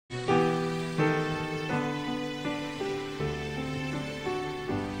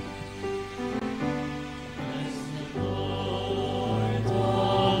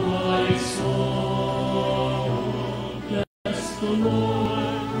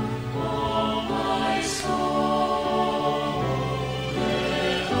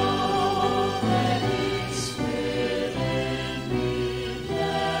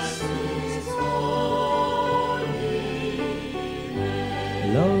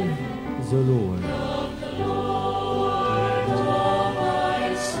the Lord.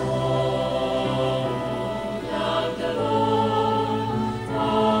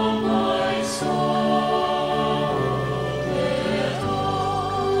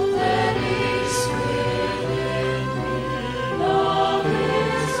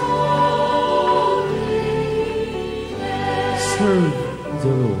 Serve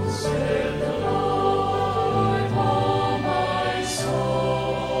the Lord. Serve the Lord, all my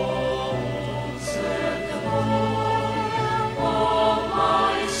soul. Serve the Lord, all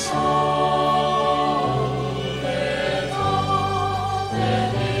my soul. With all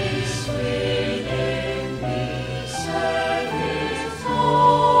that is within me, serve His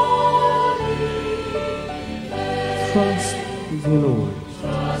holy name. Trust the Lord.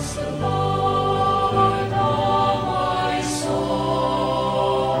 Trust the Lord, all my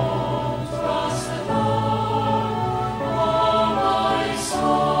soul. Trust the Lord, all my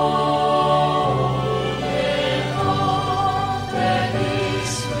soul. With all that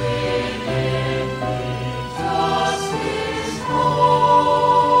is within me, trust His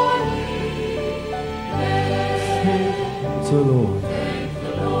holy name. Thank the Lord. Thank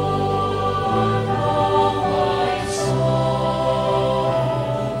the Lord, all my soul.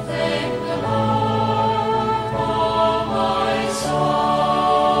 Thank the Lord, all my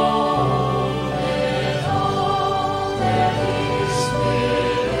soul. With all that is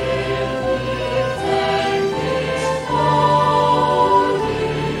within me, thank His holy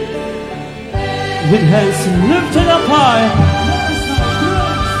name. With hands lifted up high.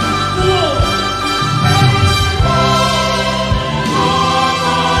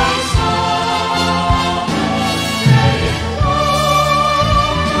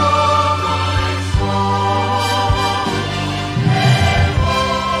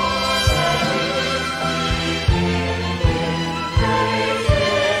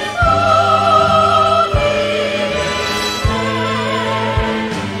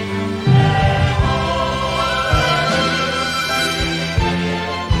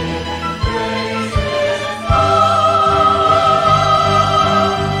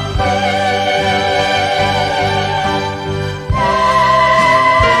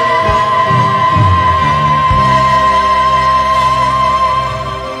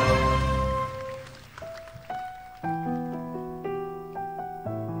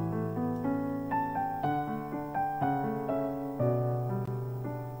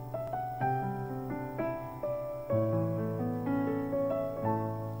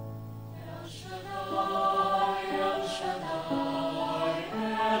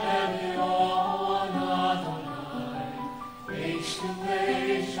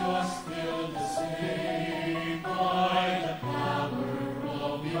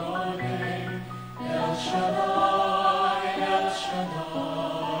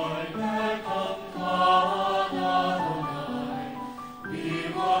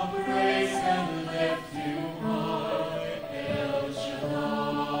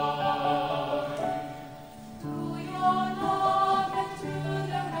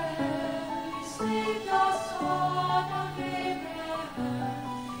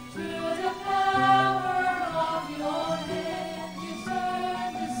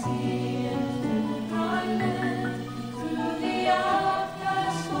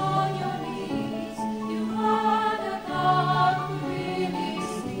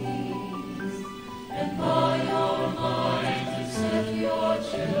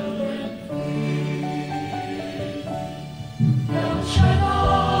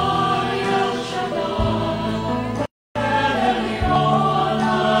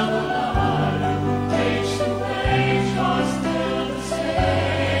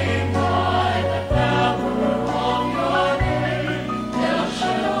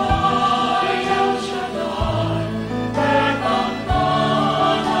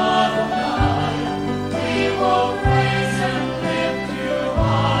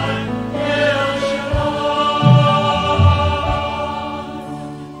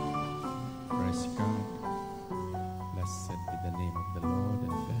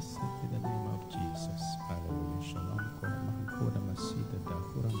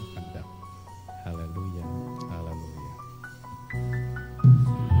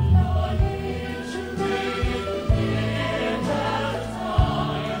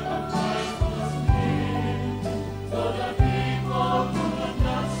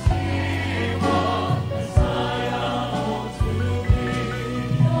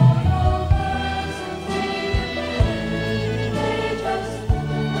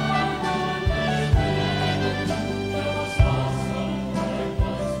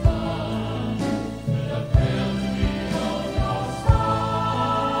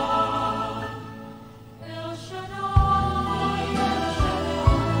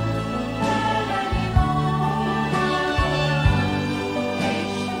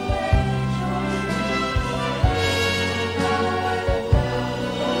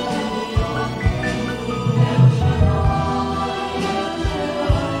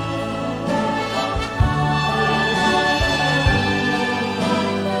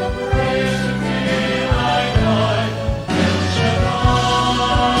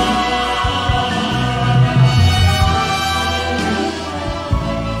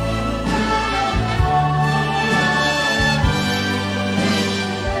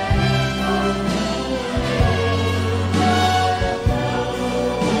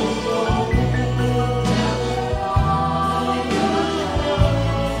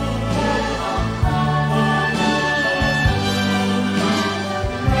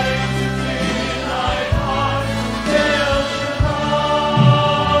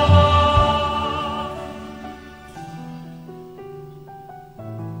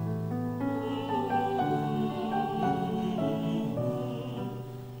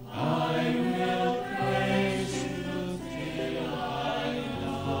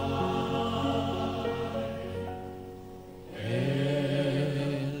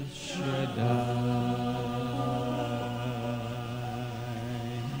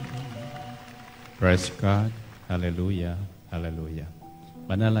 Praise God. Hallelujah. Hallelujah.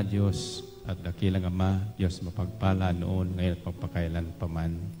 Banal na Diyos at dakilang Ama, Diyos mapagpala noon, ngayon at magpakailan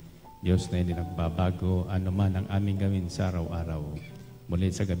paman. Diyos na hindi nagbabago, ano man ang aming gawin sa araw-araw. Muli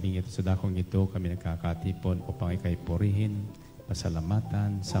sa gabing ito, sa dakong ito, kami nagkakatipon upang ikay purihin,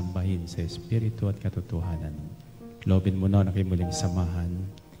 pasalamatan, sambahin sa Espiritu at katotohanan. Loobin mo na kayo muling samahan.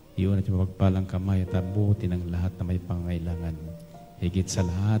 Iyon at mapagpalang kamay at abutin ang lahat na may pangailangan. Higit sa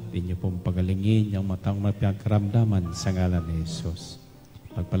lahat, inyo pong pagalingin yung matang mapagkaramdaman sa ngalan ni Jesus.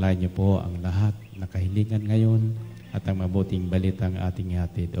 Pagpalain niyo po ang lahat na kahilingan ngayon at ang mabuting balitang ating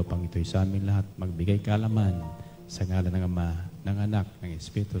hatid upang ito'y sa aming lahat magbigay kaalaman sa ngalan ng Ama, ng Anak, ng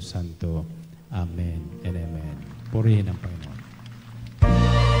Espiritu Santo. Amen and Amen. Purihin ang Panginoon.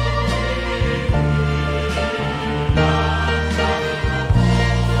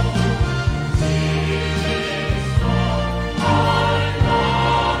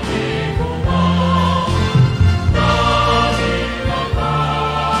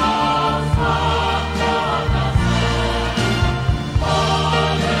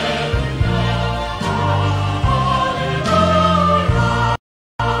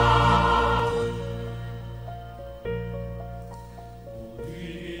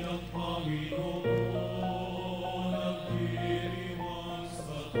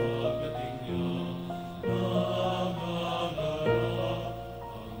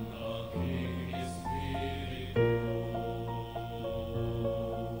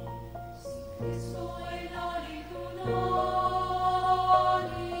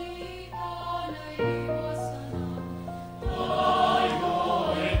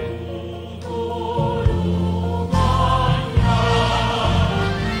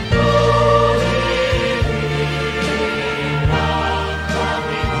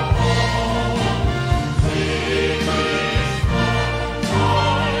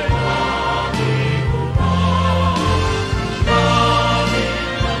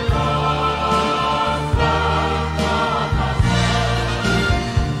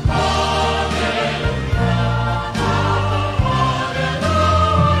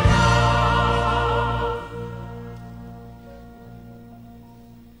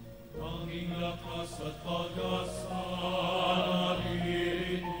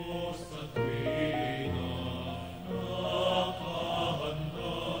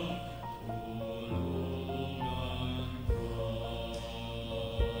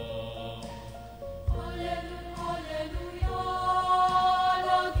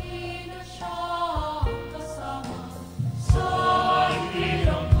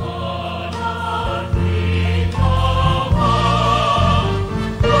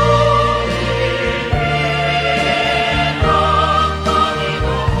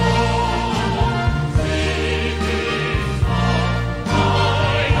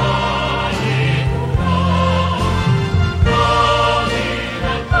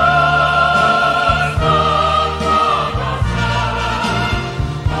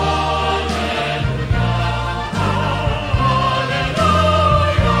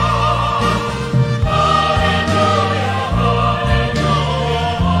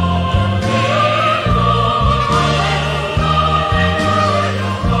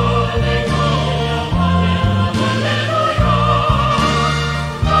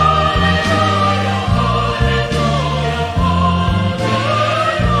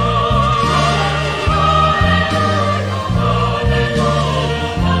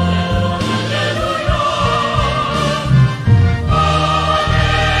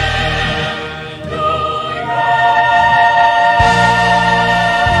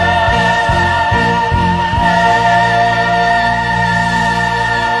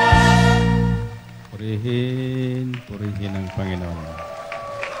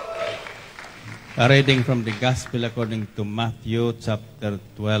 A reading from the Gospel according to Matthew chapter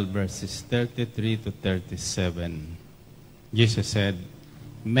 12 verses 33 to 37. Jesus said,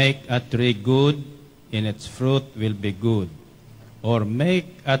 "Make a tree good, and its fruit will be good. Or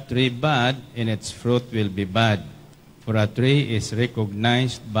make a tree bad, and its fruit will be bad. For a tree is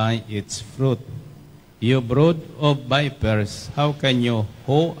recognized by its fruit. You brood of vipers, how can you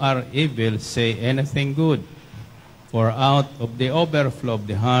who are evil say anything good? For out of the overflow of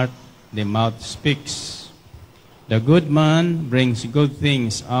the heart, the mouth speaks. The good man brings good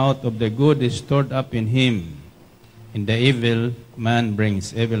things out of the good stored up in him, and the evil man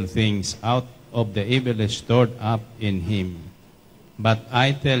brings evil things out of the evil stored up in him. But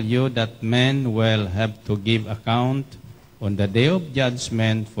I tell you that men will have to give account on the day of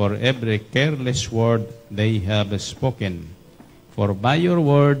judgment for every careless word they have spoken. For by your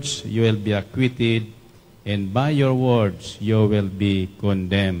words you will be acquitted, and by your words you will be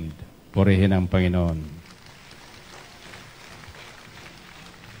condemned." Purihin ang Panginoon.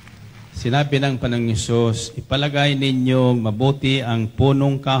 Sinabi ng Panginoong Hesus, ipalagay ninyong mabuti ang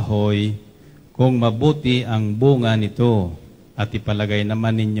punong kahoy kung mabuti ang bunga nito, at ipalagay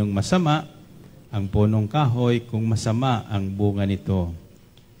naman ninyong masama ang punong kahoy kung masama ang bunga nito.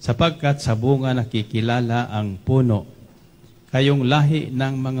 Sapagkat sa bunga nakikilala ang puno. Kayong lahi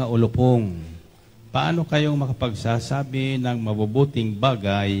ng mga ulupong, paano kayong makapagsasabi ng mabubuting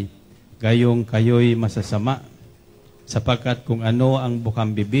bagay, gayong kayo'y masasama? Sapagkat kung ano ang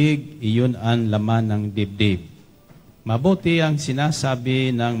bukang bibig, iyon ang laman ng dibdib. Mabuti ang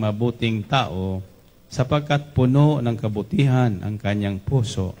sinasabi ng mabuting tao, sapagkat puno ng kabutihan ang kanyang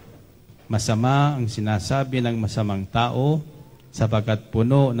puso. Masama ang sinasabi ng masamang tao, sapagkat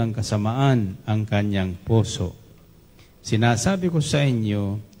puno ng kasamaan ang kanyang puso. Sinasabi ko sa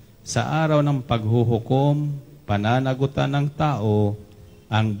inyo, sa araw ng paghuhukom, pananagutan ng tao,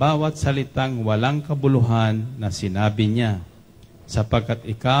 ang bawat salitang walang kabuluhan na sinabi niya, sapagkat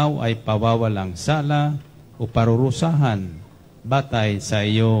ikaw ay pawawalang sala o parurusahan batay sa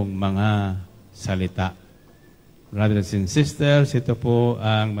iyong mga salita. Brothers and sisters, ito po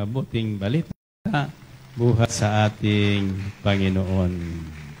ang mabuting balita buhat sa ating Panginoon.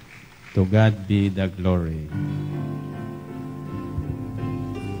 To God be the glory.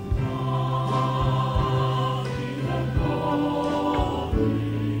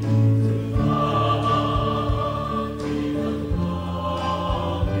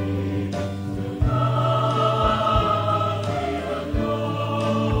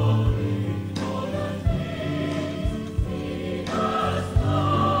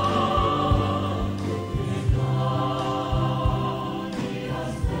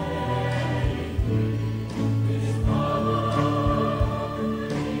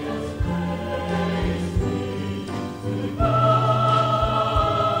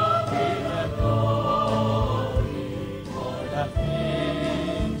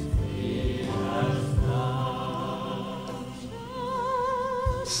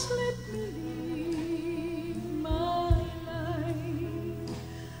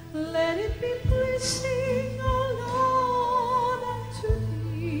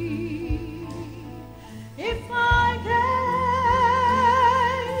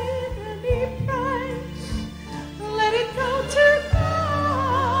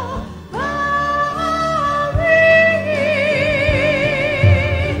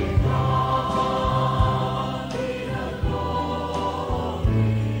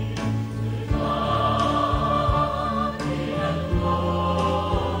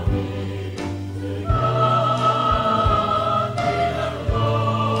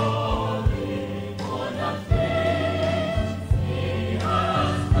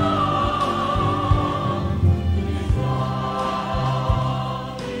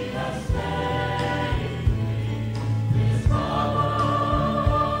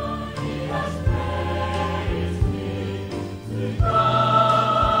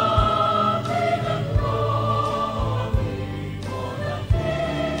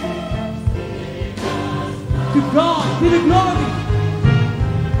 To God be the glory.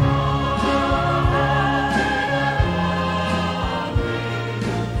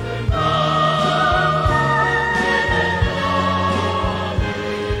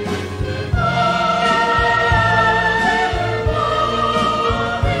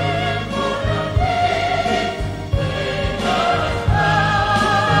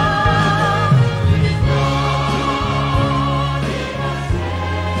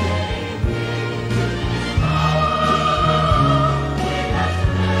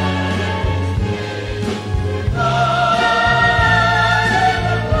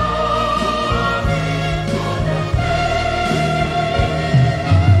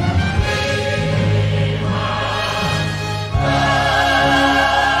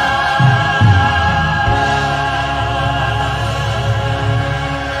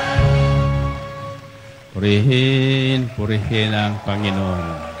 Purihin ang Panginoon.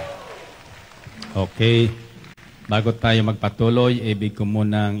 Okay. Bago tayo magpatuloy, ibig ko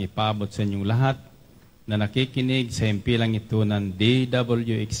munang ipaabot sa inyong lahat na nakikinig sa himpilang ito ng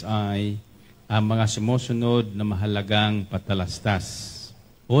DWXI ang mga sumusunod na mahalagang patalastas.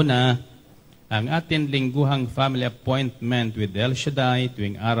 Una, ang ating lingguhang family appointment with El Shaddai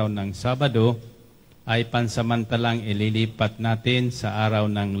tuwing araw ng Sabado ay pansamantalang ililipat natin sa araw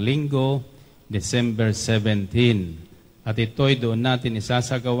ng Linggo, December 17. At ito'y doon natin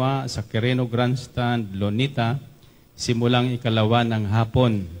isasagawa sa Quirino Grandstand, Lonita, simulang 2 ng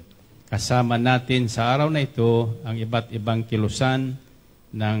hapon. Kasama natin sa araw na ito ang iba't ibang kilusan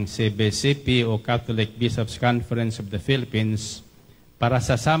ng CBCP o Catholic Bishops' Conference of the Philippines para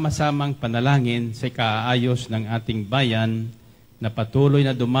sa sama-samang panalangin sa kaayos ng ating bayan na patuloy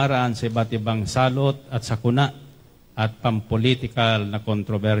na dumaraan sa iba't ibang salot at sakuna at pampolitikal na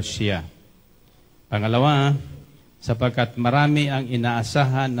kontrobersya. Pangalawa, sapagkat marami ang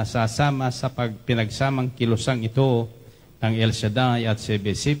inaasahan na sasama sa pinagsamang kilusang ito ng El Shaddai at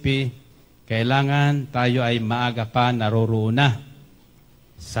CBCP, kailangan tayo ay maaga pa naroroon na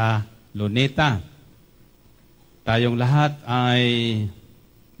sa Luneta. Tayong lahat ay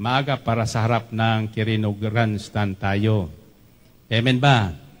maaga para sa harap ng Quirino Grandstand tayo. Amen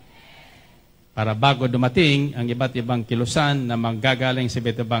ba? Para bago dumating ang iba't ibang kilusan na manggagaling sa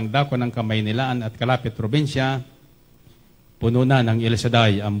iba't ibang dako ng Kamaynilaan at kalapit probinsya, puno na ng El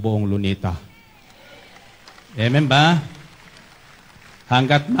Shaddai ang buong Luneta. Amen ba?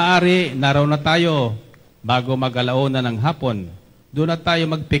 Hanggat maaari, naraw na tayo bago mag-alauna ng hapon. Doon na tayo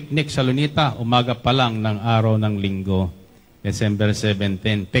mag-picnic sa Luneta, umaga pa lang ng araw ng linggo, December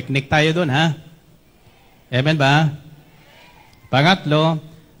 17. Picnic tayo doon, ha? Amen ba? Pangatlo,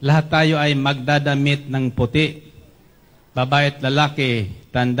 lahat tayo ay magdadamit ng puti. Babae at lalaki,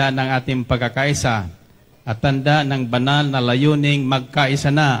 tanda ng ating pagkakaisa at tanda ng banal na layuning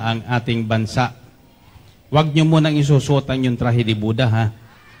magkaisa na ang ating bansa. Huwag niyo munang isusuotan yung trahe di Buddha, ha?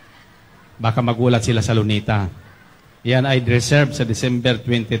 Baka magulat sila sa Luneta. Yan ay reserved sa December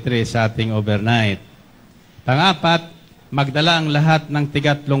 23 sa ating overnight. Pang-apat, magdala ang lahat ng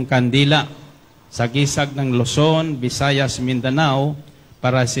tigatlong kandila sa gisag ng Luzon, Visayas, Mindanao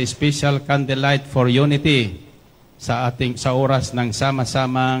para sa special candlelight for unity sa oras ng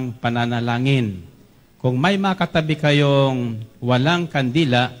sama-samang pananalangin. Kung may makatabi kayong walang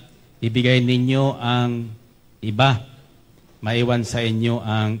kandila, ibigay ninyo ang iba. Maiwan sa inyo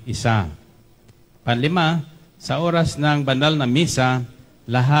ang isa. Panlima, sa oras ng banal na misa,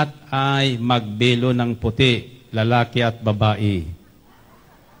 lahat ay magbelo ng puti, lalaki at babae.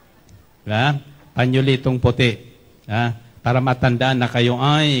 Panyulitong puti. Para matandaan na kayo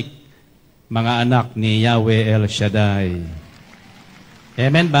ay mga anak ni Yahweh El Shaddai.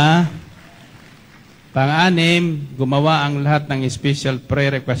 Amen ba? Pang-anim, gumawa ang lahat ng special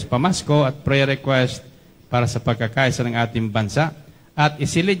prayer request pamasko at prayer request para sa pagkakaisa ng ating bansa. At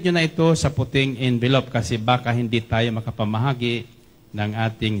isilid nyo na ito sa puting envelope kasi baka hindi tayo makapamahagi ng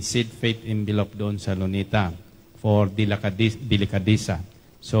ating seed faith envelope doon sa Luneta for delicadeza.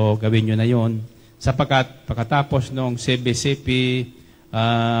 So, gawin nyo na yon. Sapagkat pagkatapos ng CBCP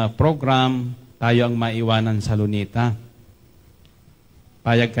program, tayo ang maiwanan sa Luneta.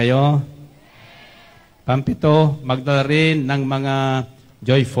 Payag kayo? Pampito, magdala rin ng mga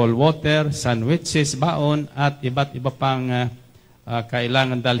joyful water, sandwiches, baon, at iba't iba pang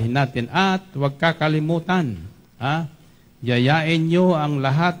kailangan dalhin natin. At huwag kakalimutan, yayain nyo ang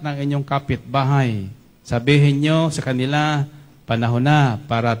lahat ng inyong kapitbahay. Sabihin nyo sa kanila, panahon na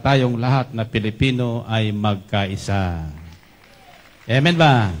para tayong lahat na Pilipino ay magkaisa. Amen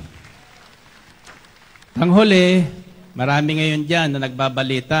ba? Panghuli, marami ngayon dyan na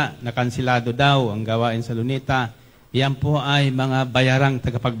nagbabalita na kansilado daw ang gawain sa Luneta. Yan po ay mga bayarang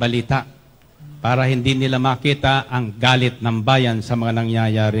tagapagbalita para hindi nila makita ang galit ng bayan sa mga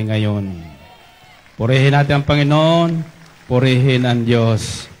nangyayari ngayon. Purihin natin ang Panginoon, purihin ang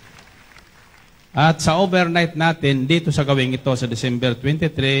Diyos. At sa overnight natin, dito sa gawing ito sa December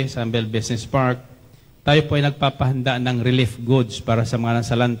 23 sa Ambel Business Park, tayo po ay nagpapahanda ng relief goods para sa mga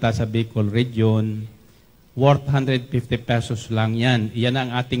nasalanta sa Bicol Region. Worth 150 pesos lang yan. Iyan ang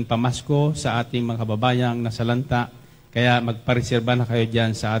ating pamasko sa ating mga kababayang nasalanta. Kaya magpareserba na kayo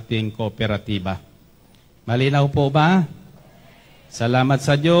dyan sa ating kooperatiba. Malinaw po ba? Salamat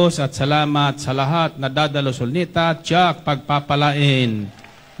sa Diyos at salamat sa lahat na dadalo sa Luneta. Tiyak pagpapalain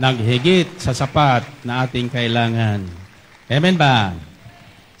ng higit sa sapat na ating kailangan. Amen ba?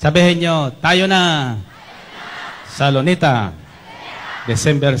 Sabihin nyo, tayo na sa Luneta,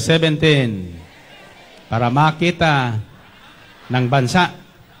 December 17, para makita ng bansa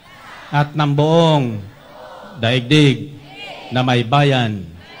at ng buong daigdig na may bayan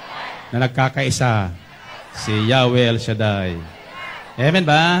na nagkakaisa, si Yahweh El Shaddai. Amen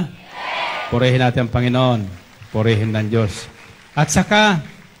ba? Purihin natin ang Panginoon. Purihin ng Diyos. At saka,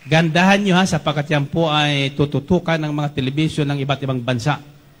 gandahan nyo sapagkat yan po ay tututukan ng mga telebisyon ng iba't ibang bansa.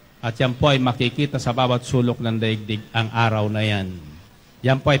 At yan po ay makikita sa bawat sulok ng daigdig ang araw na yan.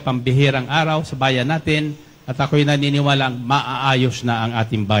 Yan po ay pambihirang araw sa bayan natin at ako'y naniniwalang maaayos na ang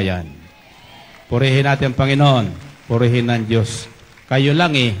ating bayan. Purihin natin ang Panginoon. Purihin ng Diyos. Kayo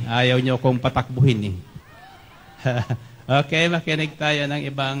lang ayaw nyo kong patakbuhin Okay, makinig tayo ng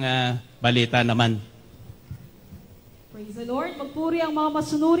ibang balita naman. Praise the Lord. Magpuri ang mga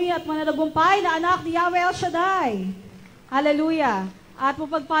masunuri at mananagumpay na anak ni Yahweh El Shaddai. Hallelujah. At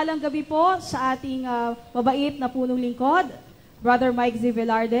mapagpalang gabi po sa ating mabait na punong lingkod, Brother Mike Z.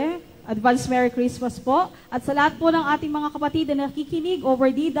 Velarde. Advance Merry Christmas po. At sa lahat po ng ating mga kapatid na nakikinig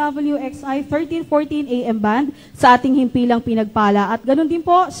over DWXI 1314 AM band sa ating himpilang pinagpala. At ganun din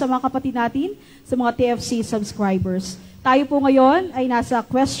po sa mga kapatid natin, sa mga TFC subscribers. Tayo po ngayon ay nasa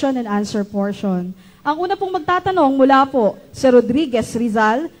question and answer portion. Ang una pong magtatanong mula po si Rodriguez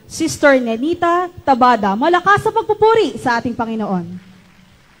Rizal, Sister Nenita Tabada. Malakas sa pagpupuri sa ating Panginoon.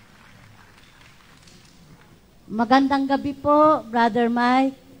 Magandang gabi po, Brother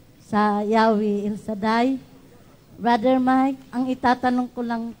Mike, sa Yahweh El Shaddai. Brother Mike, ang itatanong ko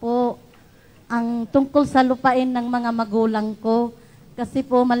lang po, ang tungkol sa lupain ng mga magulang ko. Kasi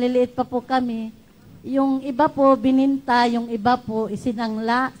po, maliliit pa po kami. Yung iba po, bininta, yung iba po,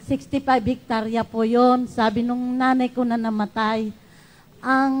 isinangla. 65 hektarya po yon. Sabi nung nanay ko na namatay.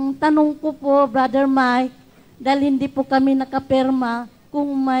 Ang tanong ko po, Brother Mike, dahil hindi po kami nakaperma,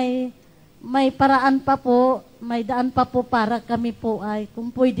 kung may paraan pa po, may daan pa po para kami po ay,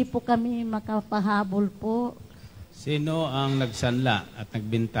 kung pwede po kami makapahabol po. Sino ang nagsanla at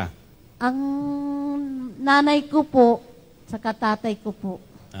nagbinta? Ang nanay ko po, saka tatay ko po.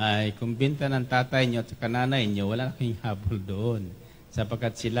 Ay, kung binta ng tatay nyo at saka nanay nyo, wala na kayong habol doon.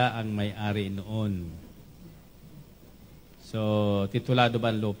 Sapagkat sila ang may-ari noon. So, titulado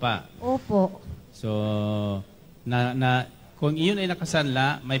ba ang lupa? Opo. So, kung iyon ay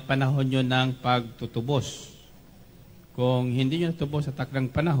nakasanla, may panahon nyo ng pagtutubos. Kung hindi nyo natubos sa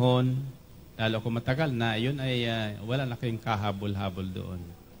takdang panahon, lalo kung matagal na, iyon ay wala na kayong kahabol-habol doon.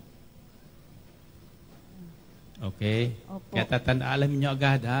 Okay? Opo. Kaya alamin nyo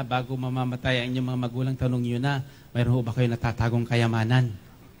agad, bago mamamatay ang inyong mga magulang, tanong nyo na, mayroon ba kayo natatagong kayamanan?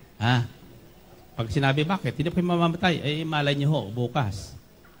 Pag sinabi, bakit? Hindi pa kayo mamamatay, ay malay nyo ho, bukas.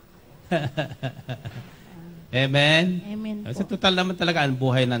 Amen? Amen po. Sa total naman talaga, ang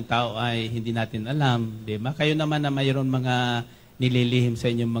buhay ng tao ay hindi natin alam. Di ba? Kayo naman na mayroon mga nililihim sa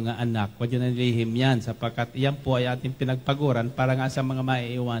inyong mga anak, huwag yun nililihim yan, sapagkat yan po ay ating pinagpaguran para nga sa mga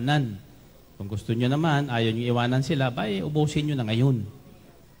maiiwanan. Kung gusto nyo naman, ayaw nyo iwanan sila, ubusin nyo na ngayon.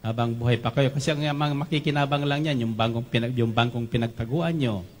 Habang buhay pa kayo. Kasi ang mga makikinabang lang yan, yung bangkong pinagtaguan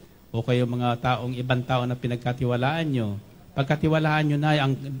nyo, o kayo mga ibang tao na pinagkatiwalaan nyo. Pagkatiwalaan nyo na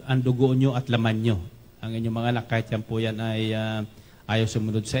ang dugo nyo at laman nyo. Ang inyong mga anak, kahit yan po yan ay ayaw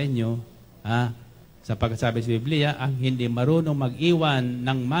sumunod sa inyo, sapagkat sabi sa Biblia, ang hindi marunong mag-iwan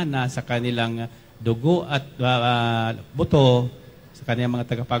ng mana sa kanilang dugo at buto, sa kanilang mga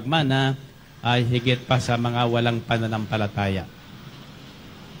tagapagmana, ay higit pa sa mga walang pananampalataya.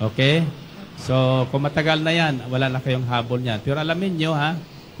 Okay? So, kung matagal na yan, wala na kayong habol niyan. Pero alamin nyo,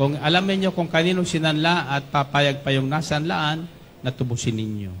 kung alamin nyo kung kaninong sinanla at papayag pa yung nasanlaan, natubusin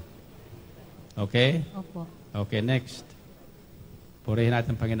ninyo. Okay? Opo. Okay, next. Purihin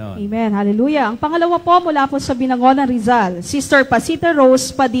natin, Panginoon. Amen. Hallelujah. Ang pangalawa po mula po sa Binangonan Rizal, Sister Pasita Rose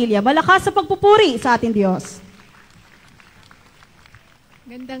Padilla. Malakas sa pagpupuri sa ating Diyos.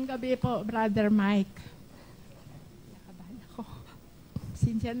 Gandang gabi po, Brother Mike. Kinakabahan ako.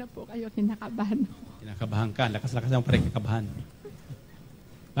 Sinsya na po kayo, kinakabahan ako. Kinakabahan ka. Lakas-lakas ang parang kinakabahan.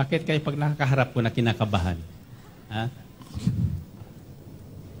 Bakit kayo pag nakakaharap ko na kinakabahan?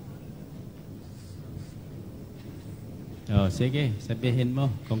 Sige, sabihin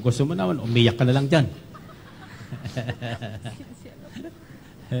mo. Kung gusto mo naman, umiyak ka na lang dyan.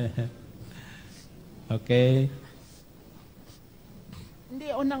 Okay. Hindi,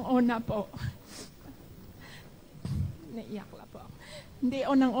 unang-una po. Naiyak la po. Hindi,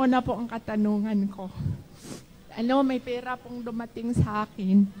 unang-una po ang katanungan ko. May pera pong dumating sa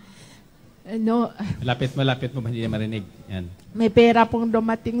akin. Lapit mo, hindi na marinig. Yan. May pera pong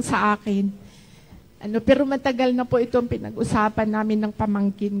dumating sa akin. Pero matagal na po itong pinag-usapan namin ng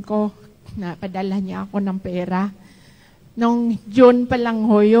pamangkin ko na padala niya ako ng pera. Nung June pa lang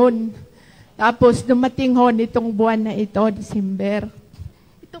ho yun. Tapos dumating ho nitong buwan na ito, December.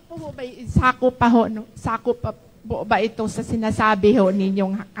 Ito po ba, sako pa po ba ito sa sinasabi ho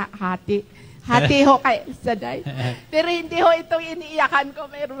ninyong hati? Hati ho kay Shaddai. Pero hindi ho itong iniiyakan ko.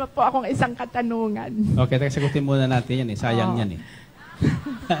 Mayroon po akong isang katanungan. Okay, sagutin muna natin yan. Sayang yan .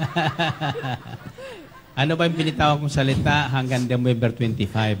 Ano ba yung binitawan kong salita hanggang November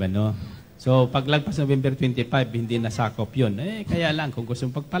 25, So, paglagpas November 25, hindi nasakop yun. Kaya lang, kung gusto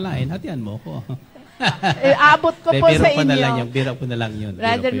mong pagpalain, hatian mo ako. Abot ko po sa inyo. Biro ko na lang yun.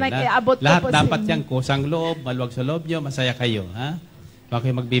 Brother Mike, abot ko lahat po sa inyo. dapat yan, kusang loob, maluwag sa loob nyo, masaya kayo. Huwag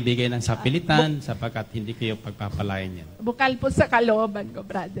kayo magbibigay ng sapilitan sapagkat hindi kayo pagpapalain yan. Bukal po sa kalooban ko,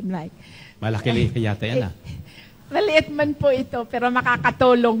 Brother Mike. Malaki yata yan Maliit man po ito, pero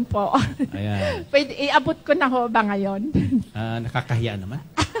makakatulong po. Ayan. Pwede, iabot ko na ho ba ngayon? Nakakahiya naman.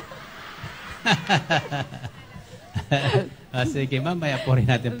 Sige, mamaya po rin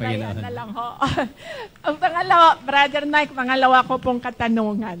natin, Mamaya Panginoon. na lang ho. Ang pangalawa, Brother Mike, pangalawa ko pong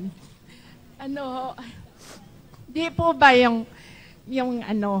katanungan. Ano ho, di po ba yung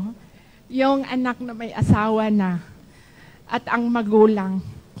anak na may asawa na at ang magulang,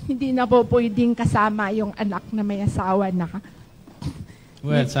 hindi na po pwedeng kasama yung anak na may asawa na?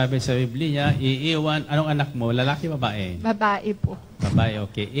 Well, sabi sa Biblia, iiwan, anong anak mo? Lalaki, babae? Babae po. Babae,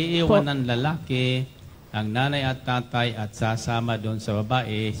 okay. Iiwan ng lalaki, ang nanay at tatay at sasama doon sa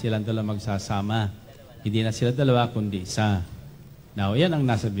babae, silang dalawa magsasama. Hindi na sila dalawa, kundi isa. Now, yan ang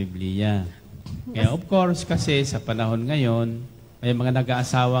nasa Biblia. Kaya of course, kasi sa panahon ngayon, may mga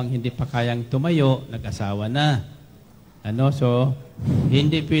nag-aasawang hindi pa kayang tumayo, nag-asawa na. So,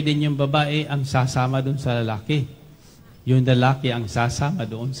 hindi pwedeng yung babae ang sasama doon sa lalaki. Yung lalaki ang sasama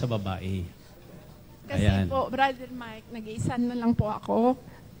doon sa babae. Kasi Ayan. po, Brother Mike, nag-iisa na lang po ako.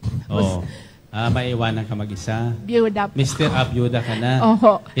 Oo. Maiwanan ka mag-isa. Biyuda po. Mr. Abyuda ka na.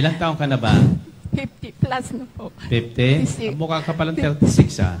 Oho. Ilang taong ka na ba? 50 plus na po. 50? Mukha ka palang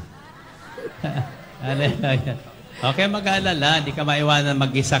 36, Okay, mag-aalala. Di ka maiwanan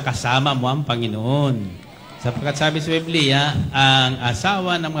mag-isa, kasama mo ang Panginoon. Sapagkat sabi sa Biblia, ang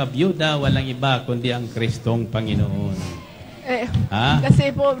asawa ng mga byuda, walang iba, kundi ang Kristong Panginoon.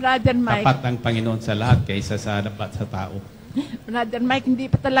 Kasi po, Brother Mike, Tapat ang Panginoon sa lahat kaysa sa dapat sa tao. Brother Mike, hindi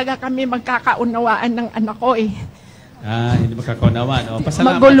pa talaga kami magkakaunawaan ng anak ko eh. Hindi magkakaunawan.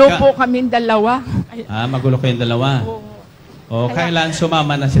 Pasalamat Magulo ka. po kaming dalawa. Magulo kayong dalawa. Oo. Kailan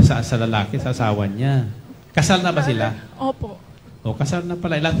sumama na siya sa lalaki, sa asawa niya? Kasal na ba sila? Opo. Kasal na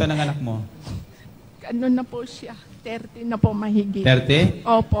pala. Ilan taon ang anak mo? Ano na po siya? 30 na po mahigit. 30?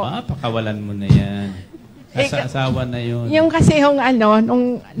 Opo. Pakawalan mo na yan. Nasa asawa na yun. Yung kasi yung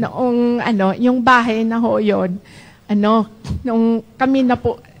yung bahay na ho yun, nung kami na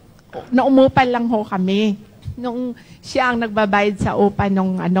po, naumupa lang ho kami. Nung siya ang nagbabayad sa upa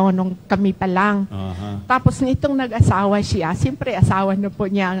nung kami pa lang. Tapos nitong nag-asawa siya, siyempre asawa na po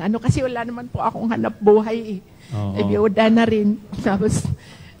niya. Kasi wala naman po akong hanap buhay eh. Biyuda na rin. Tapos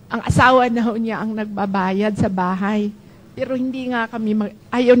ang asawa na ho niya ang nagbabayad sa bahay. Pero hindi nga kami,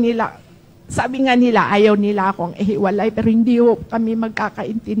 ayaw nila, sabi nga nila, ayaw nila akong ihiwalay, pero hindi ho kami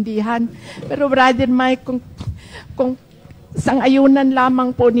magkakaintindihan. Pero Brother Mike, kung sang-ayunan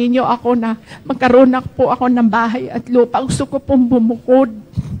lamang po ninyo ako na magkaroon po ako ng bahay at lupa. Gusto ko pong bumukod.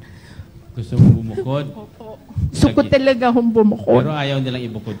 Gusto mo bumukod? Opo. Gusto ko talaga bumukod. Pero ayaw nilang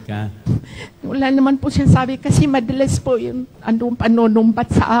ibukod ka? Wala naman po siya sabi kasi madalas po yung panunumbat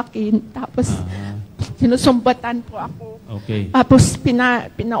sa akin. Tapos sinusumbatan po ako. Okay. Tapos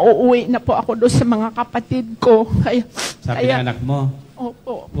pinauuwi na po ako doon sa mga kapatid ko. Sabi ng anak mo?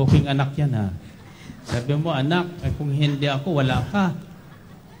 Opo. Booking anak yan Sabi mo, anak, kung hindi ako, wala ka.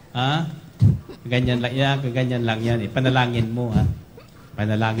 Ganyan lang yan. Panalangin mo,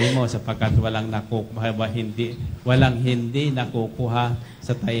 Panalangin mo sapagkat walang hindi nakukuha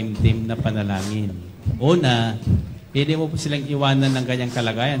sa taimtim na panalangin. Una, hindi mo po silang iwanan ng ganyang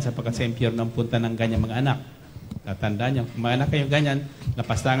kalagayan sapagkat sa impyerno ang punta ng ganyang mga anak. Tatandaan niyo, kung mga anak kayong ganyan,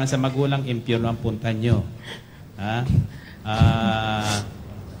 napastangan sa magulang, impyerno ang punta niyo.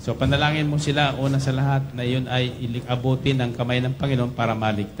 So panalangin mo sila, una sa lahat, na yun ay abutin ng kamay ng Panginoon para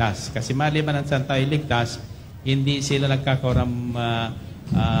maligtas. Kasi maliban ang saan tayo ligtas, hindi sila nagkakaroon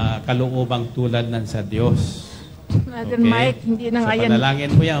kaluubang tulad ng sa Diyos. Brother Mike, hindi na so, nga yan.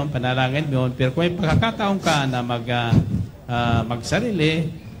 panalangin mo yun. Pero kung may pagkakataon ka na magsarili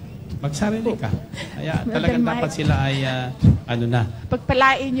ka. Kaya talagang dapat sila ay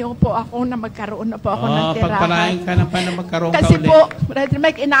Pagpalain niyo po ako na magkaroon na po ako ng tirahan. Pagpalain ka na pa na magkaroon kasi ka ulit. Po, Brother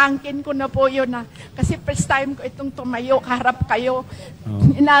Mike, inaangkin ko na po yun kasi first time ko itong tumayo, harap kayo.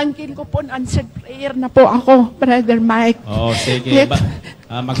 Inaangkin ko po, answered prayer na po ako, Brother Mike. Sige.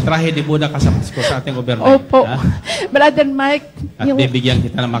 Magtrahe di Buda ka sa Pasko sa ating overnight. Opo. Brother Mike. At bibigyan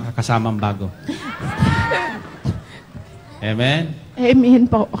kita ng makakasamang bago. Amen? Amen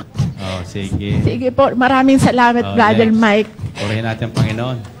po. Sige. Sige po. Maraming salamat, Brother Mike. Purihin natin ang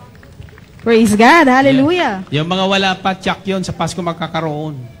Panginoon. Praise God. Hallelujah. Yung mga wala pa, check yun. Sa Pasko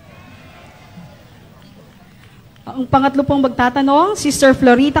magkakaroon. Ang pangatlo pong magtatanong, Sister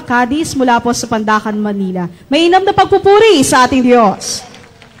Florita Cadiz mula po sa Pandacan, Manila. Mainam na pagpupuri sa ating Diyos.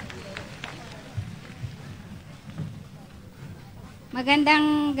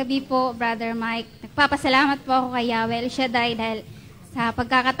 Magandang gabi po, Brother Mike. Nagpapasalamat po ako kay Yahweh El Shaddai dahil sa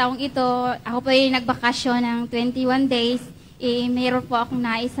pagkakataong ito, ako po ay nagbakasyon ng 21 days. Mayroon po akong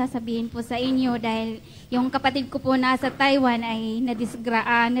nais sasabihin po sa inyo dahil yung kapatid ko po nasa Taiwan ay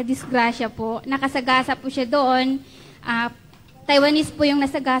nadisgrasya po. Nakasagasa po siya doon. Taiwanese po yung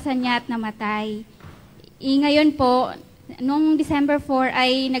nasagasan niya at namatay. Ngayon po, noong December 4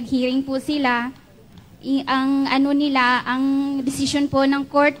 ay nag-hearing po sila. Ang decision po ng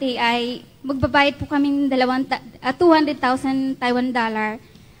korte ay magbabayad po kaming 200,000 Taiwan dollar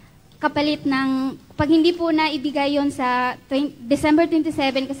kapalit ng, pag hindi po na ibigay yon sa December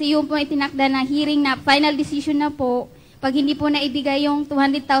 27, kasi yun po ay tinakda na hearing na final decision na po, pag hindi po na ibigay yung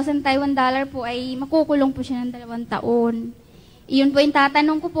 200,000 Taiwan dollar po ay makukulong po siya ng 2 taon. Iyon po yung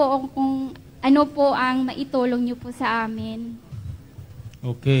tatanong ko po kung ano po ang maitulong niyo po sa amin.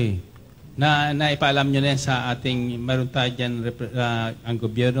 Okay. Naipaalam nyo na yan sa ating, meron tayo dyan, ang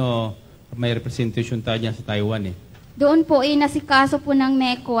gobyerno, may representation tayo dyan sa Taiwan eh. Doon po nasikaso po ng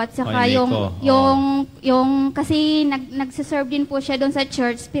MECO at saka yung kasi nagsiserve din po siya doon sa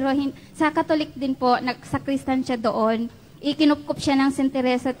church pero sa Catholic din po, nagsakristan siya doon. Ikinupkup siya ng St.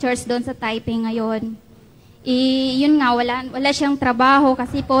 Teresa Church doon sa Taipei ngayon. Yun nga, wala siyang trabaho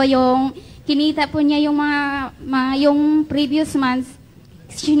kasi po yung kinita po niya yung yung previous months,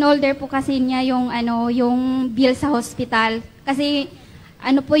 sinolder po kasi niya yung bill sa hospital. Kasi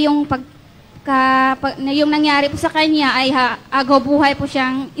po yung yung nangyari po sa kanya ay agaw buhay po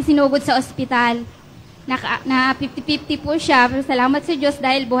siyang isinugod sa ospital. Na 50-50 po siya. Pero salamat sa Diyos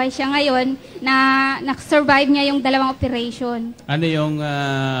dahil buhay siya ngayon na survive niya yung 2 operation. Ano yung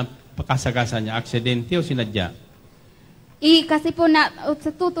Pakasagasan niya? Aksidente o sinadya? Kasi po,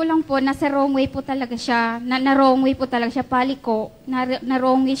 sa totoo lang po, nasa wrong way po talaga siya. Na wrong way po talaga siya. Paliko. Na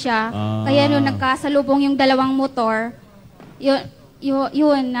wrong way siya. Kaya nung nagkasalubong yung 2 motor,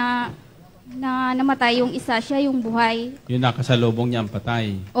 yun na namatay yung isa, siya yung buhay. Yung nakasalubong niya ang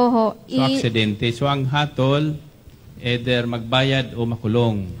patay. Oho. So, aksidente. So, ang hatol, either magbayad o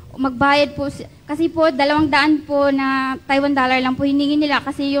makulong. Magbayad po. Kasi po, 200 po na Taiwan dollar lang po hiningi nila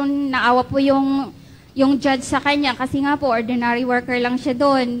kasi yung naawa po yung judge sa kanya. Kasi nga po, ordinary worker lang siya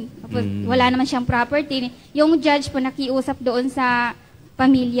doon. Wala naman siyang property. Yung judge po nakiusap doon sa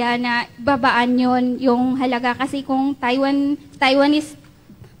pamilya na babaan yon yung halaga. Kasi kung Taiwanese,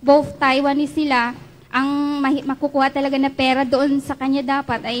 both Taiwanese sila, ang makukuha talaga na pera doon sa kanya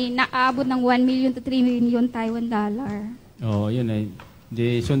dapat ay naaabot ng 1 million to 3 million Taiwan dollar. Yun ay.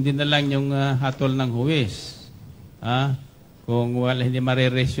 Sundin na lang yung hatol ng huwes. Kung hindi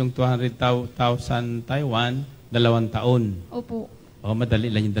marerest yung 200,000 Taiwan, 2 taon. Opo. Madali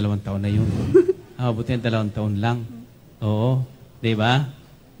lang yung 2 taon na yun. Buti yung 2 taon lang. Oo. Diba?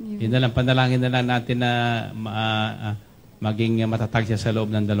 Yun na lang, panalangin na lang natin na maging matatag siya sa loob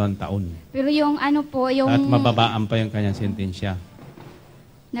ng 2 taon. Pero yung at mababaan pa yung kanyang sentensya.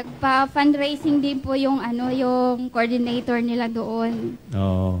 Nagpa-fundraising din po yung coordinator nila doon.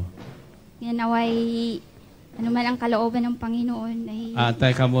 Oo. Yan naway, man ang kalooban ng Panginoon.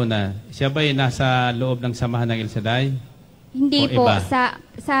 Teka muna, siya ba'y nasa loob ng samahan ng El Shaddai? Hindi po. Iba?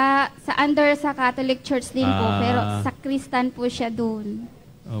 Sa under sa Catholic Church din po, pero sa Kristan po siya doon.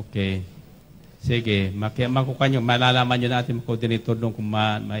 Okay. Sige, malalaman nyo natin coordinator doon kung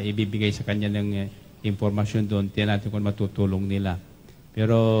maibibigay sa kanya ng informasyon doon. Tiyan natin kung matutulong nila.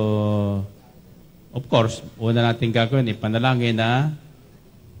 Pero, of course, una natin gagawin, panalangin na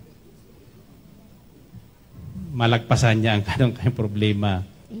malagpasan niya ang kanyang problema.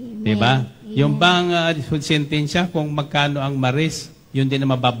 Amen. Diba? Amen. Yung bang sentensya, kung magkano ang maris, yun din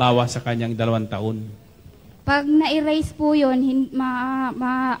na mababawa sa kanyang 2 taon. Pag na-erase po yun,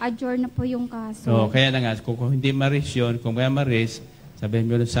 ma-adjourn na po yung kaso. Kaya na nga, kung hindi ma-raise yun, kung kaya ma-raise,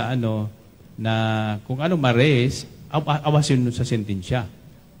 sabihin mo sa na kung ano ma-raise, awasin mo sa sentensya.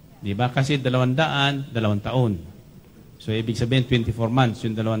 Diba? Kasi 200, 2 taon. So, ibig sabihin, 24 months,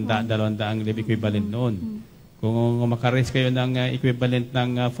 yung 200 ang equivalent noon. Kung maka-raise kayo ng equivalent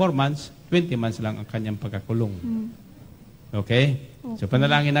ng 4 months, 20 months lang ang kanyang pagkakulong. Okay? So,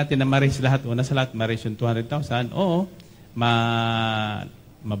 panalangin natin na ma-raise lahat. Una sa lahat, ma-raise yung 200,000. Oo,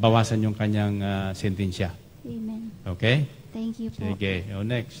 mabawasan yung kanyang sentensya. Amen. Okay? Thank you po. Sige.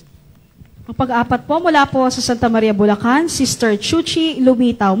 Next. Ang pag-apat po mula po sa Santa Maria, Bulacan, Sister Chuchi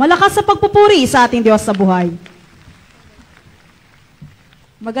Lumitaw. Malakas sa pagpupuri sa ating Diyos sa buhay.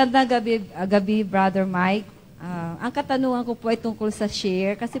 Magandang gabi, Brother Mike. Ang katanungan ko po ay tungkol sa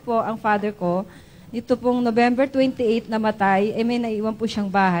share. Kasi po, ang father ko, dito pong November 28 namatay, may naiwan po siyang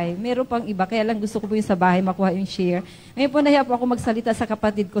bahay. Meron pang iba, kaya lang gusto ko po yung sa bahay, makuha yung share. Ngayon po nahiya po ako magsalita sa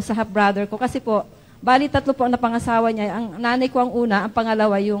kapatid ko, sa half-brother ko. Kasi po, bali 3 po ang napangasawa niya. Ang nanay ko ang una, ang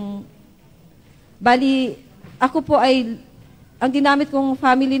pangalawa yung... Bali, ako po ay ang ginamit kong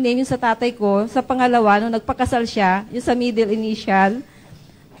family name yung sa tatay ko. Sa pangalawa, nung nagpakasal siya, yung sa middle initial.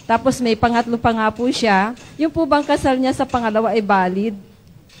 Tapos may pangatlo pa nga po siya. Yung po bang kasal niya sa pangalawa ay valid?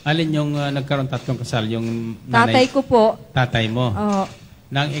 Alin yung nagkaroon tatlong kasal? Yung Tatay ko po. Tatay mo? Oo.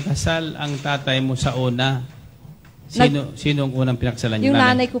 Nang ikasal ang tatay mo sa una, sino ang unang pinakasalan niyo? Yung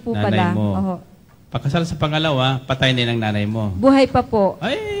nanay ko po pala. Mo. Oo. Pagkasal sa pangalawa, patay din ang nanay mo. Buhay pa po.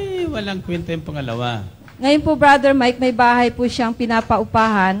 Ay, walang kwenta yung pangalawa. Ngayon po, Brother Mike, may bahay po siyang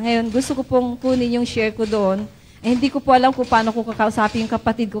pinapaupahan. Ngayon, gusto ko pong kunin yung share ko doon. Eh, hindi ko po alam kung paano ko kakausapin yung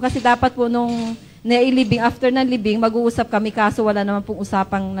kapatid ko. Kasi dapat po nung nailibing, after ng libing, mag-uusap kami kaso wala naman pong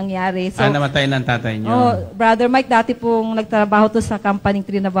usapang nangyari. So, namatay ng tatay niyo? Oh, Brother Mike, dati pong nagtrabaho to sa company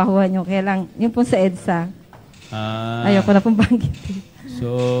trinabahuhan niyo. Kaya lang, yun po sa EDSA. Ayoko na pong banggitin. So,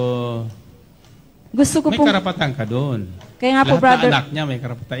 gusto ko may pong... karapatan ka doon. Kaya nga po, lahat brother... na anak niya may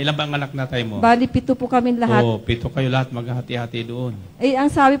karapatan. Ilan ba ang anak na tayo mo? Bali, 7 po kami lahat. Oo, 7 kayo lahat maghahati-hati doon. Eh, ang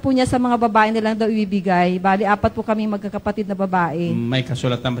sabi po niya sa mga babae nilang daw ibibigay, bali, 4 po kami magkakapatid na babae. May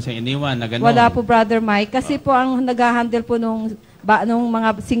kasulatan ba siyang iniwan na gano'n? Wala po, Brother Mike. Kasi po, ang nag-handle po nung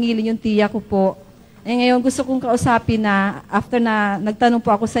mga singilin yung tiya ko po. Eh, ngayon, gusto kong kausapin na, after na nagtanong po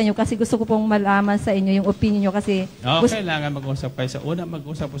ako sa inyo, kasi gusto ko pong malaman sa inyo yung opinion nyo kasi... kailangan mag-usap kayo. Sa una,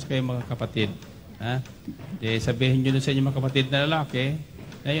 mag-usap po kayo mga kapatid. Ha? Sabihin nyo sa inyo mga kapatid na lalaki,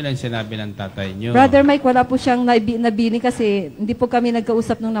 na yun ang sinabi ng tatay nyo. Brother Mike, wala po siyang nabiling kasi hindi po kami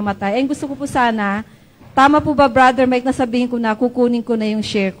nagkausap nung namatay. Eh, gusto ko po sana, tama po ba, Brother Mike, na sabihin ko na kukunin ko na yung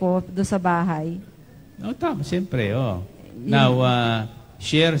share ko doon sa bahay? Tama, siyempre. Now,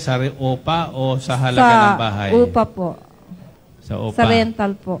 share sa OPA o sa halaga ng bahay? Sa OPA po. Sa OPA? Sa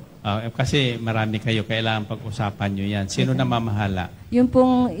rental po. Kasi marami kayo, kailangan pag-usapan nyo yan. Sino na mamahala? Yung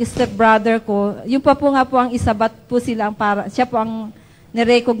pong step-brother ko, yung pa po nga po ang isa, ba't po sila ang siya po ang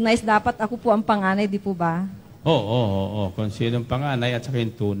nirecognize, dapat ako po ang panganay, di po ba? Oo. Kung sinong panganay at saka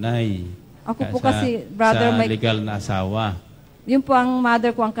yung tunay. Ako po kasi, Brother Mike... Sa legal na asawa. Yung po ang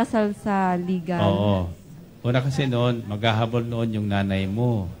mother ko ang kasal sa legal. Oo. Una kasi noon, maghahabol noon yung nanay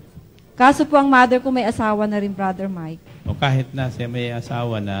mo. Kaso po ang mother ko may asawa na rin, Brother Mike. O kahit na siya may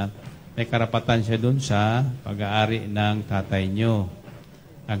asawa na, may karapatan siya dun sa pag-aari ng tatay nyo.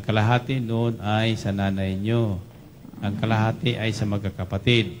 Ang kalahati noon ay sa nanay nyo. Ang kalahati ay sa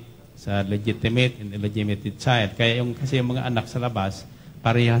magkakapatid, sa legitimate and illegitimate child. Kaya kasi yung mga anak sa labas,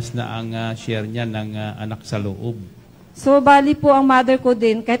 parehas na ang share niya ng anak sa loob. So, bali po ang mother ko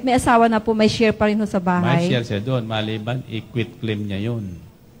din, kahit may asawa na po, may share pa rin ho sa bahay. May share siya doon. Maliban, i-quit claim niya yun.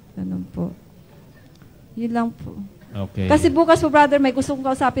 Ganun po. Yun lang po. Okay. Kasi bukas po, Brother Mike, gusto kong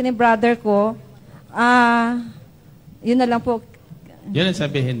kausapin ng brother ko. Yun na lang po. Yun ang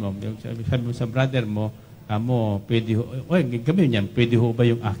sabihin mo. Sabi mo sa brother mo, pwede ho, gawin niyan, pwede ho ba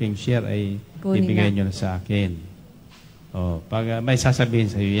yung aking share ay Kunin ibigay na. nyo na sa akin? Pag may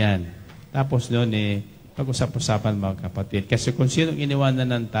sasabihin sa iyo yan. Tapos noon pag-usap-usapan mga kapatid. Kasi kung sinong iniwanan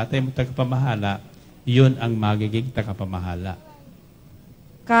ng tatay mo tagapamahala, yun ang magiging tagapamahala.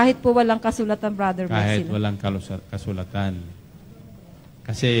 Kahit po walang kasulatan, Brother Mike. Kahit walang kasulatan.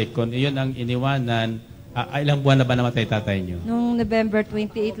 Kasi kung iyon ang iniwanan, ilang buwan na ba namatay tatay niyo? Nung November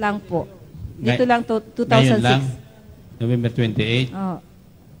 28 lang po. Dito lang, 2006. Ngayon lang? November 28? Oh.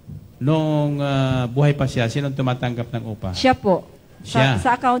 Nung buhay pa siya, sinong tumatanggap ng upa? Siya po. Siya?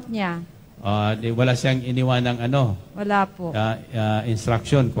 Sa account niya. Wala siyang iniwanang Wala po.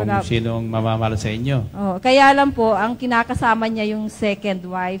 instruction kung sinong mamamala sa inyo. Kaya lang po, ang kinakasama niya yung second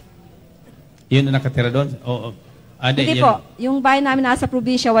wife. Yun ang nakatira doon? Hindi po. Yung bahay namin nasa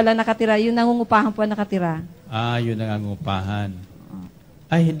probinsya, wala nakatira. Yung nangungupahan po ang nakatira. Yun ang nangungupahan.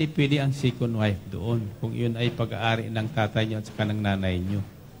 Ay, hindi pwede ang second wife doon kung yun ay pag-aari ng tatay niyo at saka ng nanay niyo.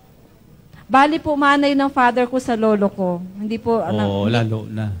 Bali po, manay ng father ko sa lolo ko. Hindi po... lalo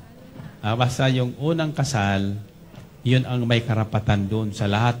na. Basta yung unang kasal, yun ang may karapatan doon sa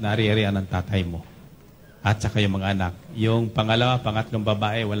lahat na ari-arian ng tatay mo. At saka yung mga anak. Yung pangalawa, pangatlong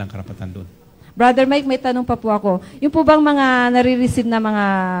babae, walang karapatan doon. Brother Mike, may tanong pa po ako. Yung po bang mga nare-receive na mga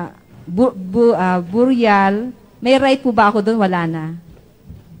burial, may right po ba ako doon? Wala na.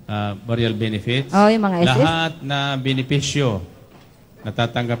 Burial benefits? Yung mga SS? Lahat na benepisyo na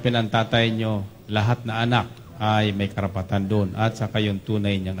tatanggapin ng tatay nyo, lahat na anak ay may karapatan doon. At saka yung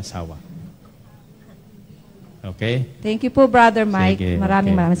tunay niyang asawa. Okay? Thank you po, Brother Mike. Sige,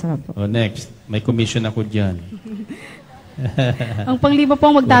 maraming salamat po. Next. May commission ako dyan. Ang panglima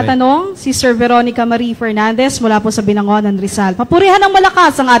pong magtatanong, si Sir Veronica Marie Fernandez mula po sa Binangonan, Rizal. Papurihan ng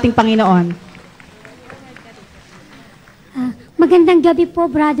malakas ang ating Panginoon. Magandang gabi po,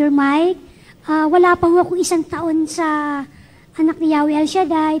 Brother Mike. Wala pa ho akong 1 taon sa anak ni Yahweh El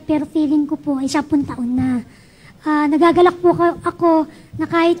Shaddai, pero feeling ko po ay 10 taon na. nagagalak po ako na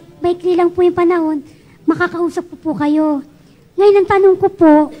kahit maikli lang po yung panahon, makakausap po kayo. Ngayon, ang tanong ko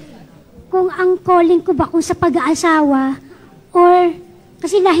po, kung ang calling ko ba kung sa pag-aasawa, or,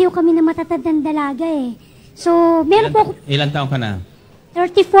 kasi lahiyo kami na matatandang dalaga eh. So, meron po ako, Ilan taon ka na?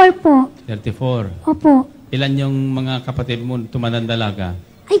 34 po. 34. Opo. Ilan yung mga kapatid mo tumandang dalaga?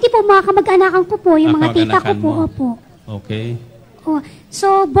 Ay, di po, mga kamag-anakan ko po, yung mga tita ko kamag-anakan po, mo. opo. Okay. Oh,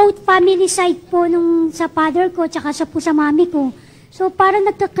 so, both family side po nung sa father ko, tsaka sa mami ko. So, parang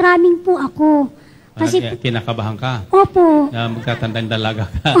nagkakraming po ako. Kasi, Kinakabahan ka? opo. Na magtatandang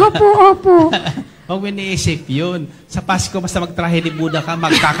dalaga ka? Opo, opo. Huwag mo iniisip yun. Sa Pasko, basta magtrahe ni Buddha ka,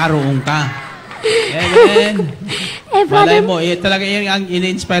 magkakaroon ka. Amen. Malay mo, talaga yun ang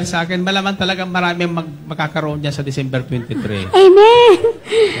in-inspire sa akin. Malaman talaga maraming magkakaroon dyan sa December 23. Amen.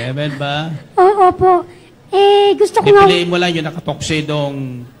 Amen ba? Oo, opo. Gusto ko nga... Pipiliin mo lang yung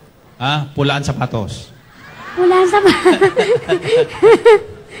nakatoksidong pulaan sapatos. Wala sa...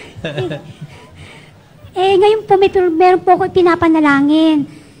 ngayon po, meron po ako pinapanalangin.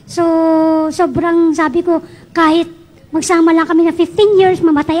 So, sobrang sabi ko, kahit magsama lang kami na 15 years,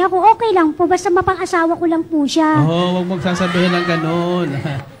 mamatay ako, okay lang po. Basta mapang-asawa ko lang po siya. Huwag mong sasabihin ng ganun.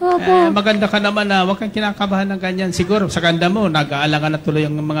 Opo. Maganda ka naman huwag kang kinakabahan ng ganyan. Siguro, sa ganda mo, nag-aalangan na tuloy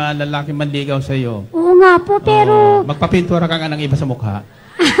ang mga lalaki manligaw sa iyo. Oo nga po, pero... Magpapintura ka nga ng iba sa mukha.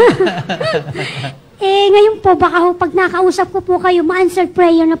 Ngayon po, baka pag nakausap ko po kayo, ma-answered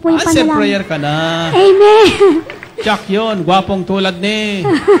prayer na po yung Answer panalangin. prayer ka na. Amen. Jack yun, gwapong tulad ni.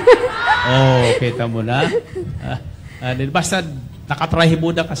 Kita mo na. Basta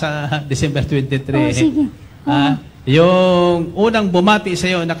nakatrahibuda ka sa December 23. Sige. Yung unang bumati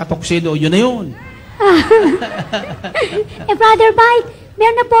sa'yo, nakatoksido, yun na yun. Brother Mike,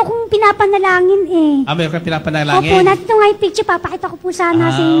 meron na po akong pinapanalangin Meron kang pinapanalangin? Opo, natin nga yung picture, papakita ko po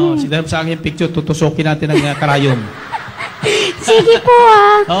sana sa inyo. Sige sa akin yung picture, tutusokin natin ng karayom. Sige po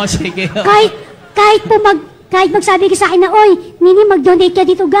sige. Kahit magsabi ka sa akin na, oy, Nini, mag-donate ka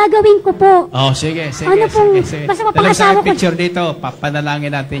dito, gagawin ko po. Sige. Sige. Basta mapakasawa ko. Picture dito, papanalangin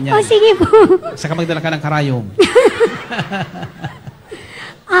natin yan. Sige po. Saka magdala ka ng karayom.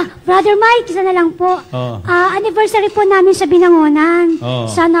 Brother Mike, isa na lang po. Anniversary po namin sa Binangonan.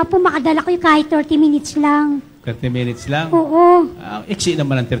 Sana po makadala ko yung kahit 30 minutes lang. 30 minutes lang? Oo. Iksi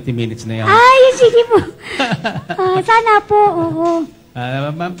naman ang 30 minutes na yan. Sige po. Sana po, oo.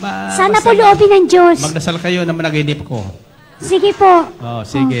 Sana po loobin ng Diyos. Magdasal kayo na managinip ko. Sige po.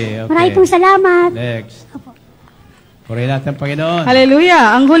 Sige. Okay. Maraming pong salamat. Next. Purihin natin, Panginoon.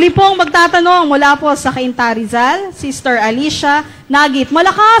 Hallelujah. Ang huli pong magtatanong mula po sa Cainta Rizal, Sister Alicia Nagit.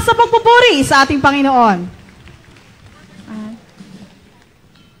 Malakas sa pagpupuri sa ating Panginoon.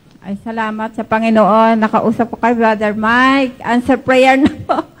 Ay, salamat sa Panginoon. Nakausap ko kay Brother Mike. Answer prayer na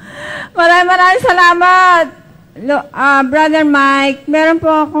po. Maraming salamat. Brother Mike, meron po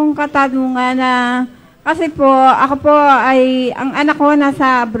akong katanungan na kasi po, ako po ay, ang anak ko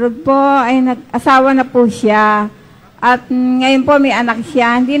nasa abroad po, ay nag-asawa na po siya. At ngayon po may anak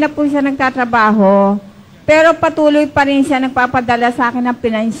siya, hindi na po siya nagtatrabaho. Pero patuloy pa rin siya nagpapadala sa akin ng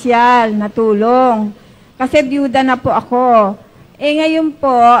pinansyal na tulong. Kasi byuda na po ako. Ngayon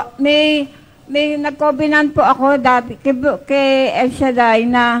po, may nag-covenant po ako dati kay Shaddai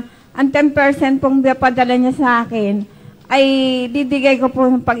na ang 10% pong padala niya sa akin ay bibigay ko po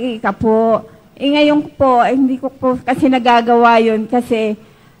ng pag-iika po. Ngayon po, hindi ko po kasi nagagawa yun kasi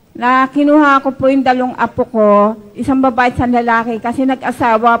kinuha ko po yung 2 apo ko, isang babae at isang lalaki kasi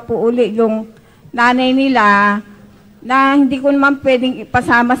nag-asawa po uli yung nanay nila na hindi ko naman pwedeng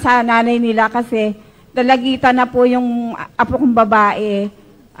ipasama sa nanay nila kasi dalagitan na po yung apo kong babae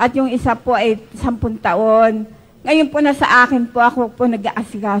at yung isa po ay 10 taon. Ngayon po nasa akin po, ako po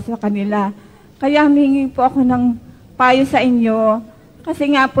nag-aasikaso kanila. Kaya humingi po ako ng payo sa inyo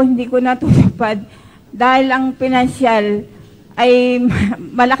kasi nga po hindi ko natutupad dahil ang pinansyal ay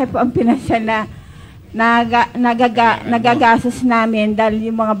malaki po ang pinansyal na nagagastos namin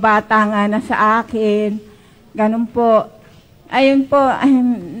dahil yung mga bata nga nasa akin. Ganun po. Ayun po,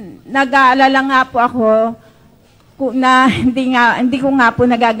 nag-aalala nga po ako na hindi ko nga po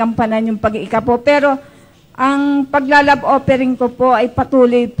nagagampanan yung pag-iika po. Pero ang paglalab offering ko po ay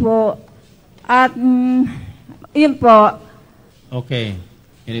patuloy po. At yun po. Okay.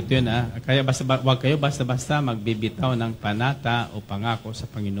 Ganito yun Kaya wag kayo basta-basta magbibitaw ng panata o pangako sa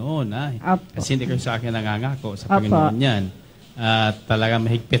Panginoon Kasi hindi kayo sa akin nangangako sa Panginoon yan. Talagang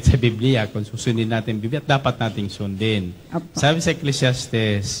mahigpit sa Biblia kung susundin natin Biblia at dapat nating sundin. Sabi sa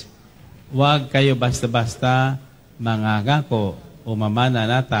Ecclesiastes, wag kayo basta-basta mangangako o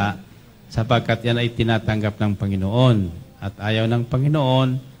mamananata sapagkat yan ay tinatanggap ng Panginoon. At ayaw ng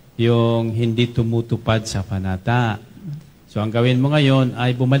Panginoon yung hindi tumutupad sa panata. So, ang gawin mo ngayon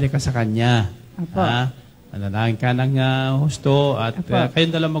ay bumalik ka sa Kanya. Apo. Manalangin ka ng husto at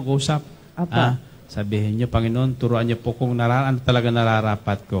kayong dalawa mag-usap. Sabihin niyo, Panginoon, turuan niyo po kung ano talaga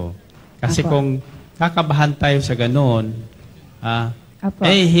nararapat ko. Kasi kung kakabahan tayo sa ganoon,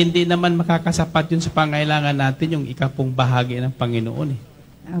 hindi naman makakasapat yun sa pangailangan natin yung ikapong bahagi ng Panginoon.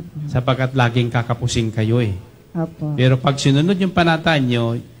 Sapagkat laging kakapusing kayo Pero pag sinunod yung panata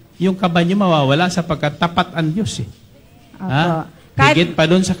nyo, yung kaba nyo mawawala sapagkat tapat ang Diyos Higit pa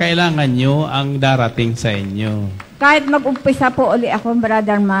doon sa kailangan nyo ang darating sa inyo. Kahit mag-umpisa po uli ako,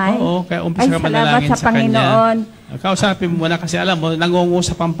 Brother Mike. Oo, kaya umpisa ka manalangin sa Panginoon. Kanya. Kausapin mo muna kasi alam mo,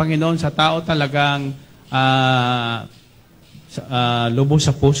 nangungusap ang Panginoon sa tao talagang lubos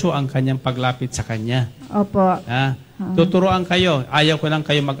sa puso ang kanyang paglapit sa Kanya. Opo. Tuturuan kayo. Ayaw ko lang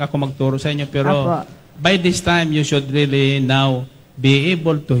kayo ako magturo sa inyo, pero by this time, you should really now be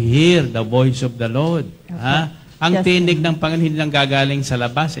able to hear the voice of the Lord. Ang tinig ng Panginoon hindi lang gagaling sa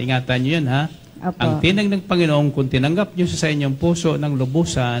labas. Ingatan nyo yun, Ang tinig ng Panginoon, kung tinanggap nyo sa inyong puso ng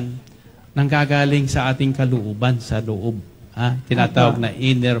lubusan, nanggagaling sa ating kalooban, sa loob. Tinatawag na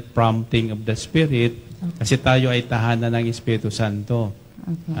inner prompting of the Spirit, kasi tayo ay tahanan ng Espiritu Santo.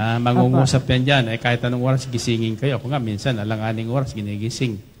 Mangungusap yan dyan. Kahit anong oras gisingin kayo. Ako nga, minsan, alanganing oras,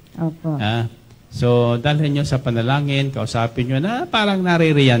 ginigising. So, dalhin nyo sa panalangin, kausapin nyo na parang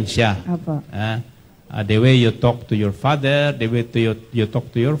naririyan siya. The way you talk to your father, the way you talk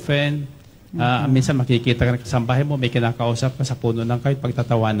to your friend. Minsan makikita ka sa bahay mo, may kinakausap ka sa puno ng kahoy,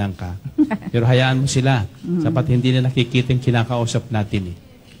 pagtatawanan ka. Pero hayaan mo sila, sapat hindi na nakikita yung kinakausap natin.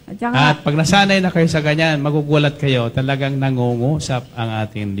 At pag nasanay na kayo sa ganyan, magugulat kayo, talagang nangungusap ang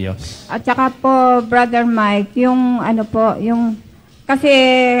ating Diyos. At saka po, Brother Mike, kasi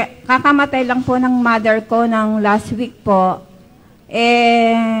kakamatay lang po ng mother ko ng last week po.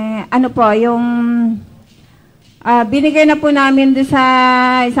 Binigay na po namin doon sa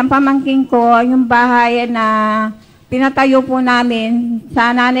isang pamangking ko, yung bahay na pinatayo po namin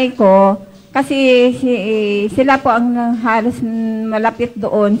sa nanay ko. Kasi sila po ang halos malapit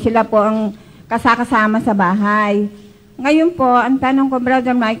doon. Sila po ang kasakasama sa bahay. Ngayon po, ang tanong ko,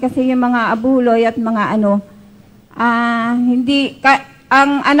 Brother Mike, kasi yung mga abuloy at mga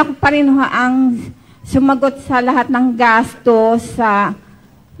ang anak ko pa rin ang sumagot sa lahat ng gastos, sa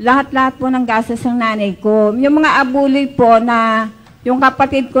lahat-lahat po ng gastos ng nanay ko. Yung mga abuloy po na yung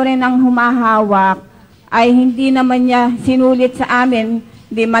kapatid ko rin ang humahawak, ay hindi naman niya sinulit sa amin,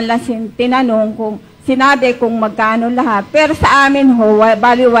 hindi man lang tinanong kung sinabi kung magkano lahat. Pero sa amin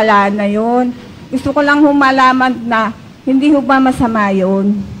baliwala na yun. Gusto ko lang humalaman na hindi ba masama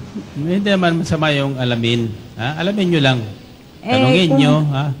yun. Hindi naman masama yung alamin. Alamin nyo lang. Tanungin nyo.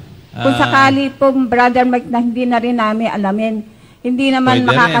 Kung sakali po, Brother Mike, na hindi na rin namin alamin, hindi naman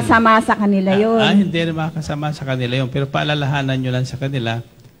makakasama sa kanila yun. Hindi naman makakasama sa kanila yun. Pero paalalahanan nyo lang sa kanila,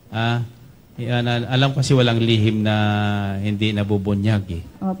 alam kasi walang lihim na hindi nabubunyag.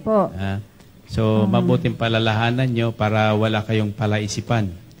 Opo. So, mabuting paalalahanan nyo para wala kayong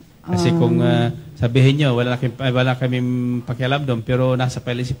palaisipan. Kasi kung sabihin nyo, wala kaming pakialam doon, pero nasa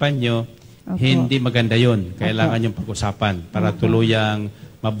palaisipan nyo, hindi maganda yun. Kailangan yung pag-usapan para tuluyang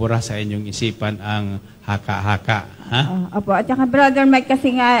mabura sa inyong isipan ang haka-haka. Opo. At saka, Brother Mike,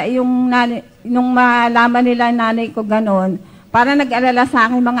 kasi nga, nung malaman nila nanay ko ganon, para nag-alala sa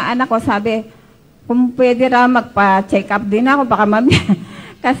akin mga anak ko, sabi, kung pwede raw magpa-check up din ako, baka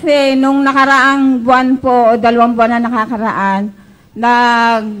kasi nung nakaraang buwan po, o 2 buwan na nakakaraan,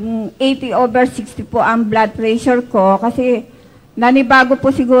 nag-80/60 po ang blood pressure ko, kasi nanibago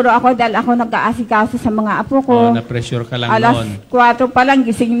po siguro ako dahil ako nag-aasikaso sa mga apo ko. Na-pressure ka lang Alas noon. 4 pa lang,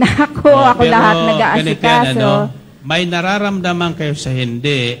 gising na ako. Ako lahat nag-aasikaso. May nararamdaman kayo sa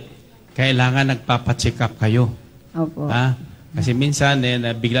hindi, kailangan nagpapacheck up kayo. Opo. Kasi minsan,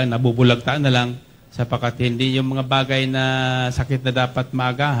 biglang nabubulagtaan na lang sapagkat hindi yung mga bagay na sakit na dapat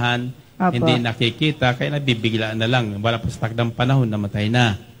maagahan, hindi nakikita, kaya nabibiglaan na lang. Wala pa sa takdang panahon, namatay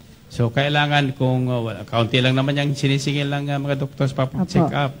na. So, kailangan kung kaunti lang naman yung sinisingil lang mga doctors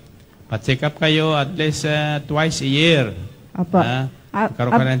pa-check up. Pa-check up kayo at least twice a year.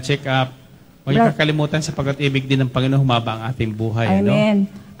 Karoon ka ng check up. Huwag niyo kakalimutan sapagkat ibig din ng Panginoon humaba ang ating buhay.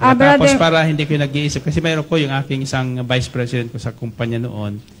 Amen. Tapos para hindi kayo nag-iisip, kasi mayroon ko yung aking isang vice president ko sa kumpanya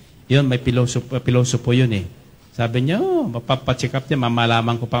noon, yun, may pilosopo yun Sabi niya, mapapacheck up niya,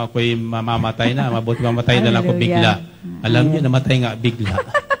 mamalaman ko pa ako'y mamamatay na, mabuti mamatay na lang ako bigla. Alam niyo, namatay nga bigla.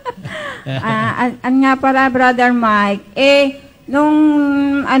 Nga para, Brother Mike, yung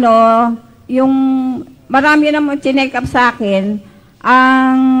marami naman chinek up sa akin,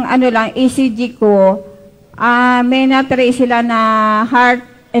 ang ECG ko, may na-trace sila na heart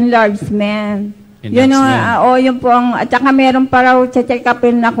enlargement. Yun yun po ang, at saka meron pa raw, check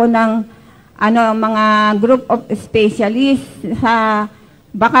upin ako ng mga group of specialists sa,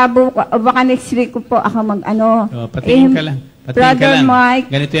 baka next week ko po ako patingin ka lang. Brother Mike,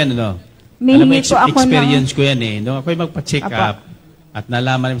 ganito yan, mingi po ako experience ko yan Nung ako'y magpa-check up at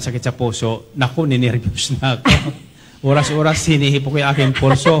nalaman yung sakit sa puso, naku, ninervyos na ako. Oras-oras, hinihipo ko yung aking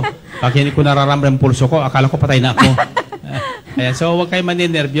pulso. Pag hindi ko nararamdaman yung pulso ko, akala ko patay na ako. So, huwag kayo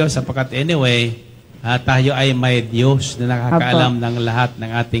maninervyos sapagkat anyway, tayo ay may Diyos na nakakaalam ng lahat ng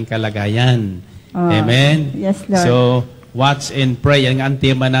ating kalagayan. Amen? Yes, Lord. So, watch and pray. Yan ang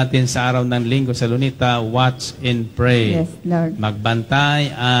tema natin sa araw ng linggo sa Lunita, watch and pray. Yes, Lord.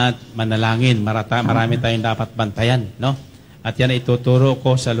 Magbantay at manalangin. Marami tayong dapat bantayan, no? At yan ay ituturo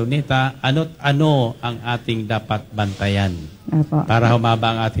ko sa Lunita, ano't ano ang ating dapat bantayan. Para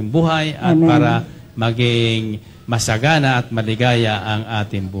humaba ang ating buhay at para maging masagana at maligaya ang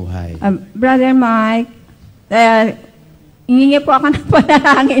ating buhay. Brother Mike, hihingi po ako ng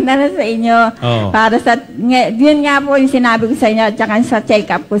panalangin na sa inyo. Para sa, yun nga po yung sinabi ko sa inyo at saka sa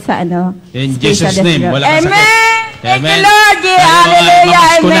check-up ko sa In Jesus' name, wala kang sakit. Amen! Thank you, Lord!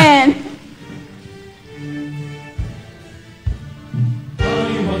 Hallelujah! Amen!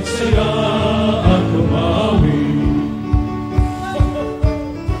 Magsaya at lumawi.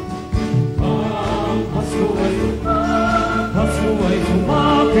 Ang Pasko ay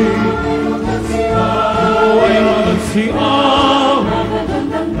tumapit. Ako ay magsiaw.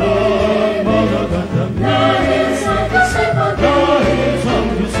 Magagandang dahil sa Diyos ay pag-ibig.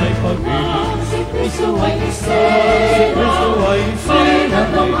 Si Kristo ay isip.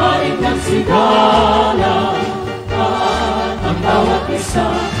 Nagmamalig ng sigala. Ang bawat isa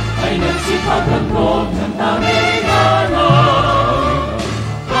ay nagsipaghandog ng tanging hanay.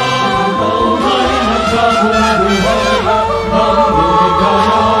 Ang buhay nagbagong buhay, ang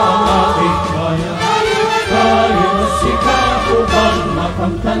lumigaya ang ating bayan. Tayo masikap upang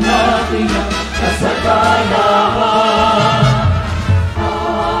makamtan natin ang kasaganahan.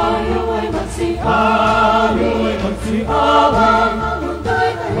 Tayo ay magsiawin, ang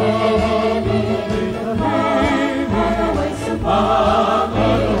mundo'y tahimik. Alaway sumang,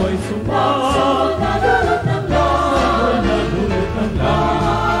 nadulot ng lang,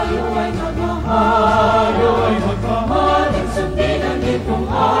 tayo ay magmahal, sundin ang itong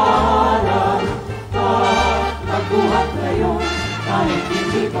aral, at magbuhat ngayon, kahit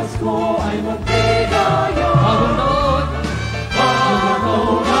hindi Pasko ay magbigayo.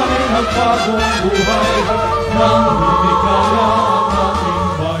 Bagong taon ay nagbagong buhay, nang lumigaya ang ating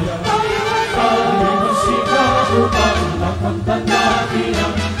bayan. Tayo masikap upang makamtan natin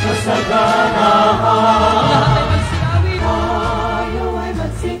ang kasaganahan. Tayo ay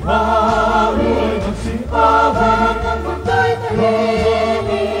magsiawin, ang mundo'y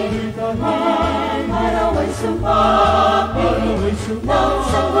tahimik. Ang araw ay sumapit, ng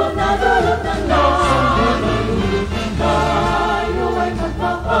sanggol na dulot ng langit. Tayo ay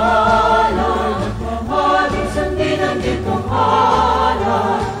magmahal, maging sundin ang gintong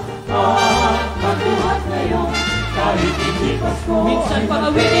aral. At magbuhat ngayon, kahit hindi Pasko minsan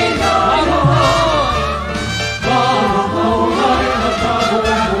pangawinin tayo. Bagong ay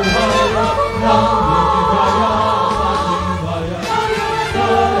nagbagong buhay, nang lumigaya ang ating bayan.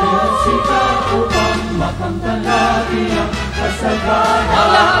 Tayo magsikap upang makamtan natin ang kasaganahan. Ang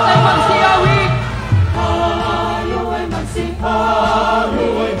lahat ay magsiawit. Tayo ay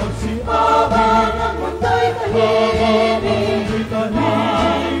magsiawit, ang mundo'y tahimik. Ang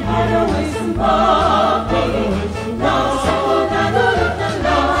araw ay sumapit, ng sanggol na dulot ng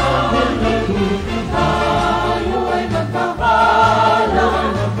langit. Tayo ay magmahal,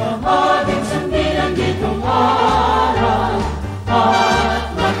 maging sundin ang gintong aral.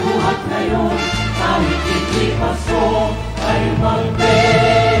 At magbuhat ngayon, kahit hindi Pasko ay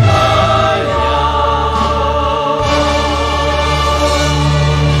magbigaya.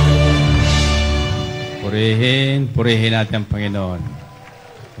 Purihin natin ang Panginoon.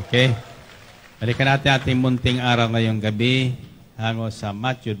 Okay? Balikan natin ating munting araw ngayong gabi hango sa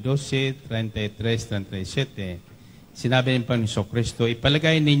Matthew 12, 33-37. Sinabi ng Panginoon Kristo,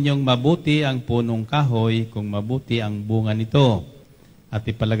 ipalagay ninyong mabuti ang punong kahoy kung mabuti ang bunga nito. At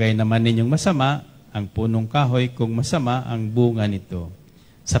ipalagay naman ninyong masama ang punong kahoy kung masama ang bunga nito.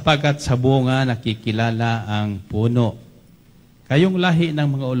 Sapagkat sa bunga nakikilala ang puno. Kayong lahi ng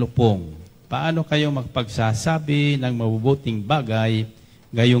mga ulupong, paano kayo magpagsasabi ng mabubuting bagay,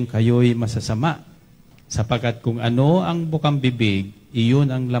 gayong kayo'y masasama? Sapagkat kung ano ang bukang bibig,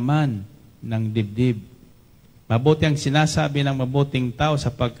 iyon ang laman ng dibdib. Mabuti ang sinasabi ng mabuting tao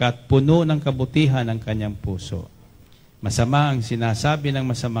sapagkat puno ng kabutihan ang kanyang puso. Masama ang sinasabi ng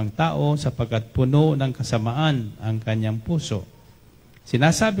masamang tao sapagkat puno ng kasamaan ang kanyang puso.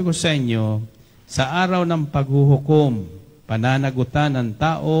 Sinasabi ko sa inyo, sa araw ng paghuhukom, pananagutan ng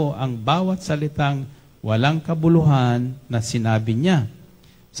tao ang bawat salitang walang kabuluhan na sinabi niya,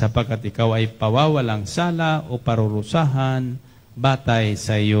 sapagkat ikaw ay pawawalang sala o parurusahan batay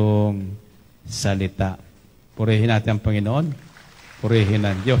sa iyong salita. Purihin natin ang Panginoon. Purihin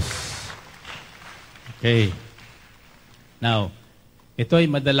ang Diyos. Okay. Now, ito ay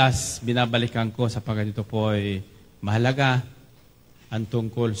madalas binabalikan ko sapagkat ito po ay mahalaga ang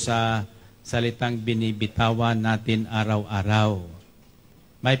tungkol sa salitang binibitawan natin araw-araw.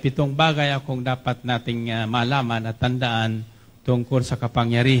 May 7 bagay akong dapat nating malaman at tandaan tungkol sa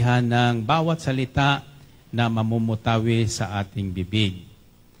kapangyarihan ng bawat salita na mamumutawi sa ating bibig.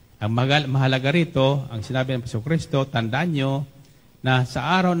 Ang mahalaga rito, ang sinabi ng Kristo, tandaan nyo na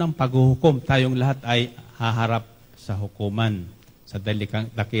sa araw ng paghuhukom, tayong lahat ay haharap sa hukuman, sa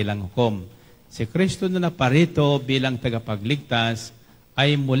dakilang hukom. Si Kristo na naparito bilang tagapagligtas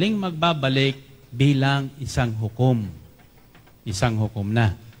ay muling magbabalik bilang isang hukom. Isang hukom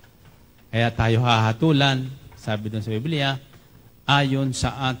na. Kaya tayo hahatulan, sabi doon sa Biblia, ayon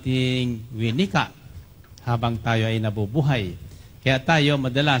sa ating winika habang tayo ay nabubuhay. Kaya tayo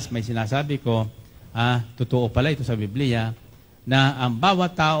madalas may sinasabi ko, totoo pala ito sa Biblia, na ang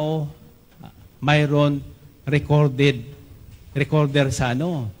bawat tao mayroon recorder sa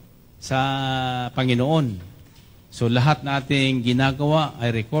sa Panginoon. So lahat na ating ginagawa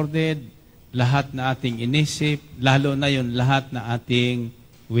ay recorded, lahat na ating inisip, lalo na yun lahat na ating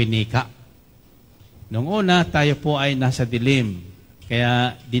winika. Noong una, tayo po ay nasa dilim,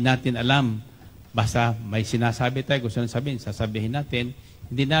 kaya di natin alam, basta may sinasabi tayo, gusto nang sabihin, sasabihin natin,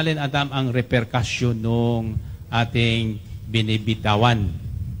 hindi natin alam ang repercussion nung ating binibitawan.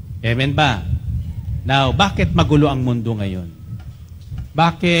 Amen ba? Now, bakit magulo ang mundo ngayon?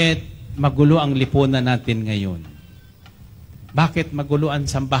 Bakit magulo ang lipunan natin ngayon? Bakit magulo ang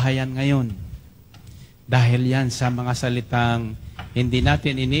sambahayan ngayon? Dahil yan sa mga salitang hindi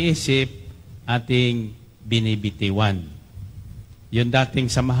natin iniisip, ating binibitiwan. Yung dating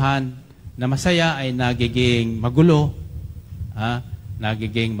samahan na masaya ay nagiging magulo,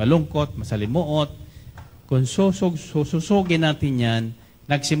 nagiging malungkot, masalimuot. Kung susugin natin yan,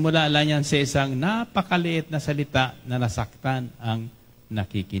 nagsimula lang yan sa isang napakaliit na salita na nasaktan ang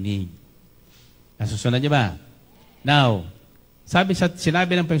nakikinig. Nasusunod niyo ba? Now,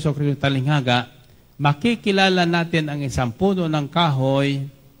 sinabi ng Panginoon Kristo talinghaga, makikilala natin ang isang puno ng kahoy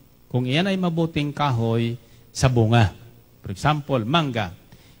kung iyan ay mabuting kahoy sa bunga. For example, mangga.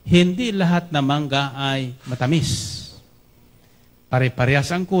 Hindi lahat na mangga ay matamis.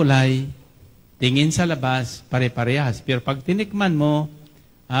 Pare-parehas ang kulay, tingin sa labas, pare-parehas. Pero pag tinikman mo,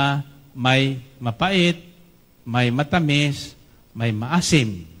 may mapait, may matamis, may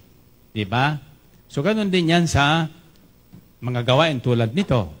maasim. Diba? So, ganun din yan sa mga gawain tulad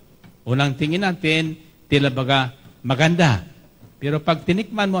nito. Unang tingin natin, tila baga maganda. Pero pag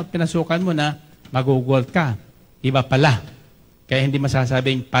tinikman mo at pinasukan mo na, magugulat ka. Iba pala. Kaya hindi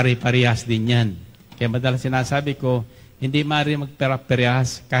masasabing pare-parehas din yan. Kaya madalas sinasabi ko, hindi maaari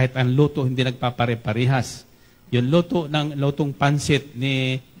magpera-parehas kahit ang luto hindi nagpapare-parehas. Yung lutong pansit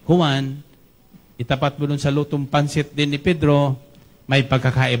ni Juan, itapat mo dun sa lutong pansit din ni Pedro, may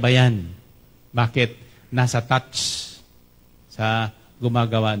pagkakaiba yan. Bakit? Nasa touch sa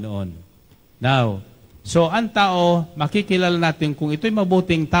gumagawa noon. Now, so ang tao, makikilala natin kung ito'y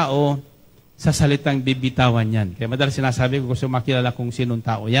mabuting tao sa salitang bibitawan yan. Kaya madalas sinasabi ko, gusto makilala kung sinong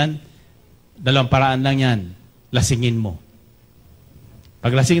tao yan, 2 paraan lang yan. Lasingin mo.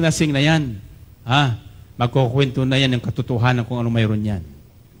 Pag lasing-lasing na yan, magkukwento na yan yung katotohanan kung ano mayroon yan.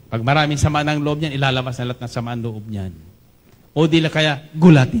 Pag maraming sama ng loob niyan, ilalabas na lahat ng samaan loob niyan. O di la kaya,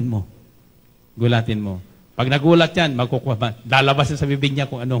 gulatin mo. Gulatin mo. Pag nagulat yan, lalabas na sa bibig niya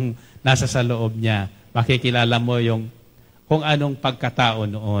kung anong nasa sa loob niya. Makikilala mo yung kung anong pagkatao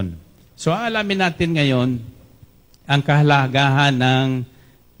noon. So, alamin natin ngayon ang kahalagahan ng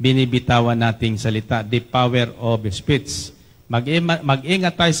binibitawan nating salita, the power of speech.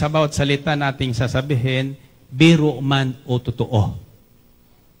 Mag-ingat tayo sa bawat salita nating sasabihin, biro man o totoo.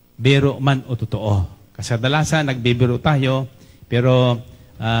 Biro man o totoo. Kasi kadalasan, nagbibiro tayo, pero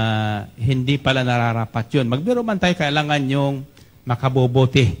hindi pala nararapat yun. Magbiro man tayo, kailangan yung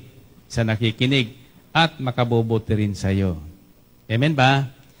makabubuti sa nakikinig at makabubuti rin sa iyo. Amen ba?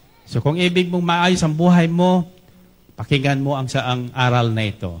 So kung ibig mong maayos ang buhay mo, pakinggan mo ang saang aral na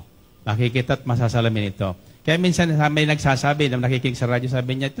ito. Makikita at masasalamin ito. Kaya minsan may nagsasabi, na nakikinig sa radyo,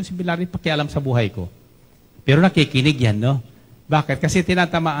 sabi niya, ito si Bilari pakialam sa buhay ko. Pero nakikinig yan, no? Bakit? Kasi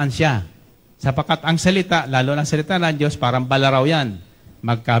tinatamaan siya Sapagkat ang salita, lalo ng salita ng Diyos, parang balaraw yan.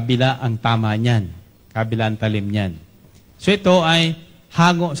 Magkabila ang tama niyan. Kabila ang talim niyan. So ito ay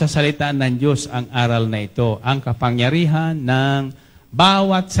hango sa salita ng Diyos ang aral na ito. Ang kapangyarihan ng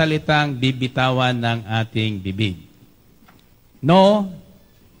bawat salitang bibitawan ng ating bibig. Know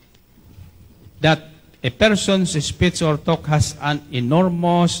that a person's speech or talk has an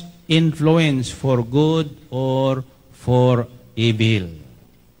enormous influence for good or for evil.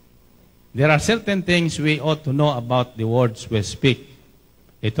 There are certain things we ought to know about the words we speak.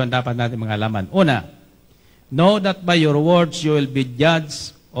 Ito ang dapat natin mangalaman. Una, know that by your words you will be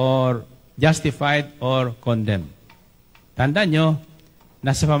judged or justified or condemned. Tandaan nyo,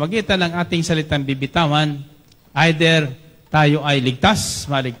 na sa pamagitan ng ating salitang bibitawan, either tayo ay ligtas,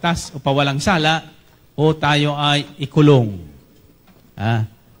 maligtas, o pawalang sala, o tayo ay ikulong.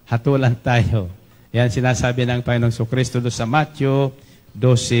 Hatulan tayo. Yan sinasabi ng Panginoong Kristo doon sa Matthew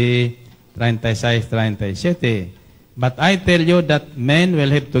 12:36-37. But I tell you that men will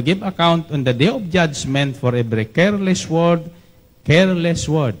have to give account on the day of judgment for every careless word. Careless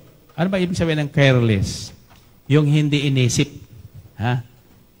word. Ano ba ibig sabihin ng careless? Yung hindi inisip.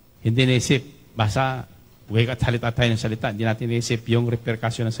 Hindi inisip. Basta, salita tayo ng salita. Hindi natin inisip yung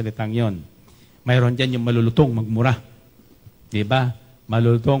repercussion ng salitang yon. Mayroon dyan yung malulutong, magmura. Diba?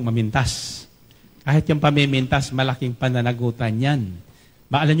 Malulutong, mamintas. Kahit yung pamimintas, malaking pananagutan yan.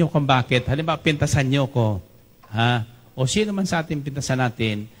 Maalam nyo kung bakit. Halimbawa, pintasan nyo ko. O sino man sa atin pintasan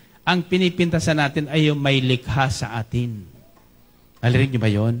natin, ang pinipintasan natin ay yung may likha sa atin. Nalirig nyo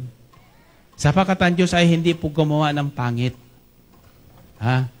ba yun? Sapagkat ang Diyos ay hindi po gumawa ng pangit.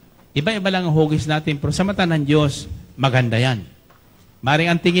 Iba-iba lang ang hugis natin, pero sa mata ng Diyos, maganda yan.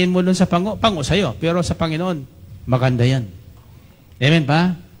 Maring ang tingin mo dun sa pango sa'yo, pero sa Panginoon, maganda yan. Amen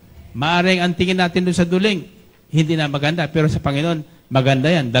ba? Maaring ang tingin natin dun sa duling, hindi na maganda, pero sa Panginoon,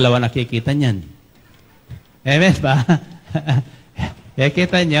 maganda yan. Dalawa nakikita niyan. Amen ba? Kaya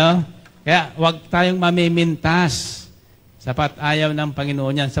kita nyo, kaya huwag tayong mamimintas. Sapat ayaw ng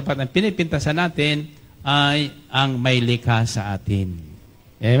Panginoon yan. Sapat ang pinipintasan natin ay ang may likha sa atin.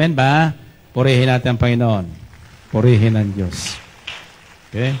 Amen ba? Purihin natin ang Panginoon. Purihin ang Diyos.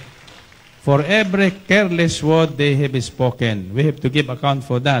 Okay? For every careless word they have spoken, we have to give account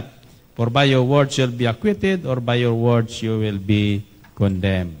for that. For by your words you'll be acquitted, or by your words you will be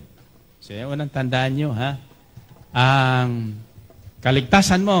condemned. So, yung unang tandaan nyo, ang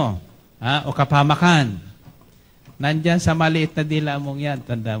kaligtasan mo, o kapamakan, nandyan sa maliit na dila mong yan,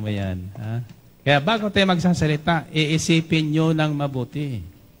 tanda mo yan. Kaya bago tayo magsasalita, iisipin nyo ng mabuti.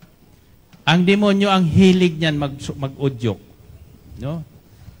 Ang demonyo, ang hilig niyan mag-udyok. No?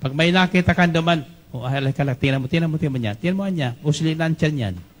 Pag may nakita ka naman, halika lang, tingnan mo niya. Tingnan mo niya, uslinan siya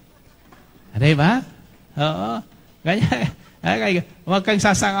niyan. Ano ba? Oo. Ganyan. Huwag kang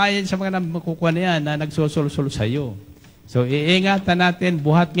sasangayin sa mga nakukuha na yan na nagsusulsul sa'yo. So, iingatan natin,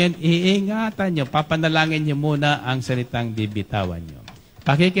 buhat ngayon, iingatan nyo, papanalangin nyo muna ang salitang bibitawan nyo.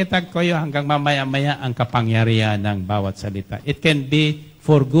 Pakikita ko kayo hanggang mamaya-maya ang kapangyarihan ng bawat salita. It can be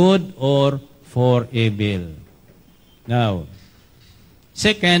for good or for evil. Now,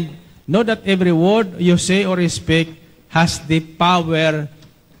 second, know that every word you say or speak has the power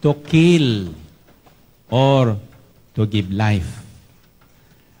to kill or to give life.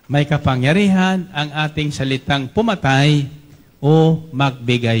 May kapangyarihan ang ating salitang pumatay o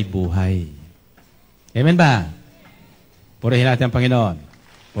magbigay buhay. Amen ba? Purihin natin ang Panginoon.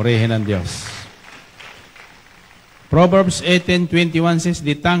 Purihin ang Diyos. Proverbs 18:21 says,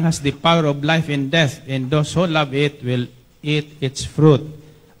 the tongue has the power of life and death, and those who love it will eat its fruit.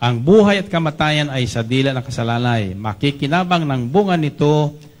 Ang buhay at kamatayan ay sa dila ng kasalalay. Makikinabang ng bunga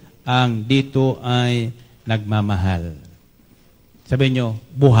nito, ang dito ay nagmamahal. Sabihin nyo,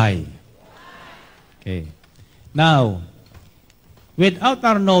 buhay. Okay. Now, without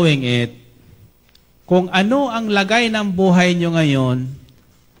our knowing it, kung ano ang lagay ng buhay nyo ngayon,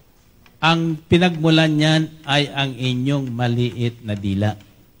 ang pinagmulan niyan ay ang inyong maliit na dila.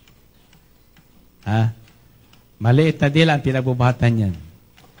 Maliit na dila ang pinagbubuhatan niyan.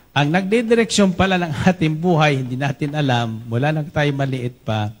 Ang nagdidireksyon pala ng ating buhay, hindi natin alam, mula nang tayo maliit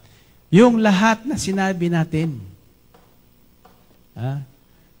pa, yung lahat na sinabi natin.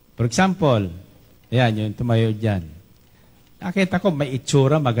 For example, ayan, yung tumayo dyan. Nakita ko, may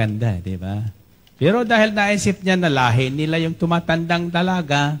itsura maganda, di ba? Pero dahil naisip niya na lahi nila yung tumatandang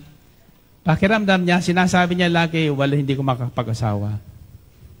dalaga, pakiramdam niya, sinasabi niya lagi, wala, hindi ko makapag-asawa.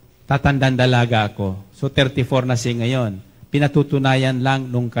 Tatandang dalaga ako. So 34 na siya ngayon. Pinatutunayan lang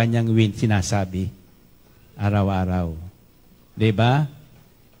nung kanyang sinasabi. Araw-araw. Di ba?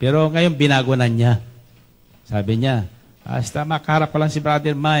 Pero ngayon binago na niya. Sabi niya, Basta makaharap ko lang si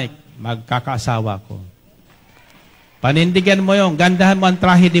Brother Mike, magkakaasawa ko. Panindigan mo yung, gandahan mo ang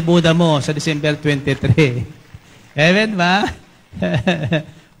trahe di Buddha mo sa December 23. Amen ba?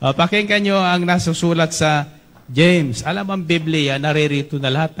 O, pakinggan nyo ang nasusulat sa James. Alam ang Biblia, naririto na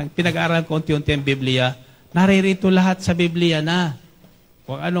lahat. Pinag-aaral ko unti-unti ang Biblia, naririto lahat sa Biblia na.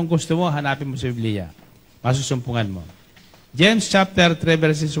 Kung anong gusto mo, hanapin mo sa Biblia. Masusumpungan mo. James chapter 3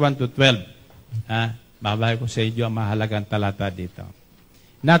 verses 1 to 12. Babahay ko sa inyo ang mahalagang talata dito.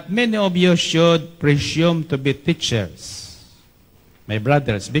 Not many of you should presume to be teachers, my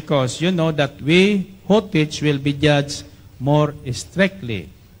brothers, because you know that we who teach will be judged more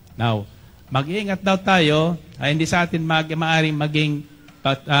strictly. Now, mag-iingat daw tayo, hindi sa atin maaaring maging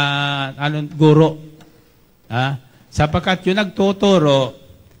guro. Sapagkat yung nagtuturo,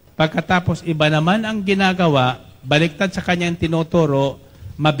 pagkatapos iba naman ang ginagawa, baliktad sa kanyang tinuturo,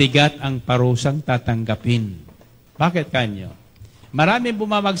 mabigat ang parusang tatanggapin. Bakit kanyo? Maraming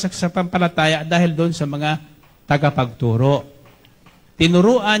bumabagsak sa pampalataya dahil doon sa mga tagapagturo.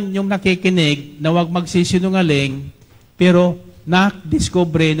 Tinuruan yung nakikinig na huwag magsisinungaling, pero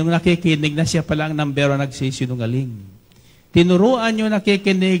na-discover nung nakikinig na siya pala ang nambero nagsisinungaling. Tinuruan yung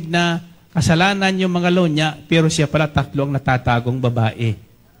nakikinig na kasalanan yung mga lonya, pero siya pala 3 ang natatagong babae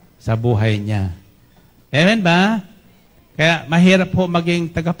sa buhay niya. Amen ba? Kaya mahirap po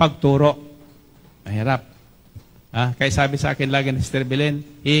maging tagapagturo. Mahirap. Kaya sabi sa akin lagi ni Sister Belen,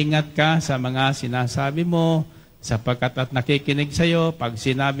 ingat ka sa mga sinasabi mo, sapagkat at nakikinig sa'yo, pag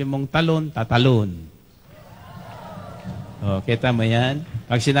sinabi mong talon, tatalon. O, kita mo yan?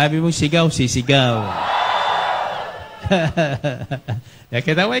 Pag sinabi mong sigaw, sisigaw.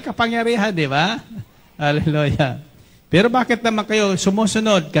 Kita mo ay kapangyarihan, di ba? Hallelujah. Pero bakit naman kayo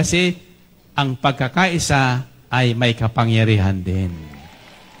sumusunod? Kasi ang pagkakaisa ay may kapangyarihan din.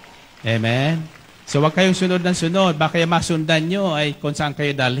 Amen? So, wag kayong sunod ng sunod. Baka yung masundan nyo ay kung saan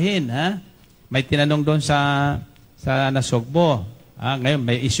kayo dalhin. May tinanong doon sa Nasugbo. Ngayon,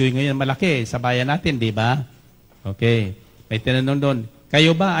 may issue ngayon malaki sa bayan natin, di ba? Okay. May tinanong doon,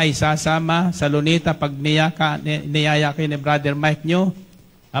 kayo ba ay sasama sa Lunita pag niyaya kayo ni Brother Mike nyo?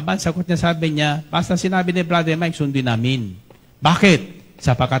 Sagot niya, sabi niya, basta sinabi ni Brother Mike, sundin namin. Bakit?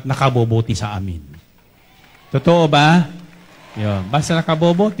 Sapagkat nakabubuti sa amin. Totoo ba? Yun. Basta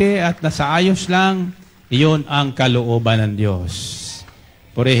nakabubuti at nasa ayos lang, iyon ang kalooban ng Diyos.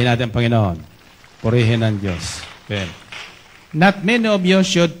 Purihin natin, Panginoon. Purihin ng Diyos. Okay. Not many of you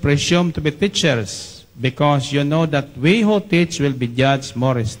should presume to be teachers, because you know that we who teach will be judged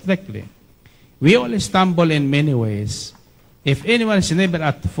more strictly. We all stumble in many ways. If anyone is never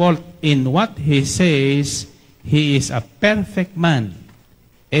at fault in what he says, he is a perfect man,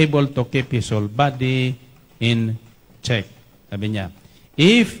 able to keep his whole body in check. Sabi niya,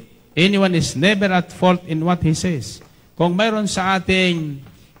 if anyone is never at fault in what he says, kung mayroon sa ating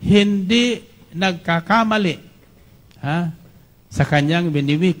hindi nagkakamali sa kanyang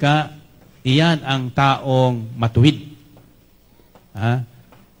biniwika, iyan ang taong matuwid.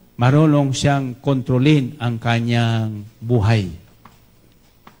 Marunong siyang kontrolin ang kanyang buhay.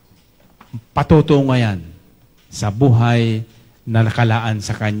 Patutungo yan sa buhay na nakalaan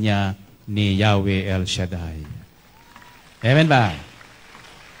sa kanya ni Yahweh El Shaddai. Amen ba?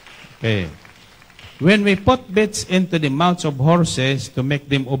 Okay. When we put bits into the mouths of horses to make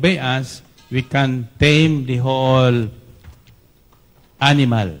them obey us, we can tame the whole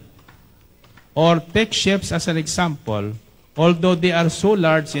animal. Or take ships as an example. Although they are so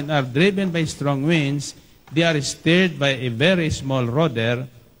large and are driven by strong winds, they are steered by a very small rudder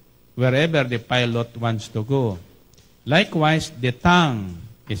wherever the pilot wants to go. Likewise, the tongue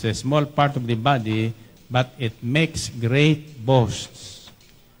is a small part of the body, but it makes great boasts.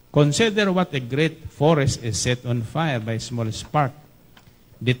 Consider what a great forest is set on fire by a small spark.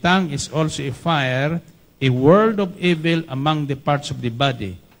 The tongue is also a fire, a world of evil among the parts of the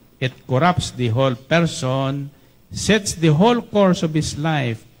body. It corrupts the whole person, sets the whole course of his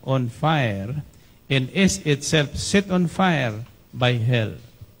life on fire, and is itself set on fire by hell.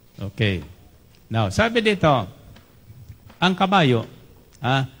 Okay. Now, sabi dito, ang kabayo,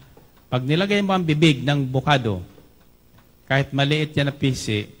 pag nilagay mo ang bibig ng bukado, kahit maliit yan na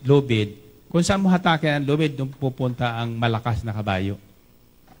pisi, lubid, kung saan mo hatakin ang lubid, doon pupunta ang malakas na kabayo.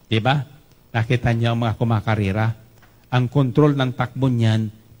 Diba? Nakita niya ang mga kumakarira. Ang kontrol ng takbo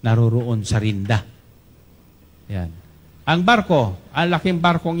niyan, naroroon sa rinda. Yan. Ang barko, ang laking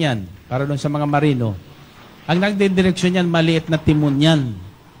barkong yan, para doon sa mga marino, ang nagdidireksyon yan, maliit na timon yan.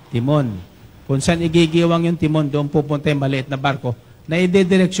 Timon. Kung saan igigiwang yung timon, doon pupunta yung maliit na barko, na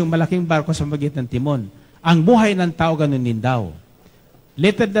idedireksyong malaking barko sa magitan ng timon. Ang buhay ng tao, ganun din daw.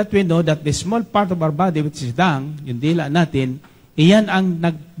 Little that we know that the small part of our body, which is dung, yung dila natin, iyan ang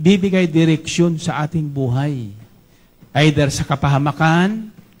nagbibigay direksyon sa ating buhay. Either sa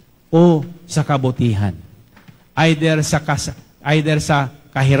kapahamakan o sa kabutihan. Either sa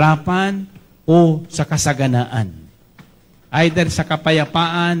kahirapan o sa kasaganaan. Either sa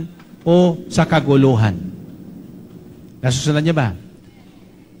kapayapaan o sa kaguluhan. Nasusunod niya ba?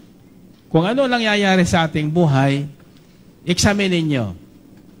 Kung ano lang yayari sa ating buhay, examine ninyo.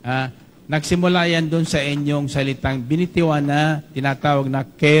 Nagsimula yan doon sa inyong salitang binitiwan na tinatawag na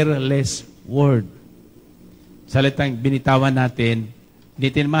careless word. Salitang binitawan natin, hindi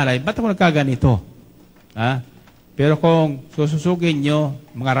tinmalay, ba't ako nagkaganito? Pero kung sususugin nyo,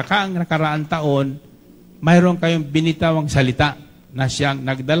 mga nakaraang taon, mayroon kayong binitawang salita na siyang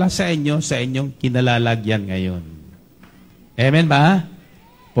nagdala sa inyong kinalalagyan ngayon. Amen ba?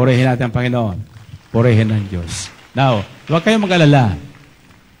 Purihin natin ang Panginoon. Purihin ng Diyos. Now, huwag kayong mag-alala.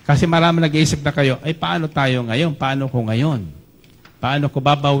 Kasi marami nag-iisip na kayo, ay paano tayo ngayon? Paano ko ngayon? Paano ko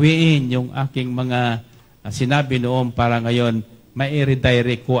babawiin yung aking mga sinabi noon para ngayon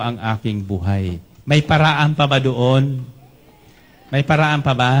mai-redirect ko ang aking buhay? May paraan pa ba doon? May paraan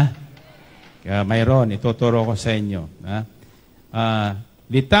pa ba? Mayroon, ituturo ko sa inyo.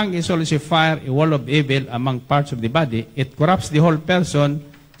 The tongue is also fire, a wall of evil among parts of the body. It corrupts the whole person,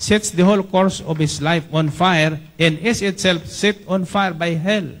 sets the whole course of his life on fire, and is itself set on fire by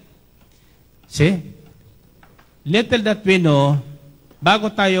hell. See? Little that we know, bago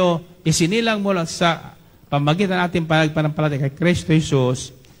tayo isinilang mula sa pamagitan natin pananampalataya kay Kristo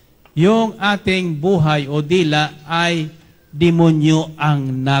Jesus, yung ating buhay o dila ay demonyo ang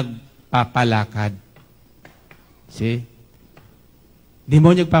nagpapalakad. See?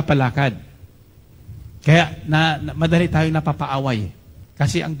 Demonyo nagpapalakad. Kaya madali tayong napapaaway.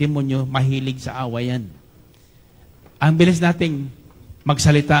 Kasi ang demonyo mahilig sa awayan. Ang bilis nating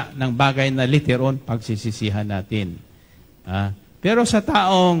magsalita ng bagay na later on pagsisisihan natin. Pero sa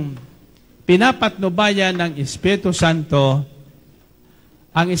taong pinapatnubayan ng Espiritu Santo,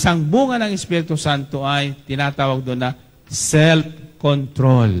 ang isang bunga ng Espiritu Santo ay tinatawag doon na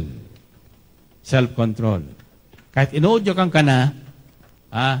self-control. Self-control. Kahit inuudyo kang kana,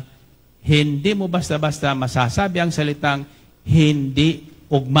 hindi mo basta-basta masasabi ang salitang hindi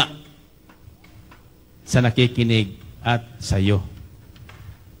ugma sa nakikinig at sa iyo.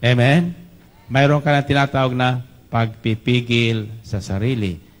 Amen? Mayroon ka na tinatawag na pagpipigil sa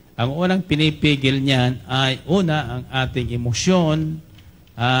sarili. Ang unang pinipigil niyan ay una ang ating emosyon,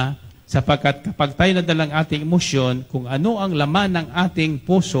 sapagkat kapag tayo nadalang ating emosyon, kung ano ang laman ng ating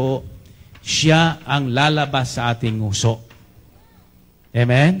puso, siya ang lalabas sa ating nguso.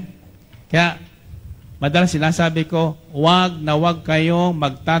 Amen? Kaya, madalas sinasabi ko, wag kayong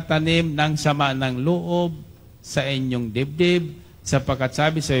magtatanim ng sama ng loob sa inyong dibdib, sapagkat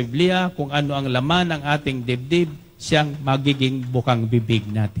sabi sa Biblia, kung ano ang laman ng ating dibdib, siyang magiging bukang bibig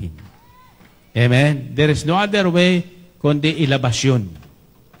natin. Amen? There is no other way kundi ilabas yun.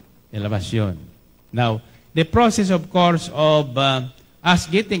 Ilabas yun. Now, the process, of course, of us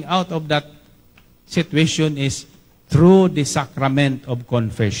getting out of that situation is through the sacrament of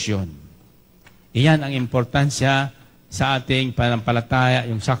confession. Iyan ang importansya sa ating panampalataya,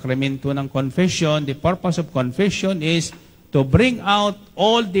 yung sakramento ng confession. The purpose of confession is to bring out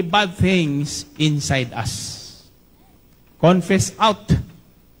all the bad things inside us. Confess out.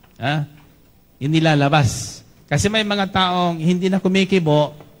 Inilalabas. Kasi may mga taong hindi na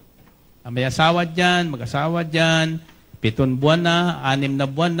kumikibo, may asawa dyan, mag-asawa dyan, 7 buwan na, 6 na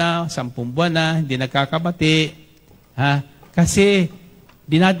buwan na, 10 buwan na, hindi nagkakabati. Kasi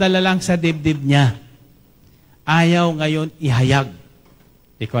dinadala lang sa dibdib niya. Ayaw ngayon ihayag.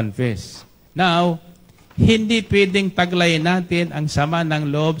 I-confess. Now, hindi pwedeng taglayin natin ang sama ng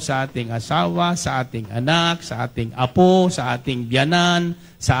loob sa ating asawa, sa ating anak, sa ating apo, sa ating biyanan,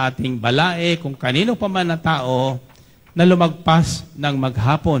 sa ating balae, kung kanino pa man na tao na lumagpas ng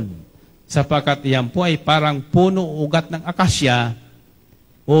maghapon. Sapagkat iyan po ay parang puno ugat ng akasya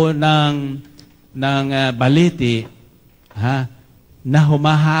o ng baliti, na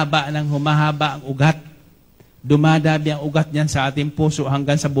humahaba ang ugat. Dumadabi ang ugat niyan sa ating puso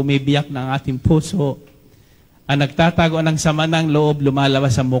hanggang sa bumibiyak ng ating puso. Ang nagtatago ng sama ng loob,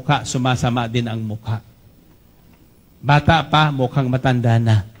 lumalabas sa mukha, sumasama din ang mukha. Bata pa, mukhang matanda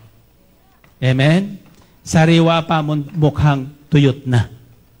na. Amen? Sariwa pa, mukhang tuyot na.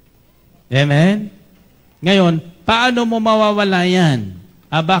 Amen? Ngayon, paano mo mawawala yan?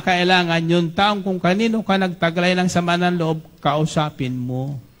 Aba, kailangan yung taong kung kanino ka nagtaglay ng sama ng loob, kausapin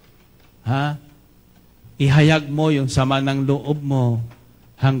mo. Ihayag mo yung sama ng loob mo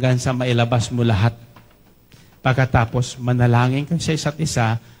hanggang sa mailabas mo lahat. Pagkatapos, manalangin kayo sa isa't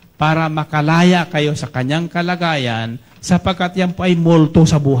isa para makalaya kayo sa kanyang kalagayan sapagkat yan po ay multo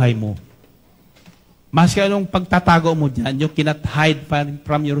sa buhay mo. Maski anong pagtatago mo dyan, you cannot hide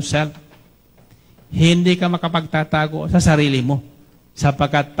from yourself. Hindi ka makapagtatago sa sarili mo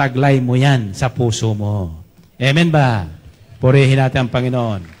sapagkat taglay mo yan sa puso mo. Amen ba? Purihin natin ang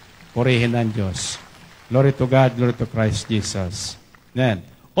Panginoon. Purihin ang Diyos. Glory to God, glory to Christ Jesus. Then,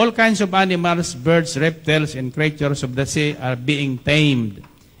 all kinds of animals, birds, reptiles, and creatures of the sea are being tamed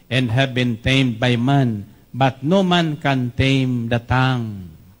and have been tamed by man, but no man can tame the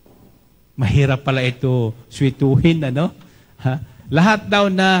tongue. Mahirap pala ito swituhin, ano? Ha? Lahat daw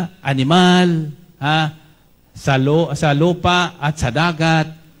na animal, sa lupa at sa dagat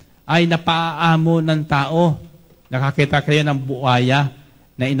ay napaamo ng tao. Nakakita kayo ng buaya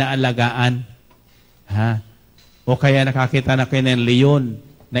na inaalagaan. Ha? O kaya nakakita na kayo ng leon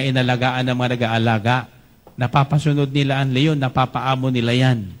na inalagaan ng mga nag-aalaga. Napapasunod nila ang leon, napapaamo nila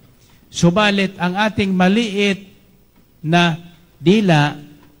yan. Subalit, ang ating maliit na dila,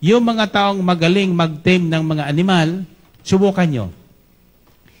 yung mga taong magaling mag-tame ng mga animal, subukan nyo.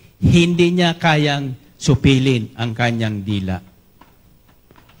 Hindi niya kayang supilin ang kanyang dila.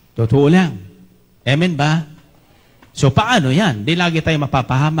 Totoo lang. Amen ba? So, paano yan? Di lagi tayo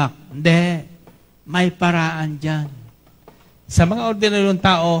mapapahamak. Hindi. May paraan dyan. Sa mga ordinaryong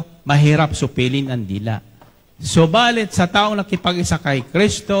tao, mahirap supilin ang dila. Subalit sa taong nakipag-isa kay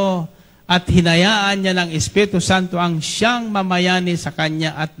Kristo at hinayaan niya ng Espiritu Santo ang siyang mamayani sa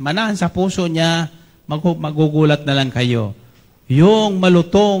kanya at manahan sa puso niya, magugulat na lang kayo. Yung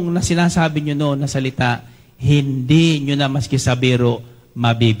malutong na sinasabi nyo noon na salita, hindi nyo na maski sa biro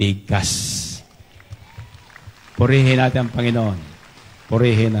mabibigkas. Purihin natin ang Panginoon.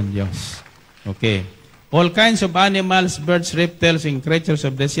 Purihin ang Diyos. Okay. All kinds of animals, birds, reptiles, and creatures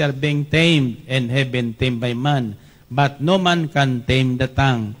of the sea are being tamed and have been tamed by man. But no man can tame the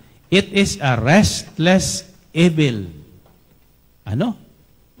tongue. It is a restless evil. Ano?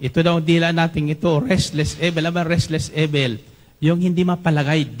 Ito daw dila natin ito, restless evil. Ano ba restless evil? Yung hindi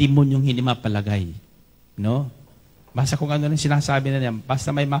mapalagay, demon yung hindi mapalagay. No? Basta kung ano nang sinasabi na niya,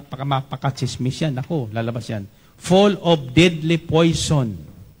 basta may mapakachismis yan, ako, lalabas yan. Full of deadly poison.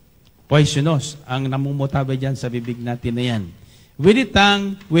 Poisonous ang namumutabi dyan sa bibig natin na yan. With the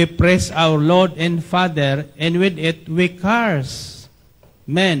tongue, we praise our Lord and Father, and with it, we curse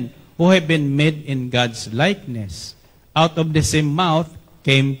men who have been made in God's likeness. Out of the same mouth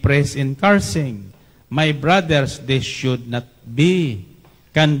came praise and cursing. My brothers, this should not be.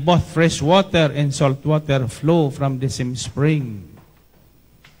 Can both fresh water and salt water flow from the same spring?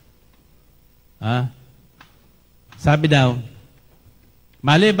 Sabi daw,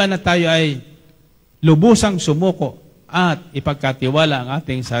 maliban na tayo ay lubusang sumuko at ipagkatiwala ang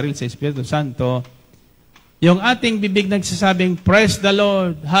ating sarili sa Espiritu Santo, yung ating bibig nagsasabing, praise the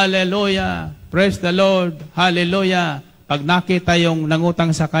Lord, hallelujah, praise the Lord, hallelujah. Pag nakita yung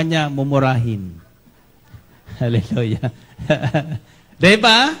nangutang sa kanya, mumurahin. Hallelujah.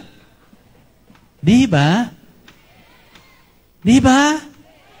 Diba? Diba? Diba?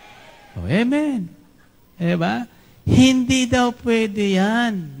 Oh, amen. Diba? Hindi daw pwede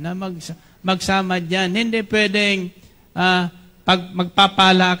yan na magsama dyan. Hindi pwedeng pag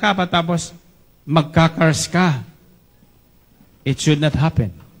magpapala ka patapos magkakars ka. It should not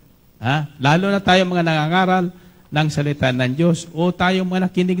happen. Lalo na tayo mga nangangaral ng salita ng Diyos o tayo mga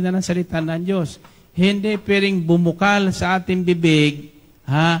nakinig na ng salita ng Diyos. Hindi pwedeng bumukal sa ating bibig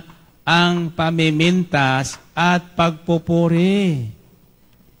ang pamimintas at pagpupuri.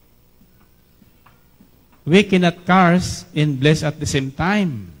 We cannot curse and bless at the same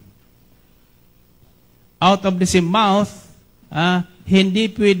time. Out of the same mouth, hindi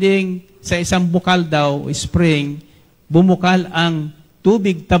pwedeng sa isang bukal daw, spring, bumukal ang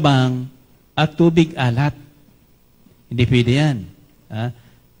tubig tabang at tubig alat. Hindi pwede yan.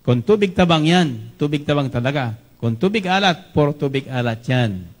 Kung tubig tabang yan, tubig tabang talaga. Kung tubig alat, puro tubig alat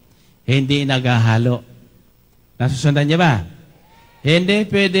yan. Hindi naghahalo. Nasusundan niya ba? Hindi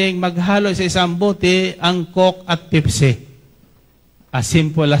pwedeng maghalo sa isang bote ang Coke at Pepsi. As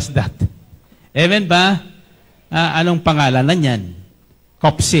simple as that. Amen ba? Anong pangalan na yan?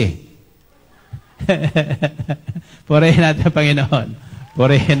 Kopsi. Purihin natin, Panginoon.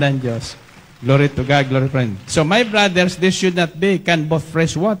 Purihin ng Diyos. Glory to God, glory to God. So my brothers, this should not be. Can both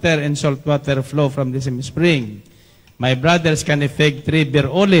fresh water and salt water flow from the same spring? My brothers, can a fig tree bear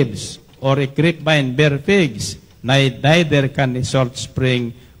olives, or a grapevine bear figs? Neither can a salt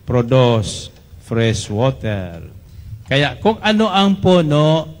spring produce fresh water. Kaya kung ano ang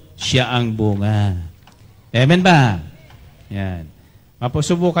puno, siya ang bunga. Amen ba? Yan.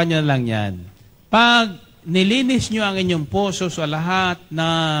 Mapusubukan nyo lang yan. Pag nilinis nyo ang inyong puso sa lahat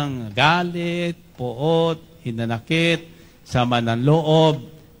ng galit, puot, hinanakit, sama ng loob,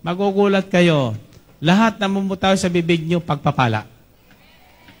 magugulat kayo. Lahat na mumutaw sa bibig nyo, pagpapala.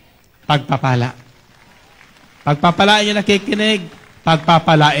 Pagpapala. Pagpapalain nyo nakikinig,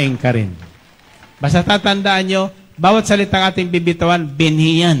 pagpapalain ka rin. Basta tatandaan nyo, bawat salitang ating bibitawan,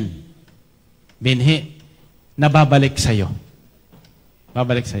 binhi yan. Binhi. Nababalik sa'yo.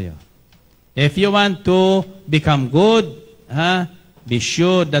 Babalik sa'yo. If you want to become good, be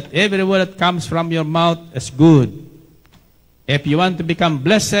sure that every word that comes from your mouth is good. If you want to become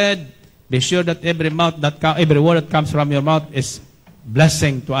blessed, be sure that every word that comes from your mouth is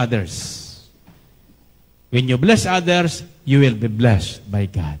blessing to others. When you bless others, you will be blessed by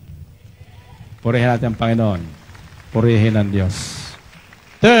God. Purihin natin ang Panginoon. Purihin ang Diyos.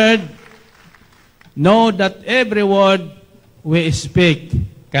 Third, know that every word we speak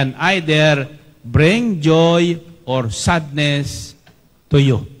can either bring joy or sadness to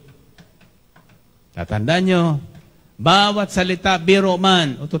you. Tatandaan nyo, bawat salita, biro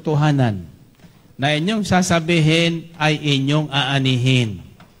man o totohanan, na inyong sasabihin ay inyong aanihin.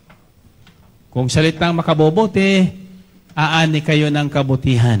 Kung salitang makabubuti, aani kayo ng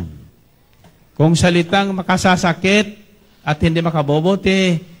kabutihan. Kung salitang makasasakit at hindi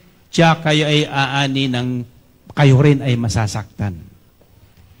makabubuti, tiyak kayo ay aani ng kayo rin ay masasaktan.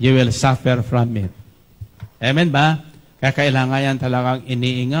 You will suffer from it. Amen ba? Kaya kailangan yan talagang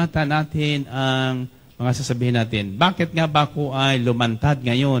iniingatan natin ang mga sasabihin natin. Bakit nga ba ako ay lumantad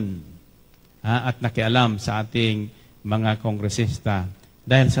ngayon at nakialam sa ating mga kongresista?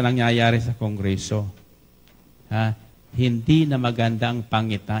 Dahil sa nangyayari sa kongreso. Hindi na maganda ang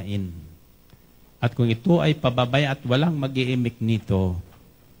pangitain. At kung ito ay pababay at walang mag-iimik nito,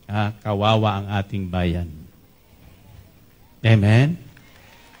 kawawa ang ating bayan. Amen?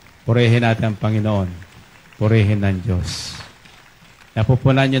 Purihin natin ang Panginoon. Purihin ng Diyos.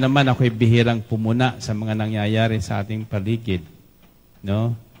 Napupunan nyo naman, ako'y bihirang pumuna sa mga nangyayari sa ating paligid.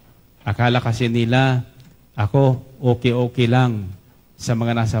 No? Akala kasi nila, ako okay lang sa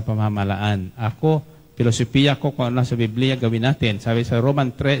mga nasa pamamalaan. Ako, filosofiya ko kung ano sa Biblia gawin natin. Sabi sa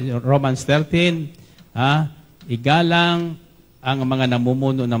Romans 13, igalang ang mga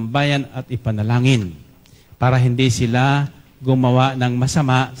namumuno ng bayan at ipanalangin para hindi sila gumawa ng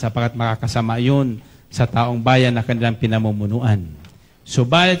masama sapagkat makakasama yun sa taong bayan na kanilang pinamumunuan.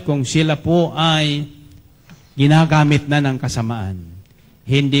 Subalit kung sila po ay ginagamit na ng kasamaan,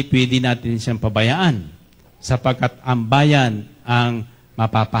 hindi pwede natin siyang pabayaan sapagkat ang bayan ang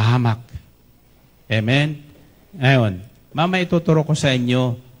mapapahamak. Amen? Ngayon, mamaya ituturo ko sa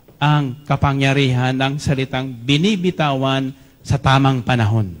inyo ang kapangyarihan ng salitang binibitawan sa tamang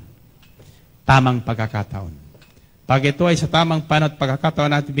panahon. Tamang pagkakataon. Pag ito ay sa tamang panahon at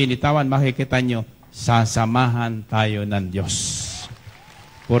pagkakataon natin binitawan, makikita nyo, sasamahan tayo ng Diyos.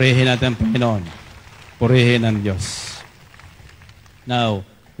 Purihin natin ang Panginoon. Purihin ang Diyos. Now,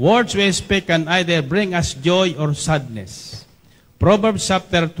 words we speak can either bring us joy or sadness. Proverbs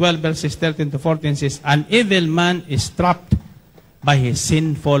chapter 12 verses 13 to 14 says, an evil man is trapped by his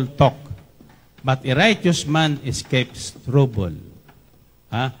sinful talk, but a righteous man escapes trouble.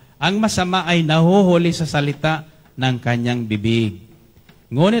 Ang masama ay nahuhuli sa salita ng kanyang bibig.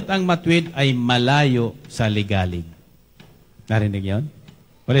 Ngunit ang matuwid ay malayo sa ligalig. Narinig yun?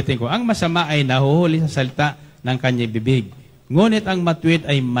 Ulitin ko, ang masama ay nahuhuli sa salita ng kanyang bibig. Ngunit ang matuwid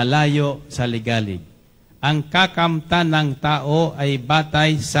ay malayo sa ligalig. Ang kakamtan ng tao ay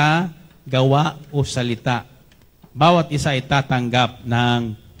batay sa gawa o salita. Bawat isa ay tatanggap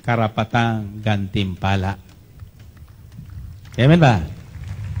ng karapatang gantimpala. Amen ba?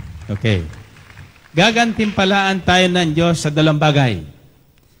 Okay. Gagantimpalaan tayo ng Diyos sa dalawang bagay.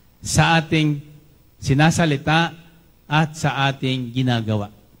 Sa ating sinasalita at sa ating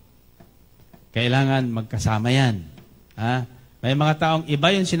ginagawa. Kailangan magkasama yan. May mga taong iba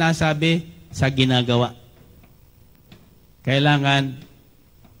yung sinasabi sa ginagawa. Kailangan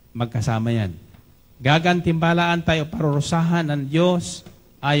magkasama yan. Gagantimbalaan tayo, parurusahan ng Diyos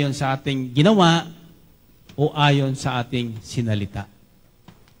ayon sa ating ginawa o ayon sa ating sinalita.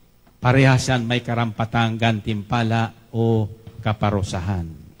 Parehasan may karampatang gantimpala o kaparusahan.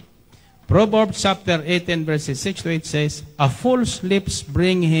 Proverbs chapter 18 verses 6 to 8 says, a fool's lips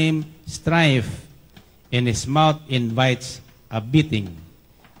bring him strife, and his mouth invites a beating.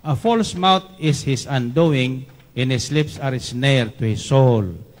 A false mouth is his undoing, and his lips are a snare to his soul.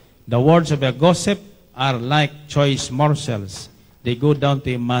 The words of a gossip are like choice morsels. They go down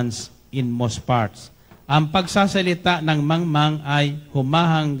to a man's inmost parts. Ang pagsasalita ng mangmang ay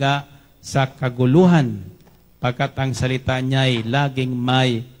humahangga sa kaguluhan, pagkat ang salita niya ay laging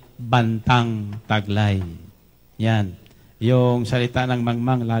may bantang taglay. Yan. Yung salita ng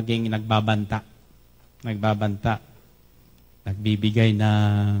mangmang laging nagbabanta. Nagbabanta. Nagbibigay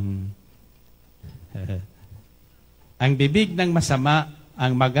ng... ang bibig ng masama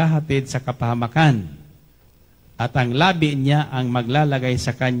ang maghahatid sa kapahamakan at ang labi niya ang maglalagay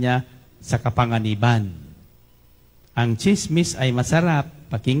sa kanya sa kapanganiban. Ang chismis ay masarap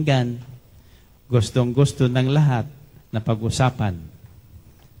pakinggan, gustong-gusto ng lahat na pag-usapan,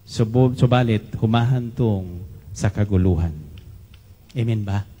 subalit humahantong sa kaguluhan. Amen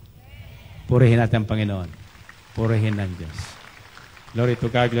ba? Purihin natin ang Panginoon. Purihin ng Diyos. Glory to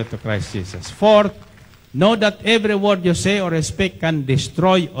God, glory to Christ Jesus. Fourth, know that every word you say or speak can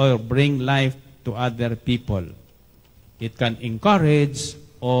destroy or bring life to other people. It can encourage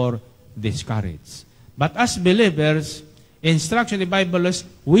or discourage. But as believers, instruction in the Bible is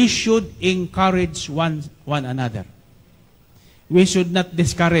we should encourage one another. We should not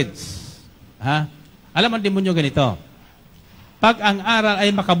discourage. Ha? Alam ang demonyo ganito. Pag ang aral ay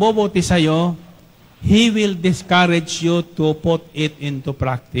makabobote sa'yo, he will discourage you to put it into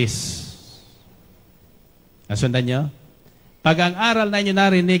practice. Nasundan nyo? Pag ang aral na inyo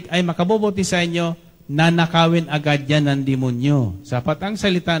narinig ay makabobote sa inyo, nanakawin agad yan ng demonyo. Sapat ang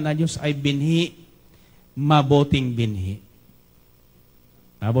salita na Diyos ay binhi, mabuting binhi.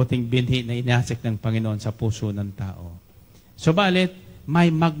 Mabuting binhi na inasik ng Panginoon sa puso ng tao. Subalit,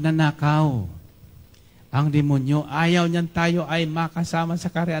 may magnanakaw. Ang demonyo, ayaw niyan tayo ay makasama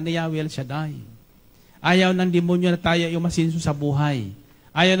sa karyaan ni Yahweh Shaddai. Ayaw ng demonyo na tayo ay masinso sa buhay.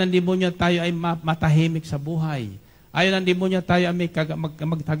 Ayaw ng demonyo na tayo ay matahimik sa buhay. Ayaw ng demonyo na tayo ay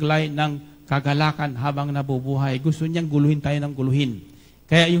magtaglay ng kagalakan habang nabubuhay. Gusto niyang guluhin tayo ng guluhin.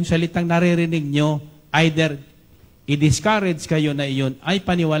 Kaya yung salitang naririnig nyo, either i-discourage kayo na iyon ay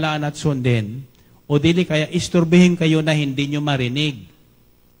paniwalaan at sundin, o dili kaya isturbihin kayo na hindi nyo marinig.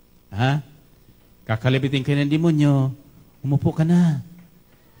 Ha? Kakalibitin kayo ng demonyo, umupo ka na.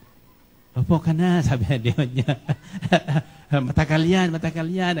 Upo ka na, sabi ng demonyo. Matagal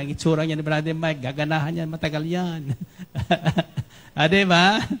yan. Ang itsura niya ni Brother Mike, gaganahan yan, matagal yan.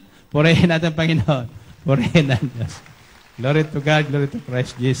 Diba? Purihin natin, Panginoon. Purihin natin Diyos. Glory to God, glory to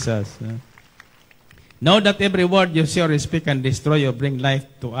Christ Jesus. Know that every word you say or speak can destroy or bring life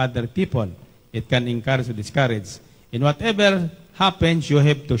to other people. It can encourage or discourage. In whatever happens, you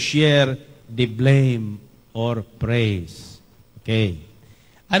have to share the blame or praise. Okay.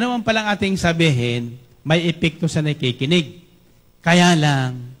 Ano man palang ating sabihin, may epekto sa nakikinig. Kaya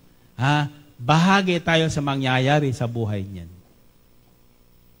lang, bahagi tayo sa mangyayari sa buhay niyan.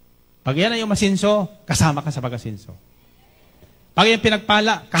 Pag yan ay yung masinso, kasama ka sa pag-asinso. Pag yan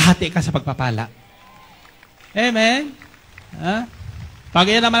pinagpala, kahati ka sa pagpapala. Amen? Pag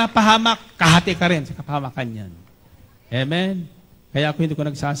yan naman ang pahamak, kahati ka rin sa kapahamakan yan. Amen? Kaya ako hindi ko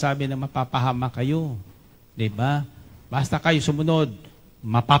nagsasabi na mapapahama kayo. Diba? Basta kayo sumunod,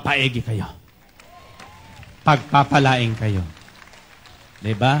 mapapaegi kayo. Pagpapalaing kayo.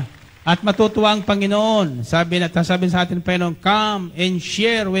 Diba? At matutuwa ang Panginoon. Sabi sa atin, Panginoon, come and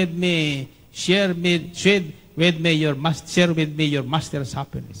share with me your master's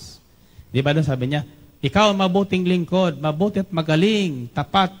happiness. Diba doon sabi niya, ikaw ang mabuting lingkod, mabuti at magaling,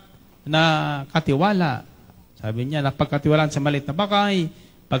 tapat na katiwala. Sabi niya, napagkatiwalaan sa maliit na bagay,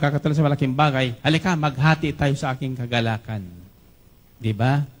 pagkakatiwalaan sa malaking bagay, halika, maghati tayo sa aking kagalakan.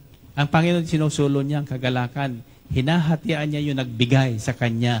 Diba? Ang Panginoon sinusulo niya ang kagalakan. Hinahatian niya yung nagbigay sa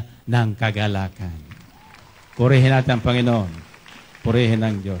kanya ng kagalakan. Purihin natin ang Panginoon. Purihin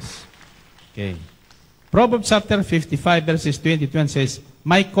ang Diyos. Okay. Proverbs chapter 55 verses 20-21 says,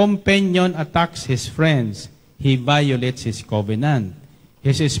 my companion attacks his friends. He violates his covenant.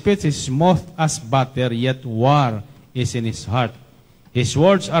 His speech is smooth as butter, yet war is in his heart. His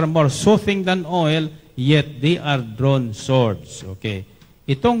words are more soothing than oil, yet they are drawn swords. Okay.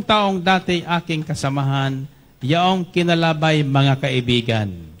 Itong taong dati aking kasamahan, yaong kinalabay mga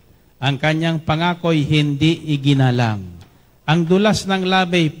kaibigan. Ang kanyang pangako'y hindi iginalang. Ang dulas ng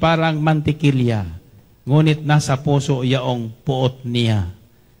labay parang mantikilya, ngunit nasa puso yaong puot niya.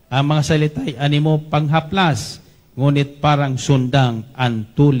 Ang mga salita'y animo panghaplas, ngunit parang sundang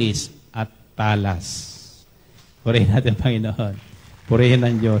antulis at talas. Purihin natin, Panginoon. Purihin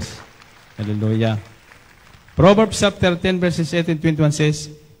ang Diyos. Hallelujah. Proverbs chapter 10 verses 18-21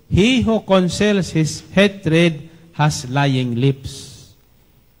 says, he who conceals his hatred has lying lips.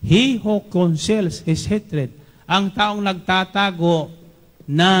 He who conceals his hatred. Ang taong nagtatago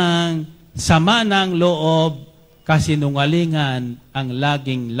ng sama ng loob, kasinungalingan ang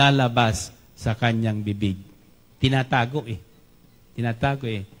laging lalabas sa kanyang bibig. Tinatago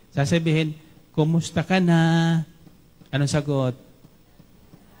eh. Sasabihin, kumusta ka na? Anong sagot?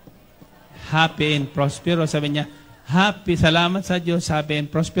 happy and prosperous. Sabi niya, happy, salamat sa Diyos, happy and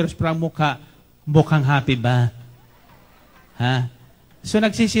prosperous. Pero ang mukhang happy ba? Ha? So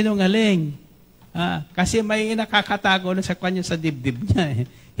nagsisinungaling. Kasi may nakakatago na sa kanya sa dibdib niya.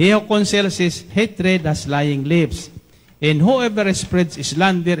 He who conceals his hatred has lying lips. And whoever spreads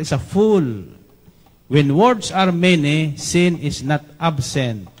slander is a fool. When words are many, sin is not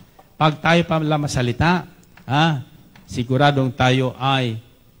absent. Pag tayo pala masalita, siguradong tayo ay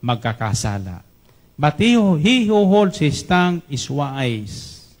magkakasala. But he who holds his tongue is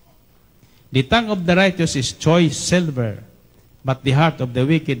wise. The tongue of the righteous is choice silver, but the heart of the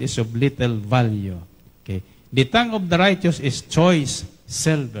wicked is of little value. Okay. The tongue of the righteous is choice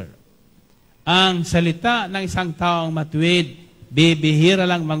silver. Ang salita ng isang taong matuwid, bibihira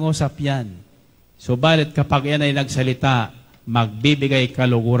lang mangusap yan. Subalit kapag yan ay nagsalita, magbibigay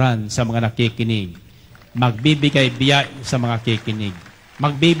kaluguran sa mga nakikinig. Magbibigay biya sa mga kikinig.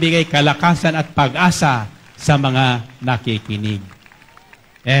 Magbibigay kalakasan at pag-asa sa mga nakikinig.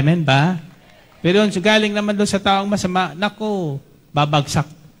 Amen ba? Pero yun, galing naman doon sa taong masama, naku, babagsak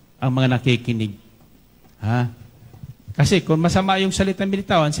ang mga nakikinig. Ha? Kasi kung masama yung salita ng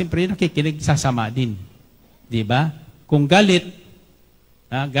binitawan, siyempre yung nakikinig, sasama din. Di ba? Kung galit,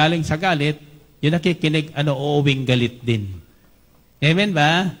 galing sa galit, yung nakikinig, uuwing galit din. Amen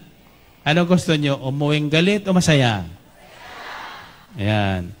ba? Ano gusto nyo? Umuwing galit o masaya?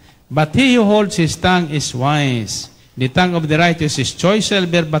 Ayan. But he who holds his tongue is wise. The tongue of the righteous is choice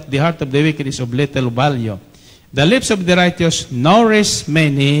silver, but the heart of the wicked is of little value. The lips of the righteous nourish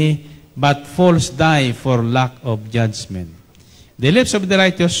many, but fools die for lack of judgment. The lips of the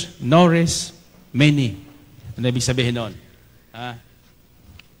righteous nourish many. Ano ibig sabihin noon?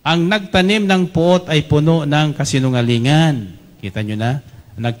 Ang nagtanim ng puot ay puno ng kasinungalingan. Kita nyo na?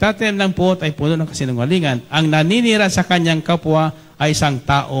 Nagtatanim ng puot ay puno ng kasinungalingan. Ang naninira sa kanyang kapwa ay isang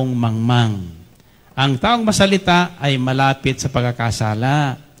taong mangmang. Ang taong masalita ay malapit sa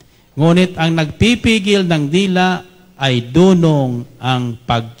pagkakasala. Ngunit ang nagpipigil ng dila ay dunong ang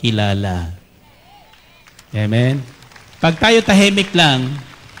pagkilala. Amen? Pag tayo tahimik lang,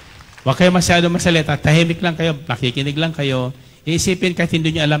 huwag kayo masyado masalita, tahimik lang kayo, nakikinig lang kayo, iisipin kahit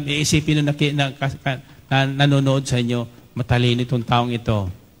hindi nyo alam, iisipin na nanonood sa inyo, matalino itong taong ito,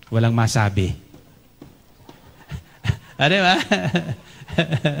 walang masabi. Ano ba?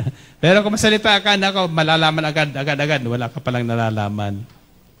 Pero kung masalita ka, malalaman agad, wala ka palang nalalaman.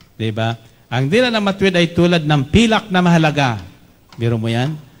 Diba? Ang dila ng matuwid ay tulad ng pilak na mahalaga. Biro mo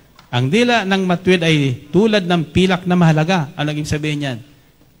yan? Ang dila ng matuwid ay tulad ng pilak na mahalaga. Ano ibig sabihin yan?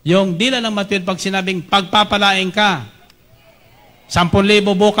 Yung dila ng matuwid, pag sinabing pagpapalain ka, 10,000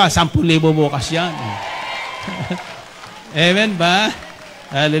 bukas, 10,000 bukas yan. Amen ba?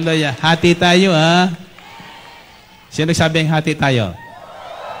 Hallelujah. Hati tayo, ha? Sino nagsabing hati tayo?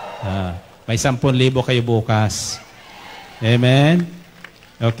 May 10,000 kayo bukas. Amen?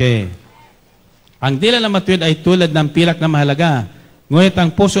 Okay. Ang dila ng matuwid ay tulad ng pilak na mahalaga. Ngunit ang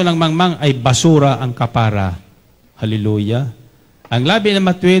puso ng mangmang ay basura ang kapara. Hallelujah. Ang labi ng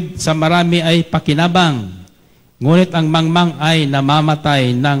matuwid sa marami ay pakinabang. Ngunit ang mangmang ay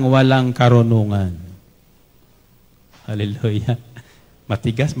namamatay ng walang karunungan. Hallelujah.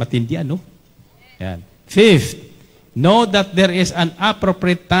 Matigas, matindi, ano? Yan. Fifth, know that there is an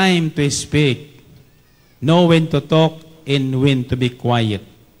appropriate time to speak. Know when to talk and when to be quiet.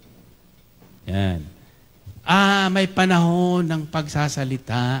 Yan. May panahon ng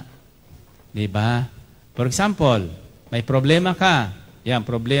pagsasalita. Diba? For example, may problema ka. Yan,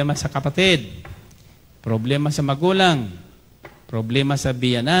 problema sa kapatid. Problema sa magulang. Problema sa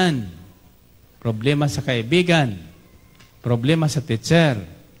biyanan. Problema sa kaibigan. Problema sa teacher.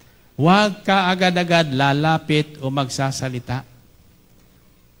 Huwag ka agad-agad lalapit o magsasalita.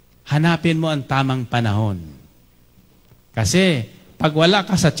 Hanapin mo ang tamang panahon. Kasi, pag wala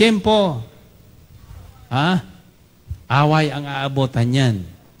ka sa tiyempo, away ang aabotan yan.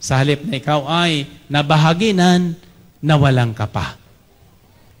 Sa halip na ikaw ay nabahaginan, nawalan ka pa.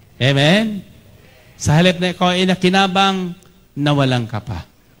 Amen? Sa halip na ikaw ay nakinabang, nawalan ka pa.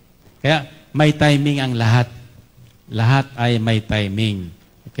 Kaya, may timing ang lahat. Lahat ay may timing.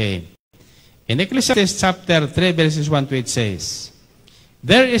 Okay. In Ecclesiastes chapter 3, verses 1 to 8 says,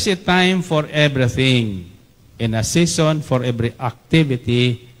 there is a time for everything, and a season for every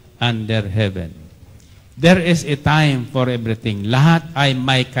activity under heaven. There is a time for everything. Lahat ay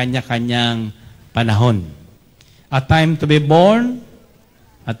may kanya-kanyang panahon. A time to be born,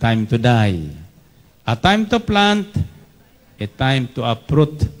 a time to die. A time to plant, a time to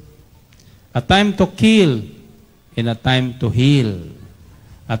uproot. A time to kill, and a time to heal.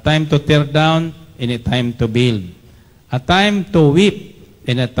 A time to tear down, and a time to build. A time to weep,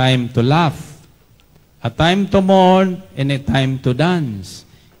 and a time to laugh. A time to mourn and a time to dance.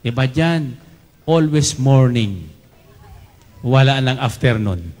 Iba dyan, always morning. Wala ng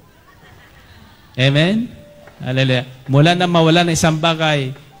afternoon. Amen? Hallelujah. Mula na mawala ng isang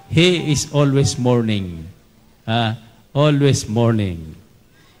bagay, He is always morning. Always morning.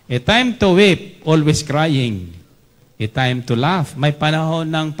 A time to weep, always crying. A time to laugh. May panahon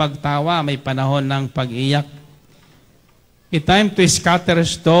ng pagtawa, may panahon ng pag-iyak. A time to scatter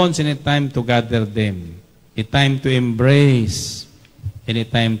stones and a time to gather them. A time to embrace and a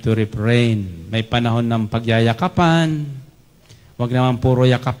time to refrain. May panahon ng pagyayakapan. Huwag naman puro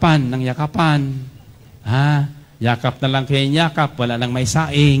yakapan ng yakapan. Yakap na lang kayo yakap, wala nang may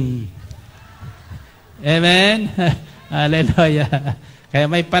saing. Amen? Hallelujah. Kaya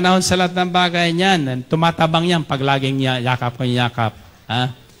may panahon sa lahat ng bagay niyan. Tumatabang yan pag laging yakap ko yakap.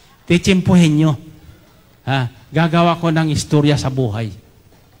 Tichimpuhin nyo. Gagawa ko ng istorya sa buhay.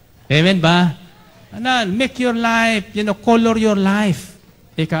 Amen ba? Make your life, color your life.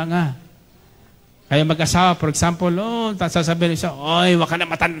 Ika nga. Kaya mag-asawa, for example, sasabihin siya, oy, waka na,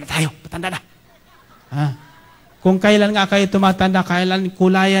 matanda na tayo. Matanda na. Kung kailan nga kayo tumatanda, kailan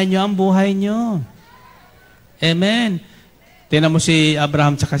kulayan nyo ang buhay nyo. Amen. Tingnan mo si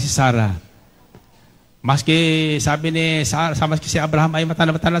Abraham at si Sarah. Maski sabi ni Sarah, maski si Abraham ay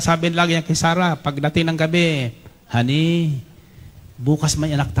matanda-matanda, sabi lagi niya kay Sarah, pagdating ng gabi, honey, bukas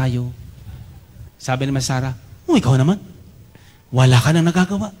may anak tayo. Sabi naman Sarah, ikaw naman, wala ka nang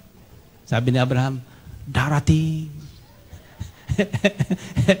nagagawa. Sabi ni Abraham, darating.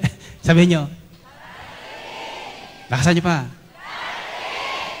 Sabi niyo, lakasan niyo pa.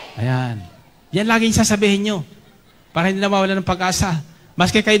 Ayan. Yan laging sasabihin niyo. Para hindi na mawala ng pag-asa.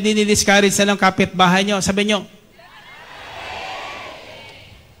 Maski kayo dinidiscourage na ng kapitbahay nyo, sabi nyo,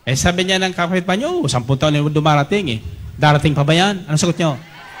 sabi niya ng kapitbahay nyo, 10 taon na dumarating Darating pa ba yan? Anong sagot nyo?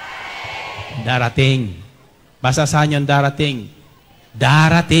 Darating. Basta saan yun darating?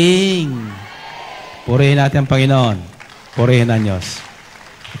 Darating. Purihin natin ang Panginoon. Purihin ang Diyos.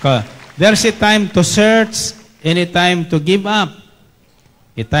 Okay. There's a time to search and a time to give up.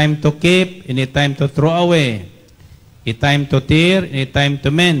 A time to keep and a time to throw away. A time to tear and a time to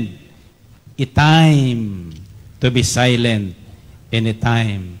mend. A time to be silent and a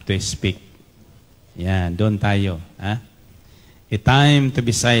time to speak. Yan, doon tayo. A time to be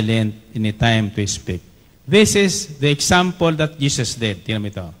silent and a time to speak. This is the example that Jesus did. Tingnan mo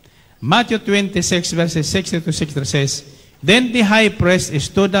ito. Matthew 26 verses 60 to 63 says, Then the high priest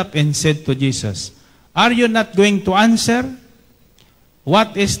stood up and said to Jesus, Are you not going to answer?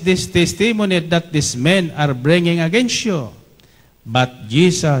 What is this testimony that these men are bringing against you? But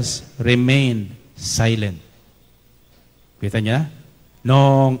Jesus remained silent. Kita niya?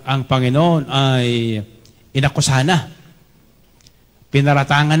 Nung ang Panginoon ay inakusahan na,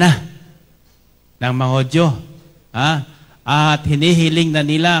 pinaratangan na ng mga Hudyo, at hinihiling na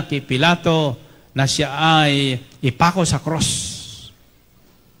nila kay Pilato na siya ay ipako sa cross.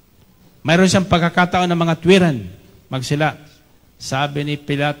 Mayroon siyang pagkakataon ng mga tuwiran, magsila. Sabi ni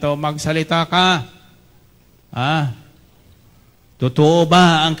Pilato, magsalita ka. Totoo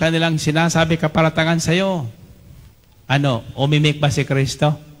ba ang kanilang sinasabi kaparatangan sa iyo? Umimik ba si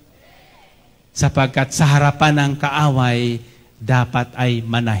Kristo? Sapagkat sa harapan ng kaaway, dapat ay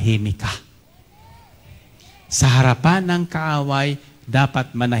manahimik ka. Sa harapan ng kaaway,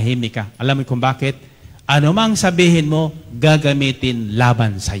 dapat manahimik ka. Alam mo kung bakit? Ano mang sabihin mo, gagamitin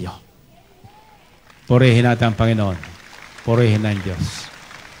laban sa iyo. Purihin natin ang Panginoon. Purihin ang Diyos.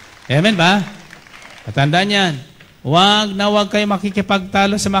 Amen ba? Patandaan yan. Huwag kayo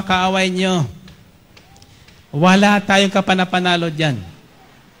makikipagtalo sa mga kaaway nyo. Wala tayong kapanapanalo dyan.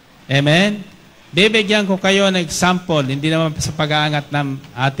 Amen? Bibigyan ko kayo ng example, hindi naman sa pag-aangat ng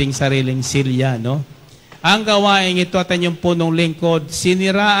ating sariling silya, no? Ang gawain ito at yung punong lingkod,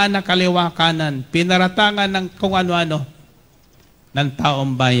 siniraan ng kaliwa kanan, pinaratangan ng kung ano-ano ng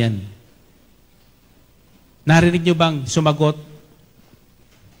taong bayan. Narinig nyo bang sumagot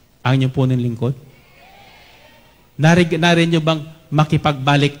ang inyong punong lingkod? Narinig nyo bang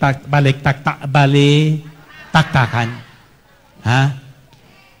taktakan?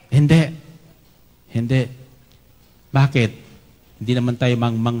 Hindi. Hindi. Bakit? Hindi naman tayo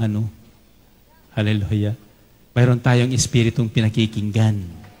mangmang Hallelujah. Mayroon tayong espiritong pinakikinggan.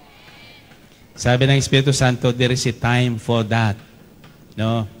 Sabi ng Espiritu Santo, there is a time for that.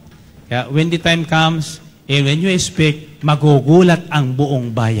 No? Kaya when the time comes, and when you speak, magugulat ang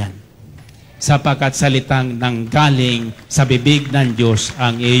buong bayan. Sapagkat salitang nanggaling sa bibig ng Diyos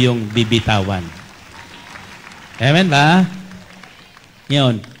ang iyong bibitawan. Amen ba?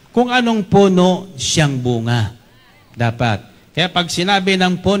 Ngayon, kung anong puno, siyang bunga. Dapat. Kaya pag sinabi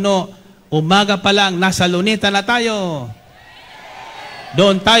ng puno, umaga pa lang, nasa Lunita na tayo.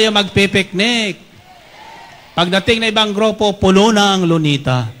 Doon tayo magpipiknik. Pagdating na ibang grupo, puno na ang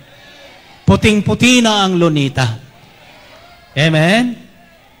Lunita. Puting-puti na ang Lunita. Amen?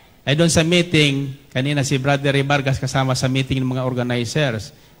 Ay doon sa meeting, kanina si Brother Vargas kasama sa meeting ng mga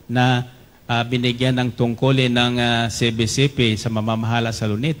organizers na binigyan ng tungkulin ng CBCP sa mamamahala sa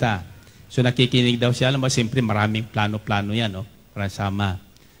Lunita. So nakikinig daw siya. Alam mo, siyempre maraming plano-plano yan, no? Para sama.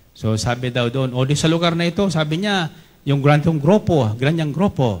 So sabi daw doon, di sa lugar na ito, sabi niya, yung ganyang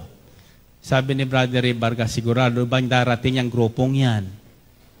grupo. Sabi ni Brother Vargas, sigurado bang darating yung grupong yan?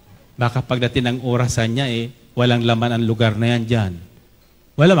 Baka pagdating ng orasan niya, walang laman ang lugar na yan dyan.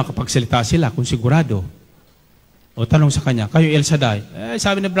 Wala makapagsalita sila kung sigurado. O tanong sa kanya, kayo El Shaddai?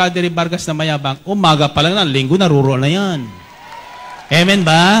 Sabi ni Brother Vargas na mayabang, umaga pa lang ng linggo, naruroon na yan. Amen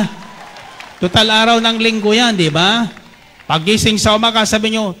ba? Total araw ng linggo yan, di ba? Pagising sa umaga,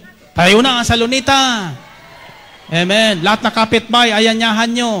 sabi nyo, tayo na sa Lunita. Amen. Lahat na kapitbahay,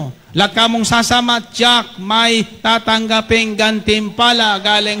 ayanyahan nyo. Lahat kamong sasama, Jack, may tatanggaping gantimpala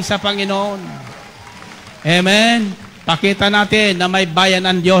galing sa Panginoon. Amen. Pakita natin na may bayan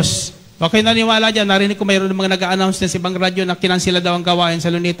ang Diyos. Okay, naniwala dyan. Narinig ko mayroon mga nag-a-announce na sa ibang radyo na kinansila daw ang gawain sa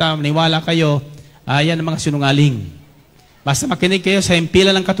Lunita. Niwala kayo. Yan ang mga sinungaling. Basta makinig kayo sa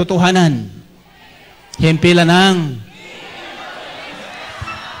himpilan ng katotohanan. Himpilan ng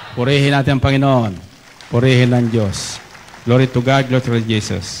purihin natin ang Panginoon. Purihin ng Diyos. Glory to God, glory to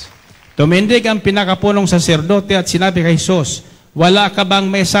Jesus. Tumindig ang pinakapunong saserdote at sinabi kay Jesus, wala ka bang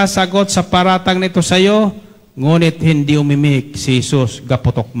may sasagot sa paratang nito sa iyo? Ngunit hindi umimik si Jesus,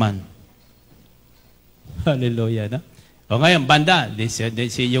 gaputok man. Hallelujah. Na? O ngayon, banda,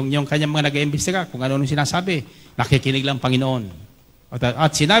 yung kanyang mga nag-iimbestiga, kung ano sinasabi, nakikinig lang Panginoon.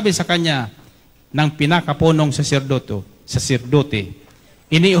 At sinabi sa kanya ng pinakapunong saserdote,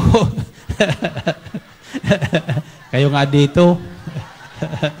 kayo nga dito,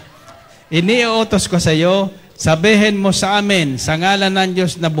 iniuutos ko sa iyo, sabihin mo sa amin, sa ngalan ng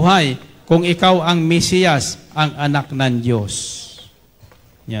Diyos na buhay, kung ikaw ang Mesiyas, ang anak ng Diyos.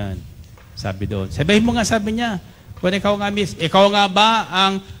 Yan. Sabi doon. Sabihin mo nga, sabi niya, kung ikaw nga Mesiyas, ikaw nga ba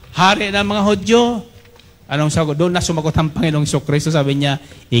ang hari ng mga Hudyo? Anong sagot? Doon na sumagot ang Panginoong Kristo, sabi niya,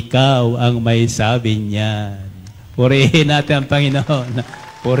 ikaw ang may sabi niyan. Purihin natin ang Panginoon.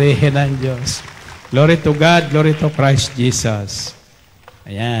 Purihin ang Diyos. Glory to God, glory to Christ Jesus.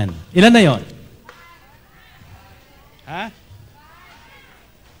 Ayan. Ilan na yon? Ha?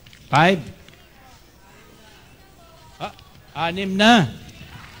 5? 6 na.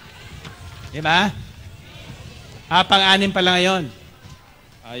 Diba? Pang-6 pala ngayon.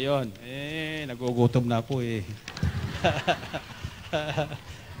 Ayun. Nagugutom na ako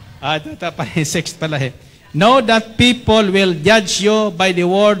ito pa 6 pala Know that people will judge you by the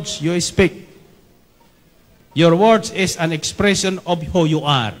words you speak. Your words is an expression of who you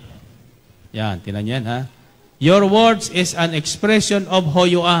are. Yan, tinan yan ha. Your words is an expression of who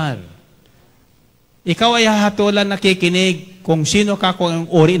you are. Ikaw ay hahatulan nakikinig kung sino ka, kung ang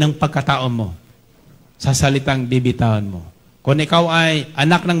uri ng pagkatao mo sa salitang bibitawan mo. Kung ikaw ay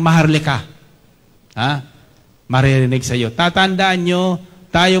anak ng maharlika, maririnig sa iyo. Tatandaan nyo,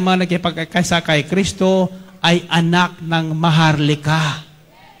 tayo mga nakipagkasa kay Kristo ay anak ng maharlika.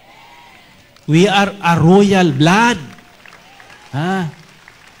 We are a royal blood.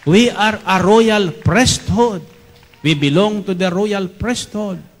 We are a royal priesthood. We belong to the royal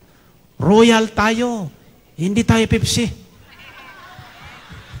priesthood. Royal tayo. Hindi tayo Pepsi.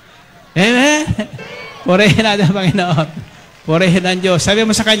 Amen? Purihin natin ang Panginoon. Purihin ang Diyos. Sabi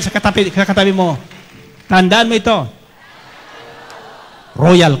mo sa kanya, sa katabi mo, tandaan mo ito.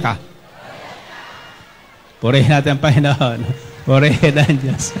 Royal ka. Purihin natin ang Panginoon. Purihin ang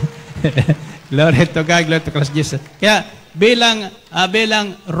Diyos. Glory to God, glory to Christ Jesus. Kaya, bilang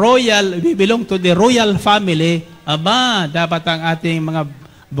royal, we belong to the royal family, dapat ang ating mga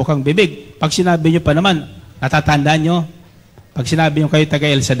bukang bibig. Pag sinabi nyo pa naman, natatandaan nyo, pag sinabi nyo kayo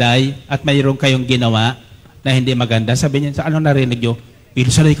taga El Shaddai at mayroon kayong ginawa na hindi maganda, sabi nyo, sa ano narinig nyo? El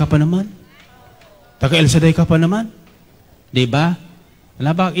Shaddai ka pa naman? Taga El Shaddai ka pa naman? Diba?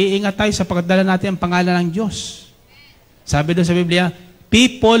 Iingat tayo sa pagdala natin ang pangalan ng Diyos. Sabi doon sa Biblia,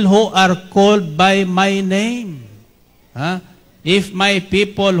 people who are called by my name. If my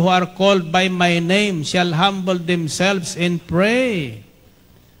people who are called by my name shall humble themselves and pray.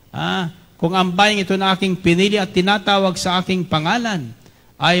 Kung ang bayang ito na aking pinili at tinatawag sa aking pangalan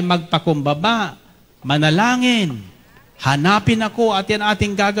ay magpakumbaba, manalangin, hanapin ako at yan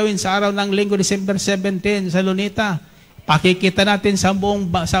ating gagawin sa araw ng linggo, December 17 sa Lunita. Pakikita natin sa buong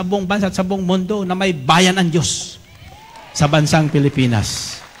bansa at sa buong mundo na may bayan ang Diyos. sa bansang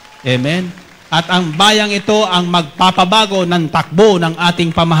Pilipinas. Amen? At ang bayang ito ang magpapabago ng takbo ng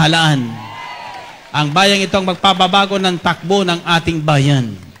ating pamahalaan. Ang bayang ito ang magpapabago ng takbo ng ating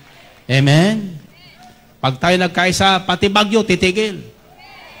bayan. Amen? Pag tayo nagkaisa, pati bagyo, titigil.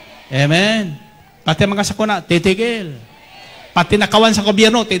 Amen? Pati mga sakuna, titigil. Pati nakawan sa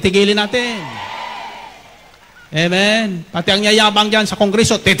gobyerno, titigilin natin. Amen? Pati ang yayabang dyan sa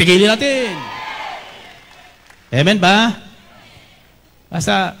kongreso, titigilin natin. Amen ba?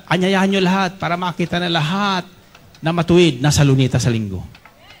 Basta, anyayahan nyo lahat para makita na lahat na matuwid na sa lunita sa linggo.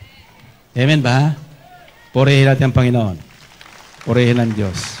 Amen ba? Purihin natin ang Panginoon. Purihin ang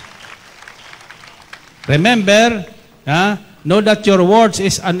Diyos. Remember, know that your words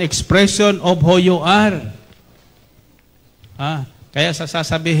is an expression of who you are. Kaya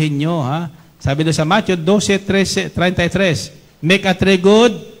sasabihin nyo, sabi doon sa Matthew 12:33, make a tree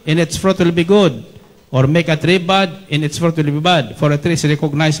good, and its fruit will be good. Or make a tree bad, and its fruit will be bad. For a tree is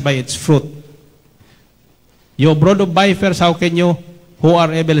recognized by its fruit. You brood of vipers, how can you, who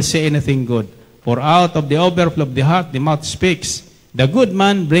are able, say anything good? For out of the overflow of the heart, the mouth speaks. The good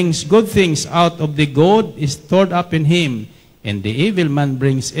man brings good things out of the good is stored up in him, and the evil man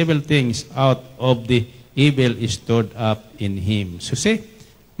brings evil things out of the evil is stored up in him. So see,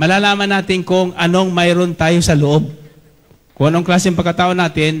 malalaman natin kung anong mayroon tayo sa loob. Kung anong klaseng pagkatao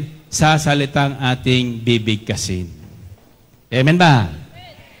natin sa salitang ating bibigkasin. Amen ba?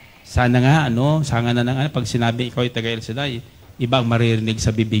 Sana nga, sana na pag sinabi ikaw ay taga El Shaddai, ibang maririnig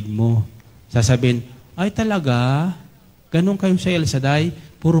sa bibig mo. Sasabihin, ay talaga, ganun kayo sa El Shaddai,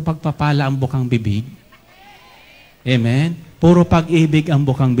 puro pagpapala ang bukang bibig. Amen? Puro pag-ibig ang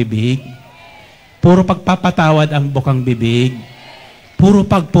bukang bibig. Puro pagpapatawad ang bukang bibig. Puro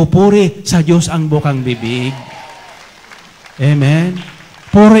pagpupuri sa Diyos ang bukang bibig. Amen?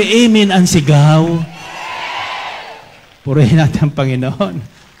 Puro amen ang sigaw. Purihin natin ang Panginoon.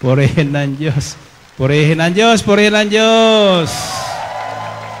 Purihin ng Diyos. Purihin ng Diyos. Purihin ng Diyos.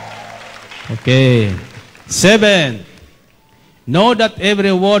 Okay. 7. Know that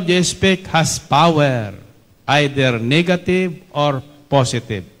every word you speak has power, either negative or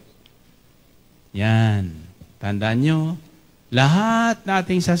positive. Yan. Tandaan nyo, lahat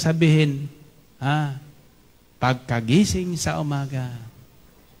nating sasabihin, pagkagising sa umaga,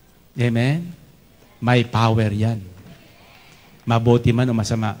 amen? May power yan. Mabuti man o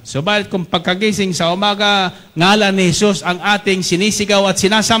masama. Subalit kung pagkagising sa umaga, ngalan ni Jesus ang ating sinisigaw at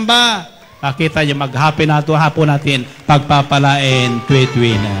sinasamba, makita niyo maghapon natin, pagpapalain,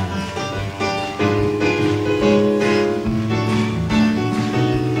 tuwi-tuwi na.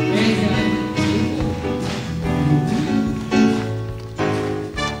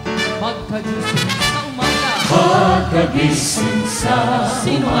 Pagkagising sa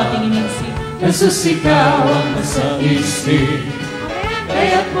Sino ating iniisip? nasusigaw ang nasa isip.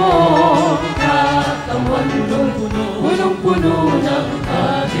 Kaya't mo katawan punong-puno ng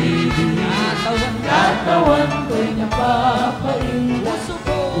pag-ibig. Katawan ko'y napapain,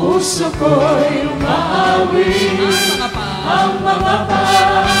 puso ko'y umaawi. Ang mga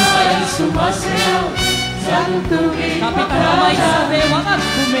pa'y sumasayaw sa tugtuging makata.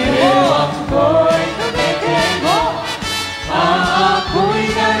 Bewang ko'y kumikemo, ako'y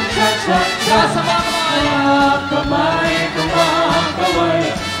nagtsatsa. Mga kamay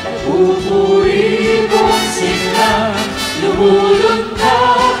kumakaway, pupuri mong sila. Lumulunta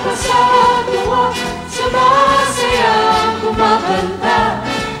ka sa tuwa, sumasayang kumakanta.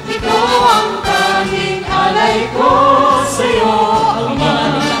 Ito ang tanging alay ko sa'yo,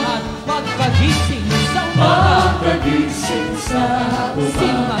 Ama. Pagkagising sa Pagkagising sa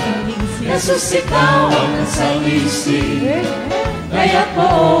umaga, Jesus, ikaw ang nasa isip. Kaya't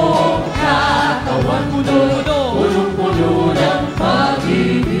buong katawan punong-puno ng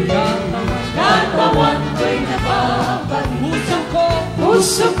pag-ibig. Katawan ko'y napapalit,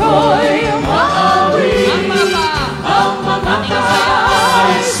 puso ko'y umaawi. Ang mga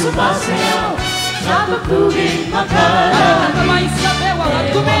pa'y sumasayaw sa tugtuging makala. Ako'y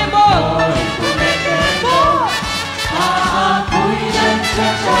kumikemo, ako'y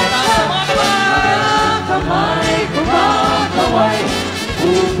nagtsatsa. Kamay kumakaway,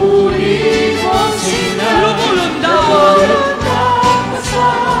 pupuri mo sila. Lumulunda ka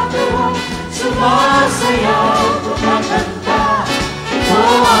sa tuwa, sumasayaw kumakanta. Ito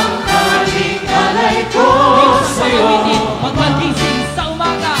ang tanging alay ko sa'yo. Pagkagising sa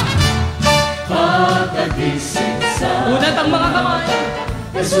umaga, Pagkagising sa unat ang mga kamay.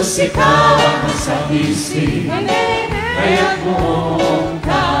 Jesus, ikaw ang nasa isip. Kaya't buong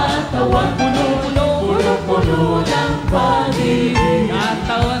katawan punong-puno ng pag-ibig.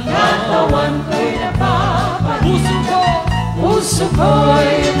 Katawan ko'y napapalit, puso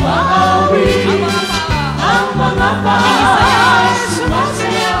ko'y maawi. Ang mga paa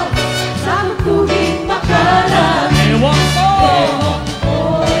sumasayaw sa tuging makalan. Ewan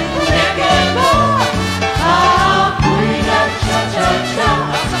ko'y kumikita, ako'y nagcha-cha-cha.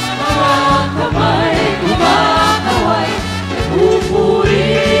 Mga kamay kumakaway,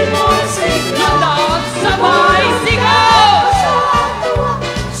 pupuri mo sigaw. lahat sabay sigaw. Sa tuwa,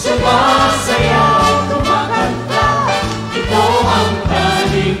 sumasayaw, kumakanta. Ito ang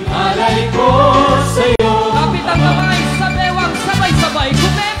tanging alay ko sa'yo. Kapit ang kamay sa bewang sabay-sabay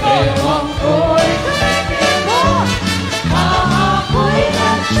kumemo. Ewan ko'y kumikita, ako'y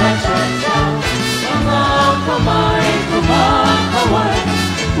nagcha-cha-cha. Mga kamay kumakaway,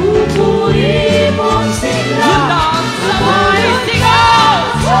 pupuri mong sigla. Lahat sabay sigaw.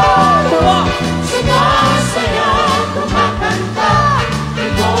 Sa tuwa, sumasayaw, kumakanta.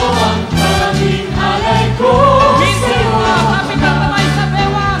 Ito ang tanging alay ko sa'yo. Kapit ang kamay sa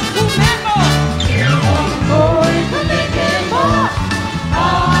bewang kumemo. Ewan ko'y kumikita,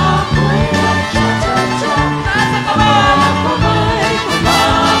 ako'y nagcha-cha-cha. Mga kamay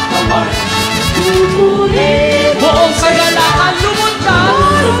kumakaway, pupuri Buong kagalangan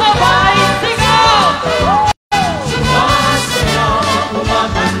lumundag sabay sigaw. sumasayaw,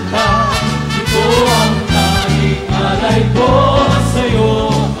 kumakanta. Ito ang tanging alay ko sa'yo,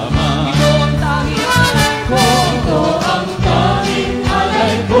 Ama. Ito ang tanging alay ko. Ito ang tanging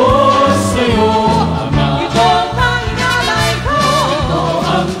alay ko sa'yo, Ama. Ito ang tanging alay ko. Ito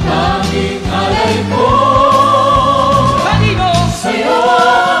ang tanging alay ko Kanino? sa'yo,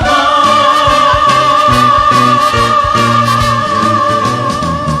 Ama.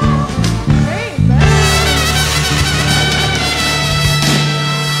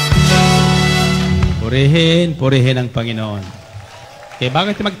 Purihin, purihin ang Panginoon. Okay,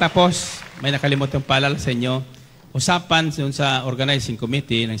 bago ito magtapos, may nakalimutan paalala sa inyo. Usapan sa organizing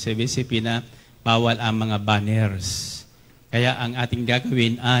committee ng CBCP na bawal ang mga banners. Kaya ang ating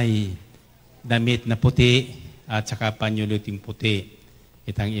gagawin ay damit na puti at saka panyuluting puti.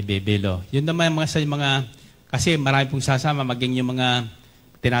 Itang ibibilo. Yun naman mga sa mga, kasi marami pong sasama, maging yung mga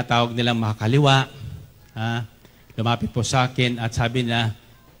tinatawag nilang makakaliwa. Lumapit po sa akin at sabi na,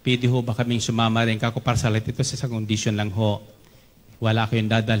 pwede ho ba kaming sumama rin kako para sa lahat ito sa isang condition lang ho. Wala kayong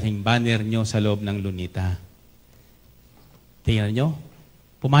dadalhing banner nyo sa loob ng lunita. Tingnan nyo,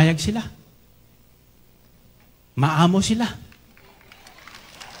 pumayag sila. Maamo sila.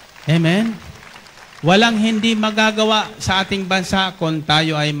 Amen? Walang hindi magagawa sa ating bansa kung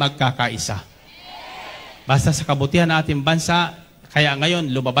tayo ay magkakaisa. Basta sa kabutihan ng ating bansa, kaya ngayon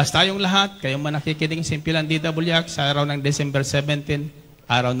lumabas tayong lahat, kayong mga nakikinig sa simpilan DWXI sa araw ng December 17,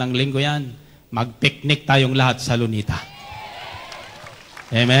 araw ng linggo yan, mag-picnic tayong lahat sa lunita.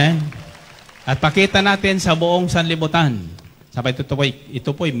 Amen? At pakita natin sa buong sanlibutan. Sabay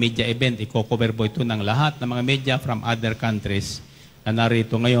ito po ay media event. Iko-cover po ito ng lahat ng mga media from other countries na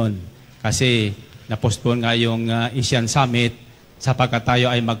narito ngayon. Kasi na-postpone nga yung Asian Summit sapagkat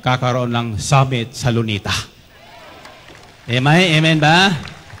tayo ay magkakaroon ng summit sa lunita. Amen ba?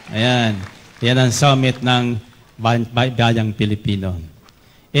 Ayan. Yan ang summit ng bayang Pilipino.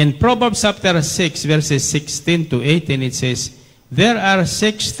 In Proverbs chapter 6, verses 16 to 18, it says, there are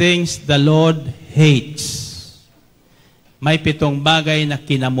 6 things the Lord hates. May 7 bagay na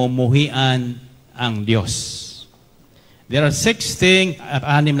kinamumuhian ang Diyos. There are 6 things,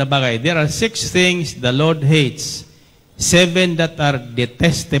 6 na bagay. There are 6 things the Lord hates. 7 that are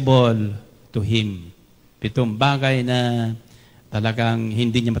detestable to Him. 7 bagay na talagang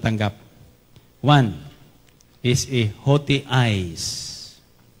hindi niya matanggap. 1 is a haughty eyes.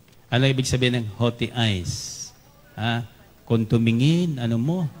 Ano ibig sabihin ng haughty eyes? Kung tumingin, ano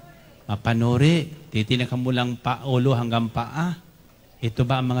mo? Mapanori, titinan ka mo lang ulo hanggang paa. Ito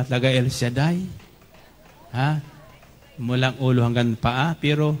ba ang mga talaga El Shaddai? Mulang ulo hanggang paa,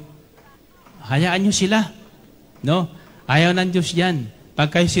 pero hayaan nyo sila. No? Ayaw ng Diyos yan.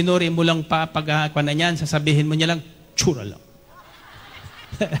 Pag kayo sinuri mo lang paa, pag na yan, sasabihin mo niya lang, tsura lang.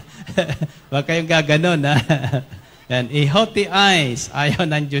 Huwag kayong gaganon, ha? And a haughty eyes, ayaw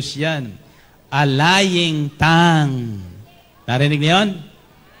ng Diyos yan. A lying tongue. Narinig niyo yun?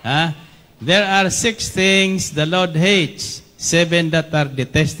 There are 6 things the Lord hates, 7 that are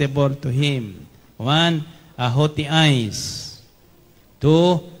detestable to Him. 1, a haughty eyes. 2,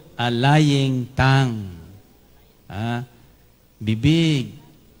 a lying tongue. Bibig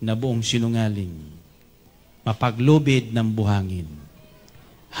na buong sinungaling. Mapaglubid ng buhangin.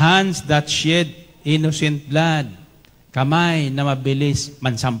 Hands that shed innocent blood. Kamay na mabilis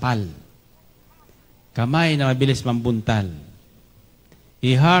mansampal. Kamay na mabilis mambuntal.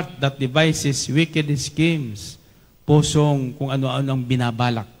 A heart that devises wicked schemes. pusong kung ano-ano ang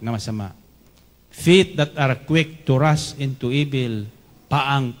binabalak na masama. Feet that are quick to rush into evil,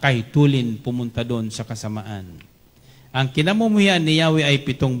 paang kahitulin pumunta doon sa kasamaan. Ang kinamumuhian ni Yahweh ay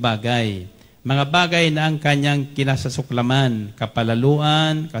 7 bagay. Mga bagay na ang kanyang kinasasuklaman,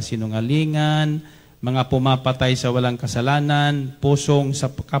 kapalaluan, kasinungalingan, mga pumapatay sa walang kasalanan, pusong sa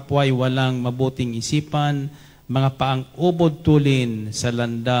kapwa'y walang mabuting isipan, mga paang ubod tulin sa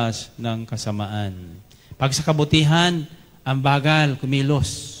landas ng kasamaan. Pag sa kabutihan, ang bagal,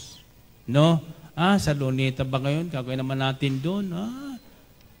 kumilos. No? Sa lunita ba ngayon? Gagawin naman natin doon.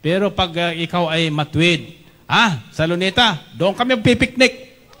 Pero pag ikaw ay matwid, sa lunita, doon kami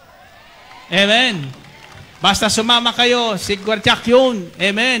magpipiknik. Amen. Basta sumama kayo, sigwartyak yun.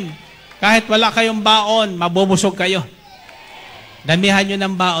 Amen. Kahit wala kayong baon, mabubusog kayo. Damihan nyo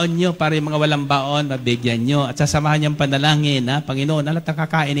ng baon nyo para yung mga walang baon, mabigyan nyo. At sasamahan nyo ang panalangin, Panginoon, lahat ng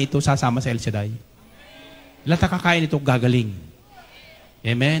kakain ito sasama sa El Shaddai. Lahat ng kakain ito gagaling.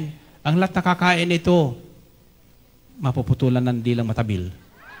 Amen. Ang lahat ng kakain ito, mapuputulan ng dilang matabil.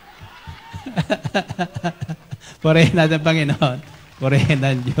 Purihin natin, Panginoon. Purihin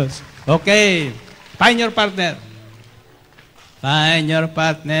ng Diyos. Okay. Find your partner. Find your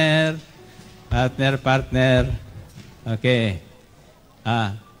partner. Partner. Okay.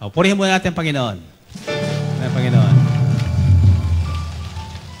 Purihin muna natin, Panginoon. Panginoon.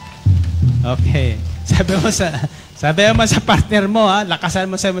 Okay. Sabi mo sa partner mo, lakasan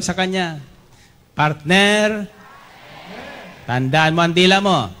mo sa kanya. Partner. Tandaan mo ang dila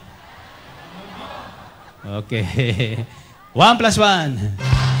mo. Okay. 1 plus 1.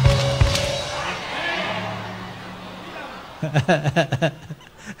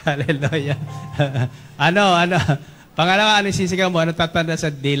 Hallelujah. Ano? Pangalawa, ano sisigaw mo? Ano tatanda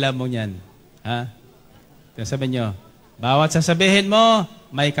sa dila mo niyan? Sabi nyo, bawat sasabihin mo,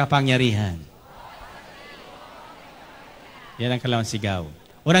 may kapangyarihan. Yan ang kalawang sigaw.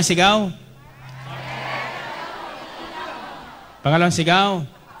 Unang sigaw? Pangalawang sigaw?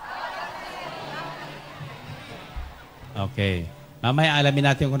 Okay. Mamaya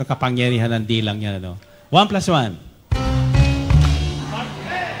alamin natin kung ano kapangyarihan ng dilang yan. 1 plus 1.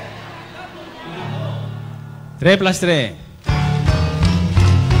 3 plus 3.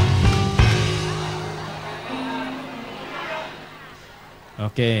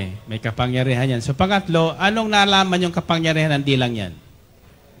 Okay. May kapangyarihan yan. So, pangatlo, anong nalaman yung kapangyarihan ng dilang yan?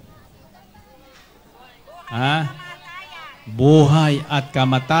 Buhay at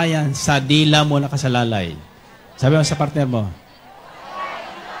kamatayan sa dila mo nakasalalay. Sabi mo sa partner mo.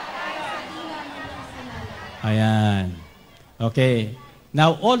 Ayan. Okay.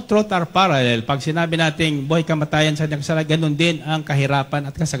 Now, all truth are parallel. Pag sinabi nating buhay kamatayan sa nakasalalay, ganun din ang kahirapan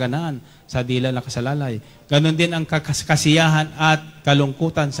at kasaganaan sa dila nakasalalay. Ganun din ang kasiyahan at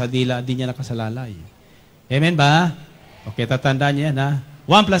kalungkutan sa dila din niya nakasalalay. Amen ba? Okay, tatandaan niyo yan,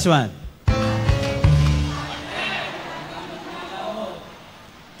 1 plus 1.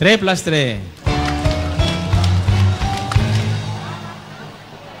 3 plus 3.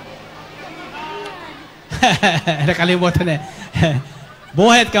 Nakalimutan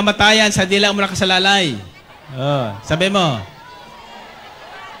Buhay at kamatayan sa dila mo nakasalalay. Sabi mo.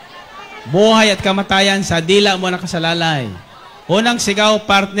 Buhay at kamatayan sa dila mo nakasalalay. Unang sigaw,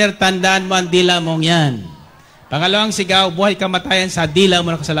 partner, tandaan mo ang dila mong yan. Pangalawang sigaw, buhay at kamatayan sa dila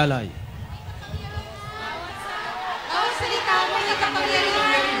mo nakasalalay.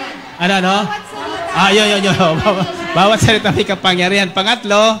 Ano? Yun. Bawat salita may kapangyarihan.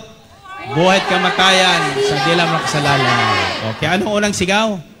 Pangatlo, buhay at kamatayan sa dila mo nakasalalay. Okay, anong unang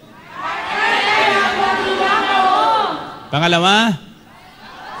sigaw? Pangalawa?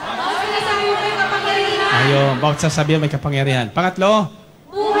 Ayun, bawat sasabihin may kapangyarihan. Pangatlo?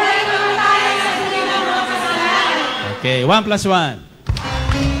 Buhay at kamatayan sa dila mo nakasalalay. Okay, 1 plus 1.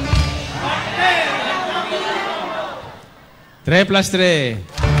 3 plus 3.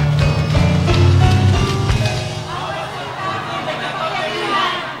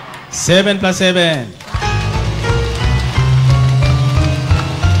 7 plus 7.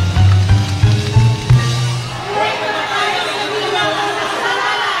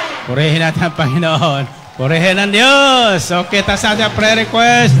 Purihin natin ang Panginoon. Purihin ang Diyos. Okay, taas natin ang prayer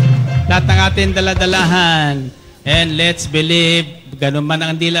request. Lahat ng ating daladalahan. And let's believe, ganun man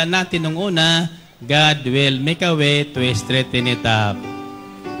ang dila natin nung una, God will make a way to straighten it up.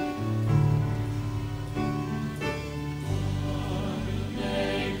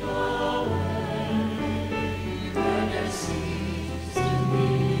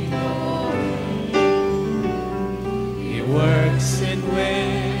 Works in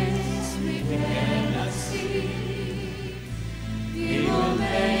ways we cannot see. He will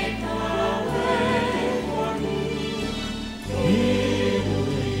make a way for me.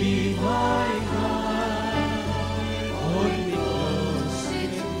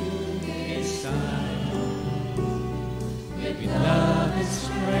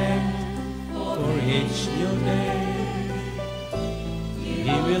 each new day.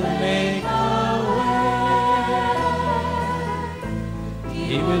 He will make a way.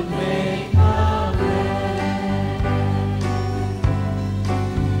 He will make a way.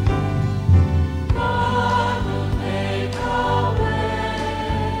 God will make a way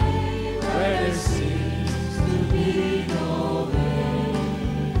where there seems to be no way.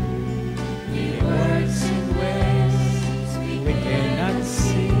 He works in ways we cannot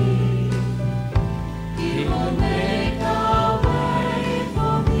see. He will make a way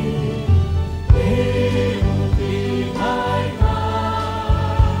for me. He will be my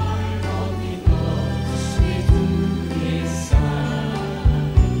guide. All He knows me to His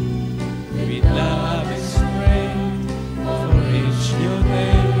side. With love and strength for each new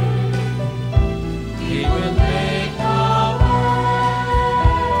day, He will make a way.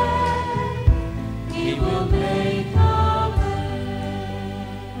 He will make a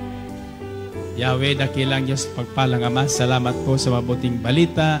Yahweh, dakilang Diyos, pagpalang Ama, salamat po sa mabuting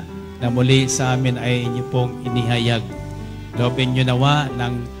balita na muli sa amin ay inyo pong inihayag. Loobin nyo nawa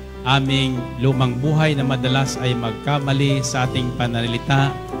ng aming lumang buhay na madalas ay magkamali sa ating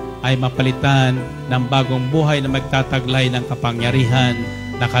pananalita ay mapalitan ng bagong buhay na magtataglay ng kapangyarihan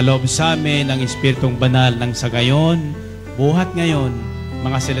na kaloob sa amin ng Espiritong Banal ng sa gayon, buhat ngayon,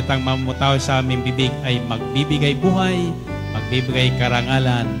 mga salitang mamutaw sa aming bibig ay magbibigay buhay, magbibigay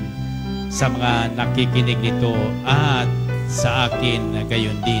karangalan sa mga nakikinig nito at sa akin na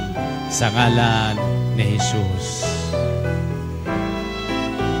gayon din sa ngalan ni Jesus.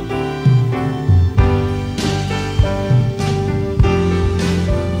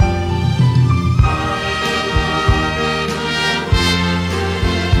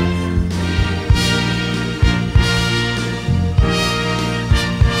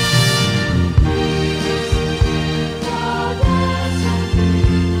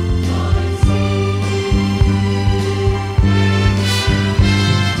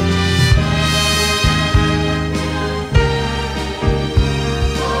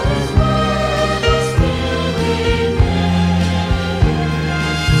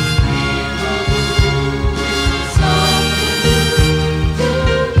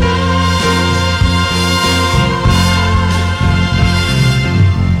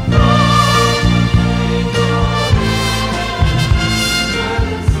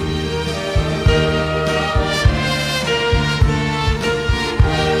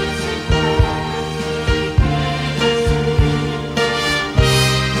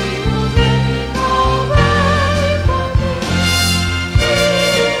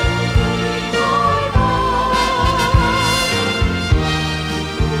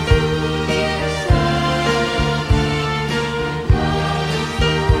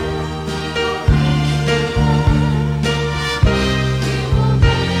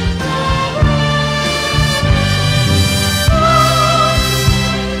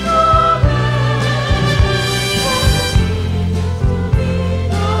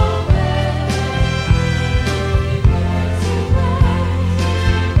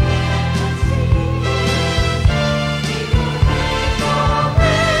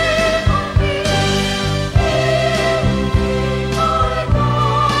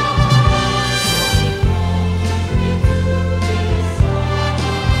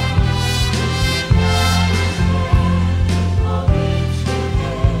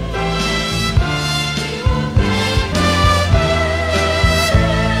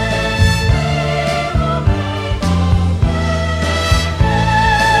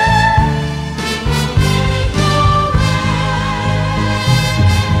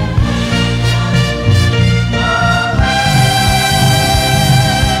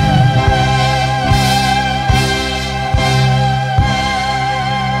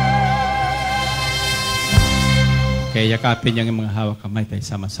 Kaya yakapin niyo ang mga hawak kamay tayo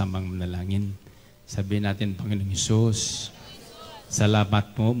sama-samang manalangin. Sabihin natin, Panginoong Hesus,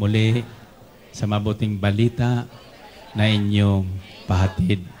 salamat po muli sa mabuting balita na inyong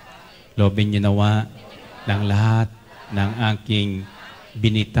pahatid. Loobin niyo nawa ng lahat ng aking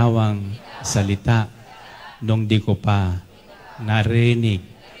binitawang salita nung di ko pa narinig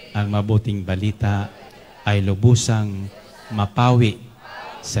ang mabuting balita ay lubusang mapawi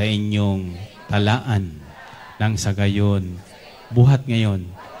sa inyong talaan. Nang sa gayon, buhat ngayon,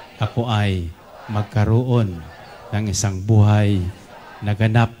 ako ay magkaroon ng isang buhay na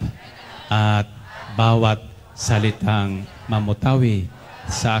ganap at bawat salitang mamutawi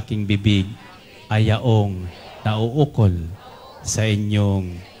sa aking bibig ay yaong nauukol sa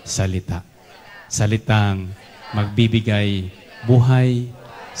inyong salita. Salitang magbibigay buhay,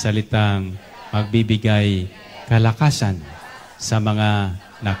 salitang magbibigay kalakasan sa mga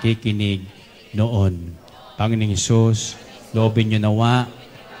nakikinig noon. Panginoong Hesus, loobin niyo nawa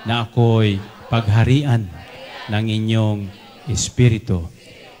na ako'y pagharian ng inyong Espiritu.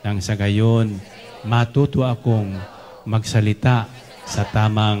 Nang sa gayon, matuto akong magsalita sa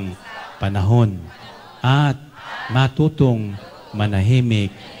tamang panahon at matutong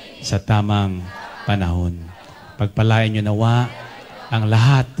manahimik sa tamang panahon. Pagpalain niyo nawa ang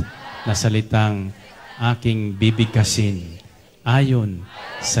lahat na salitang aking bibigkasin ayon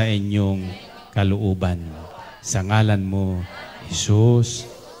sa inyong kalooban. Sa ngalan mo, Jesus.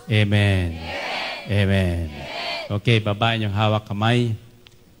 Amen. Amen. Okay, babae yung hawak kamay.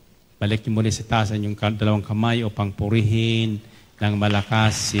 Balik niyo muli sa taas ang inyong dalawang kamay upang purihin ng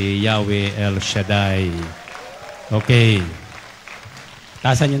malakas si Yahweh El Shaddai. Okay.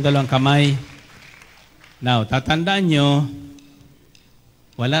 Taasan yung dalawang kamay. Now, tatandaan nyo,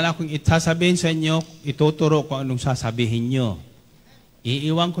 wala na akong sasabihin sa inyo, ituturo kung anong sasabihin nyo.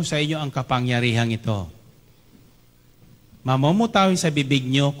 Iiwan ko sa inyo ang kapangyarihang ito. Mamamutawin sa bibig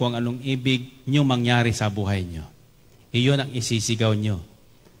nyo kung anong ibig nyo mangyari sa buhay nyo. Iyon ang isisigaw nyo.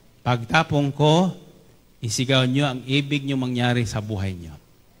 Pagtapong ko, isigaw nyo ang ibig nyo mangyari sa buhay nyo.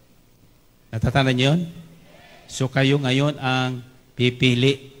 Natatandaan nyo yun? So kayo ngayon ang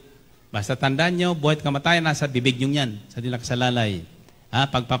pipili. Basta tandaan nyo, buhat kamatayan nasa bibig nyo yan, sa dilaksalalay.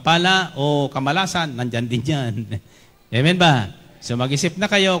 Pagpapala o kamalasan, nandyan din yan. Amen ba? So mag-isip na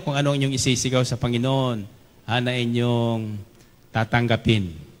kayo kung anong inyong isisigaw sa Panginoon na inyong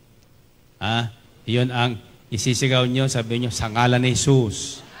tatanggapin. Iyon ang isisigaw nyo, sabihin nyo, sa ngalan ni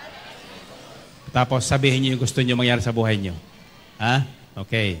Jesus. Tapos sabihin nyo yung gusto nyo mangyari sa buhay nyo.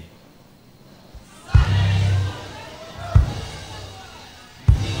 Okay.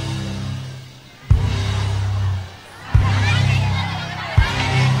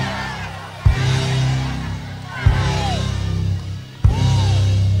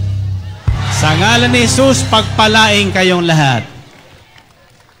 Sa ngalan ni Jesus, pagpalaing kayong lahat.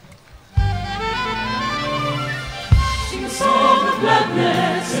 Sing a song of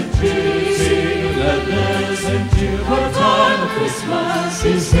gladness and cheer. Sing of gladness and cheer. For the time of Christmas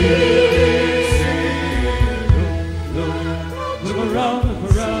is here.